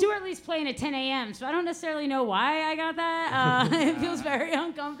 Thanks. Yeah, Stuart Lee's playing at 10 a.m., so I don't necessarily know why I got that. It feels very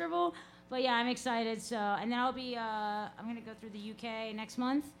uncomfortable, but yeah, I'm excited. So, and then I'll be I'm gonna go through the UK next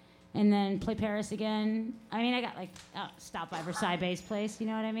month. And then play Paris again. I mean, I got like stop by Versailles Base Place. You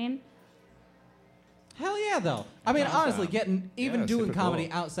know what I mean? Hell yeah, though. I mean, honestly, even Yeah, doing super comedy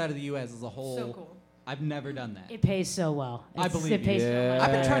cool. outside of the U.S. as a whole, So cool. I've never done that. It pays so well. I believe it pays you. so much.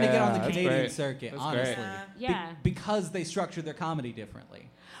 I've been trying to get on the That's Canadian great. circuit, That's honestly. great. Yeah. Because they structure their comedy differently.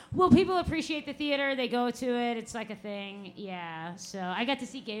 Well, people appreciate the theater. They go to it. It's like a thing. Yeah. So I got to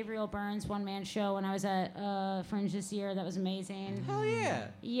see Gabriel Byrne's one-man show when I was at Fringe this year. That was amazing. Hell yeah.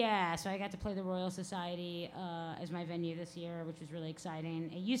 Yeah, so I got to play the Royal Society as my venue this year, which was really exciting.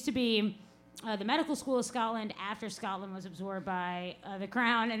 It used to be the Medical School of Scotland after Scotland was absorbed by the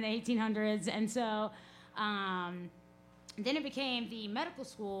Crown in the 1800s. And so then it became the medical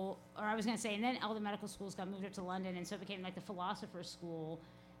school, or I was going to say, and then all the medical schools got moved up to London, and so it became like the Philosopher's School.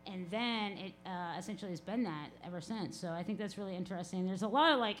 And then it essentially has been that ever since. So I think that's really interesting. There's a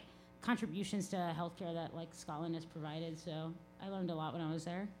lot of like contributions to healthcare that like Scotland has provided. So I learned a lot when I was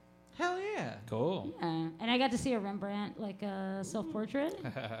there. Hell yeah. Cool. Yeah, and I got to see a Rembrandt like self-portrait.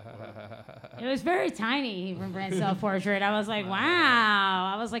 It was very tiny Rembrandt self-portrait. I was like,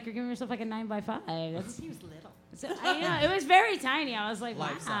 wow. I was like, you're giving yourself like a 9x5. That's He was little. so, know, it was very tiny. I was like,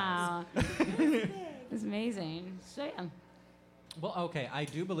 Life wow. It was amazing. So yeah. Well, okay, I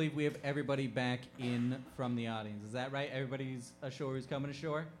do believe we have everybody back in from the audience. Is that right? Everybody's ashore who's coming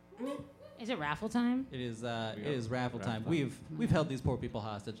ashore? Is it raffle time? It is raffle time. We've held these poor people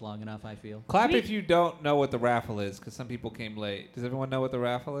hostage long enough, I feel. Clap if you don't know what the raffle is, because some people came late. Does everyone know what the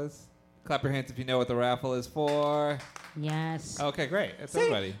raffle is? Clap your hands if you know what the raffle is for. Yes. Okay, great. That's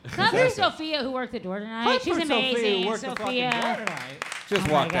everybody. Clap for Sophia who worked the door tonight. She's amazing. Sophia, who worked the fucking door Sophia. tonight. Just Oh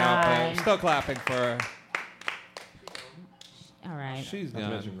my walked out, God. but still clapping for her. All right. She's Not to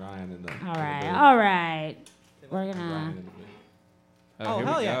gone. mention Ryan in the. All right. All right. We're Ryan gonna. in the booth. Oh, here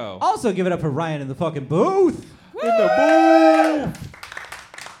hell we yeah. go. Also, give it up for Ryan in the fucking booth.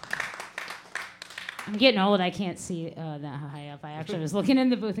 I'm getting old. I can't see that high up. I actually was looking in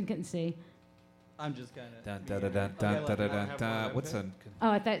the booth and couldn't see. I'm just kind of. Dun, dun, dun, dun, dun, dun, dun, dun, dun. What's a Oh,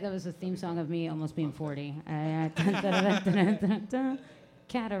 I thought that was a theme song of me almost being 40. Dun, dun, dun, dun, dun, dun.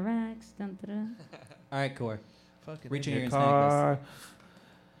 Cataracts. Dun, dun, dun. All right, Core. fucking Reach in in your your car.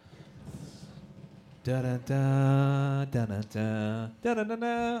 Da da da da da da da da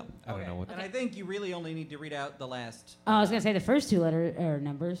da. I don't know what. And I think you really only need to read out the last. Oh, I was gonna say the first two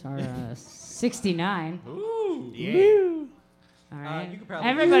numbers are 69. Ooh. Yeah. All right. You could probably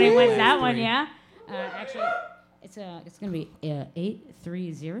Everybody do wins the that last one, three. yeah. Actually, it's gonna be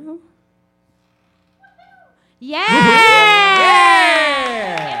 830. Yeah!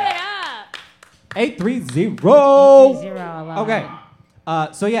 Give it up. 830. 830. I love Okay.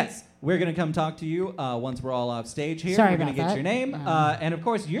 it. So yes, we're gonna come talk to you once we're all off stage here. Sorry we're gonna about get that. your name, and of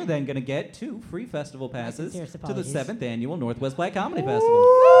course, you're then gonna get 2 free festival passes sincerest to the apologies. 7th annual Northwest Black Comedy Festival.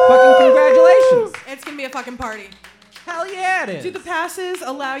 Fucking congratulations! It's gonna be a fucking party. Hell yeah, it is. Do the passes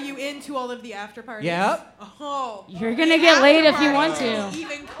allow you into all of the after parties? Yep. Oh. You're gonna get laid if you After want party to. is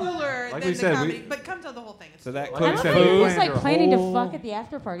even cooler Like than we the said, comedy. But come to the whole thing. It's So that I clip don't said think food. he's like planning to fuck at the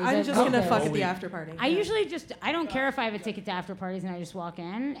after parties. I'm I've just been gonna there. fuck at the after party. I usually I don't care if I have a ticket to after parties and I just walk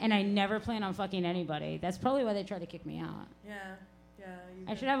in, and I never plan on fucking anybody. That's probably why they try to kick me out. Yeah. Yeah.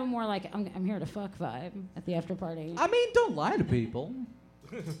 I should have a more like I'm here to fuck vibe at the after party. I mean, don't lie to people.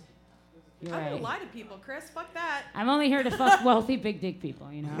 You're I'm right. gonna lie to people, Chris. Fuck that. I'm only here to fuck wealthy big dick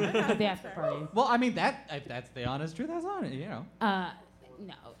people, you know, at the after party. Well, I mean if that's the honest truth. That's on it, you know.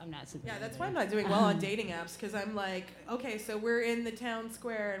 No, I'm not. Yeah, that's why I'm not doing well on dating apps, because I'm like, okay, so we're in the town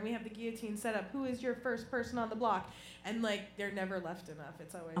square and we have the guillotine set up. Who is your first person on the block? And like, they're never left enough.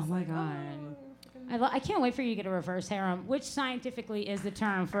 It's always Oh my like, god. I can't wait for you to get a reverse harem, which scientifically is the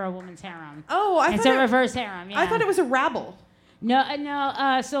term for a woman's harem. Oh, I It's thought a reverse harem. Yeah. I thought it was a rabble.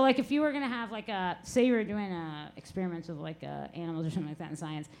 No. So like, if you were gonna have like say you were doing experiments with like animals or something like that in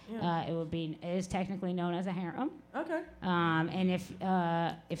science, it is technically known as a harem. Okay. And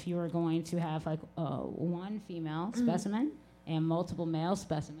if you were going to have like one female specimen and multiple male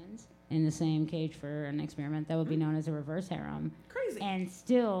specimens in the same cage for an experiment, that would be known as a reverse harem. Crazy. And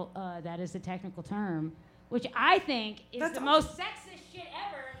still, that is the technical term, which I think is That's the most sexist shit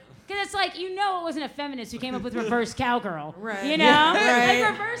ever. Because it's like, it wasn't a feminist who came up with reverse cowgirl. Right. You know? Yeah. Right.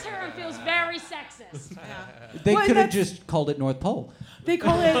 Like, reverse harem feels very sexist. They Well, could have that's- just called it North Pole. They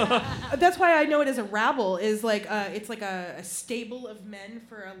call it. That's why I know it as a rabble. Is like it's like a stable of men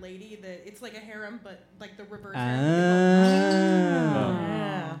for a lady that it's like a harem, but like the reverse harem.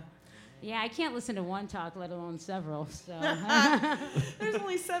 Yeah. Yeah, I can't listen to one talk, let alone several. So There's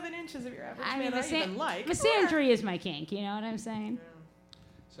only 7 inches of your average I mean, man I even like. misandry is my kink. You know what I'm saying?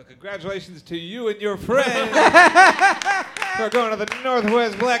 So congratulations to you and your friends for going to the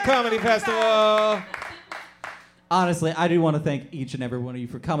Northwest Black Comedy Festival. Honestly, I do want to thank each and every one of you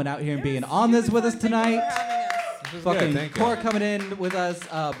for coming out here and being on this with us tonight. This was Fucking good, thank you. Cora coming in with us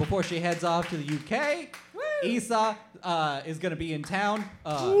before she heads off to the UK. Esau is going to be in town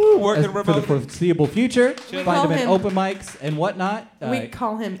working for the remotely. foreseeable future. We Find call him at him- open mics and whatnot. We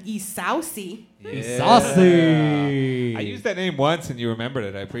call him Esaucy. Saucy. I used that name once and you remembered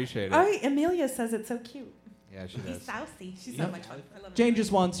it. I appreciate it. Oh, Amelia says it's so cute. Yeah, she does. Esaucy. She's so much fun. I love Jane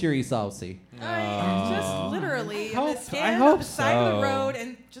just wants your Esaucy. Just literally hope- stand I on hope the side of so. the road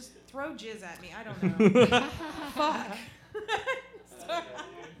and just throw jizz at me. I don't know. Fuck.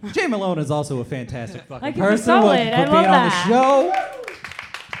 Jay Malone is also a fantastic fucking Like, he's person. solid. Thank you I for love being on the that. show.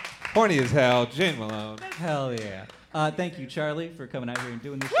 Horny as hell, Jane Malone. Hell yeah. Thank you, Charlie, for coming out here and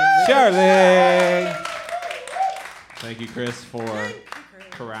doing this shit. Charlie! Thank you, Chris, for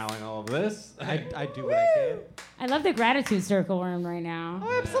corralling all of this. I do what I can. I love the gratitude circle we're in right now.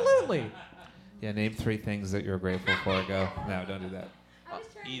 Oh, absolutely. Yeah, name 3 things that you're grateful for. Go. No, don't do that.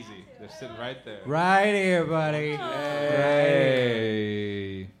 Easy. They're sitting right there. Right here, buddy.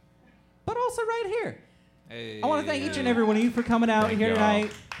 Hey. But also right here. Hey. I want to thank each and every one of you for coming out Thank here y'all.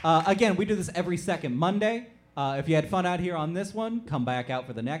 tonight. Again, we do this every second Monday. If you had fun out here on this one, come back out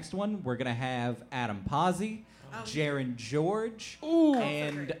for the next one. We're going to have Adam Pazzi, Jaron George,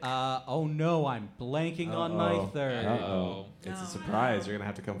 and oh no, I'm blanking on my third. Uh-oh. It's a surprise. You're going to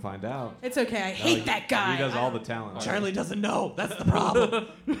have to come find out. It's okay. I hate that guy. He does all the talent. Charlie doesn't know. That's the problem.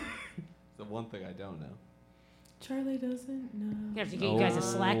 The one thing I don't know. Charlie doesn't know. You have to get you guys a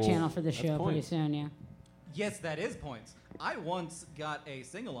Slack channel for the show pretty points. soon, yeah. Yes, that is points. I once got a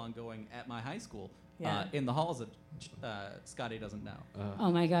sing-along going at my high school Yeah. in the halls that Scotty doesn't know.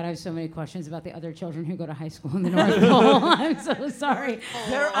 Oh my God, I have so many questions about the other children who go to high school in the North Pole. I'm so sorry.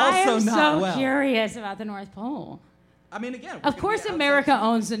 They're I also am not so well. curious about the North Pole. I mean, again, we're Of gonna course, be outside America soon.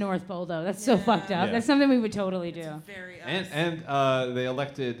 owns the North Pole, though. That's so fucked up. Yeah. That's something we would totally do. Very And they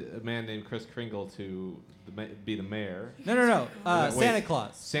elected a man named Chris Kringle to be the mayor. No. Wait. Santa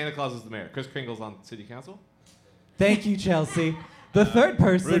Claus. Santa Claus is the mayor. Chris Kringle's on city council. Thank you, Chelsea. The third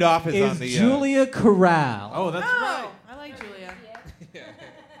person Rudolph is on the, Julia Corral. Oh, that's right. I like Julia.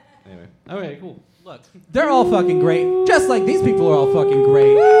 Anyway. Okay, cool. Look, they're all fucking great. Just like these people are all fucking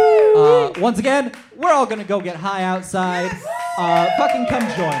great. Once again, we're all gonna go get high outside. Fucking come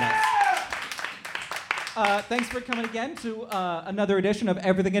join us. Thanks for coming again to another edition of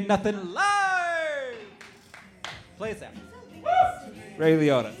Everything and Nothing Live. Play us out. Ray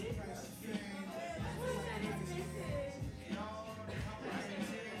Liotta.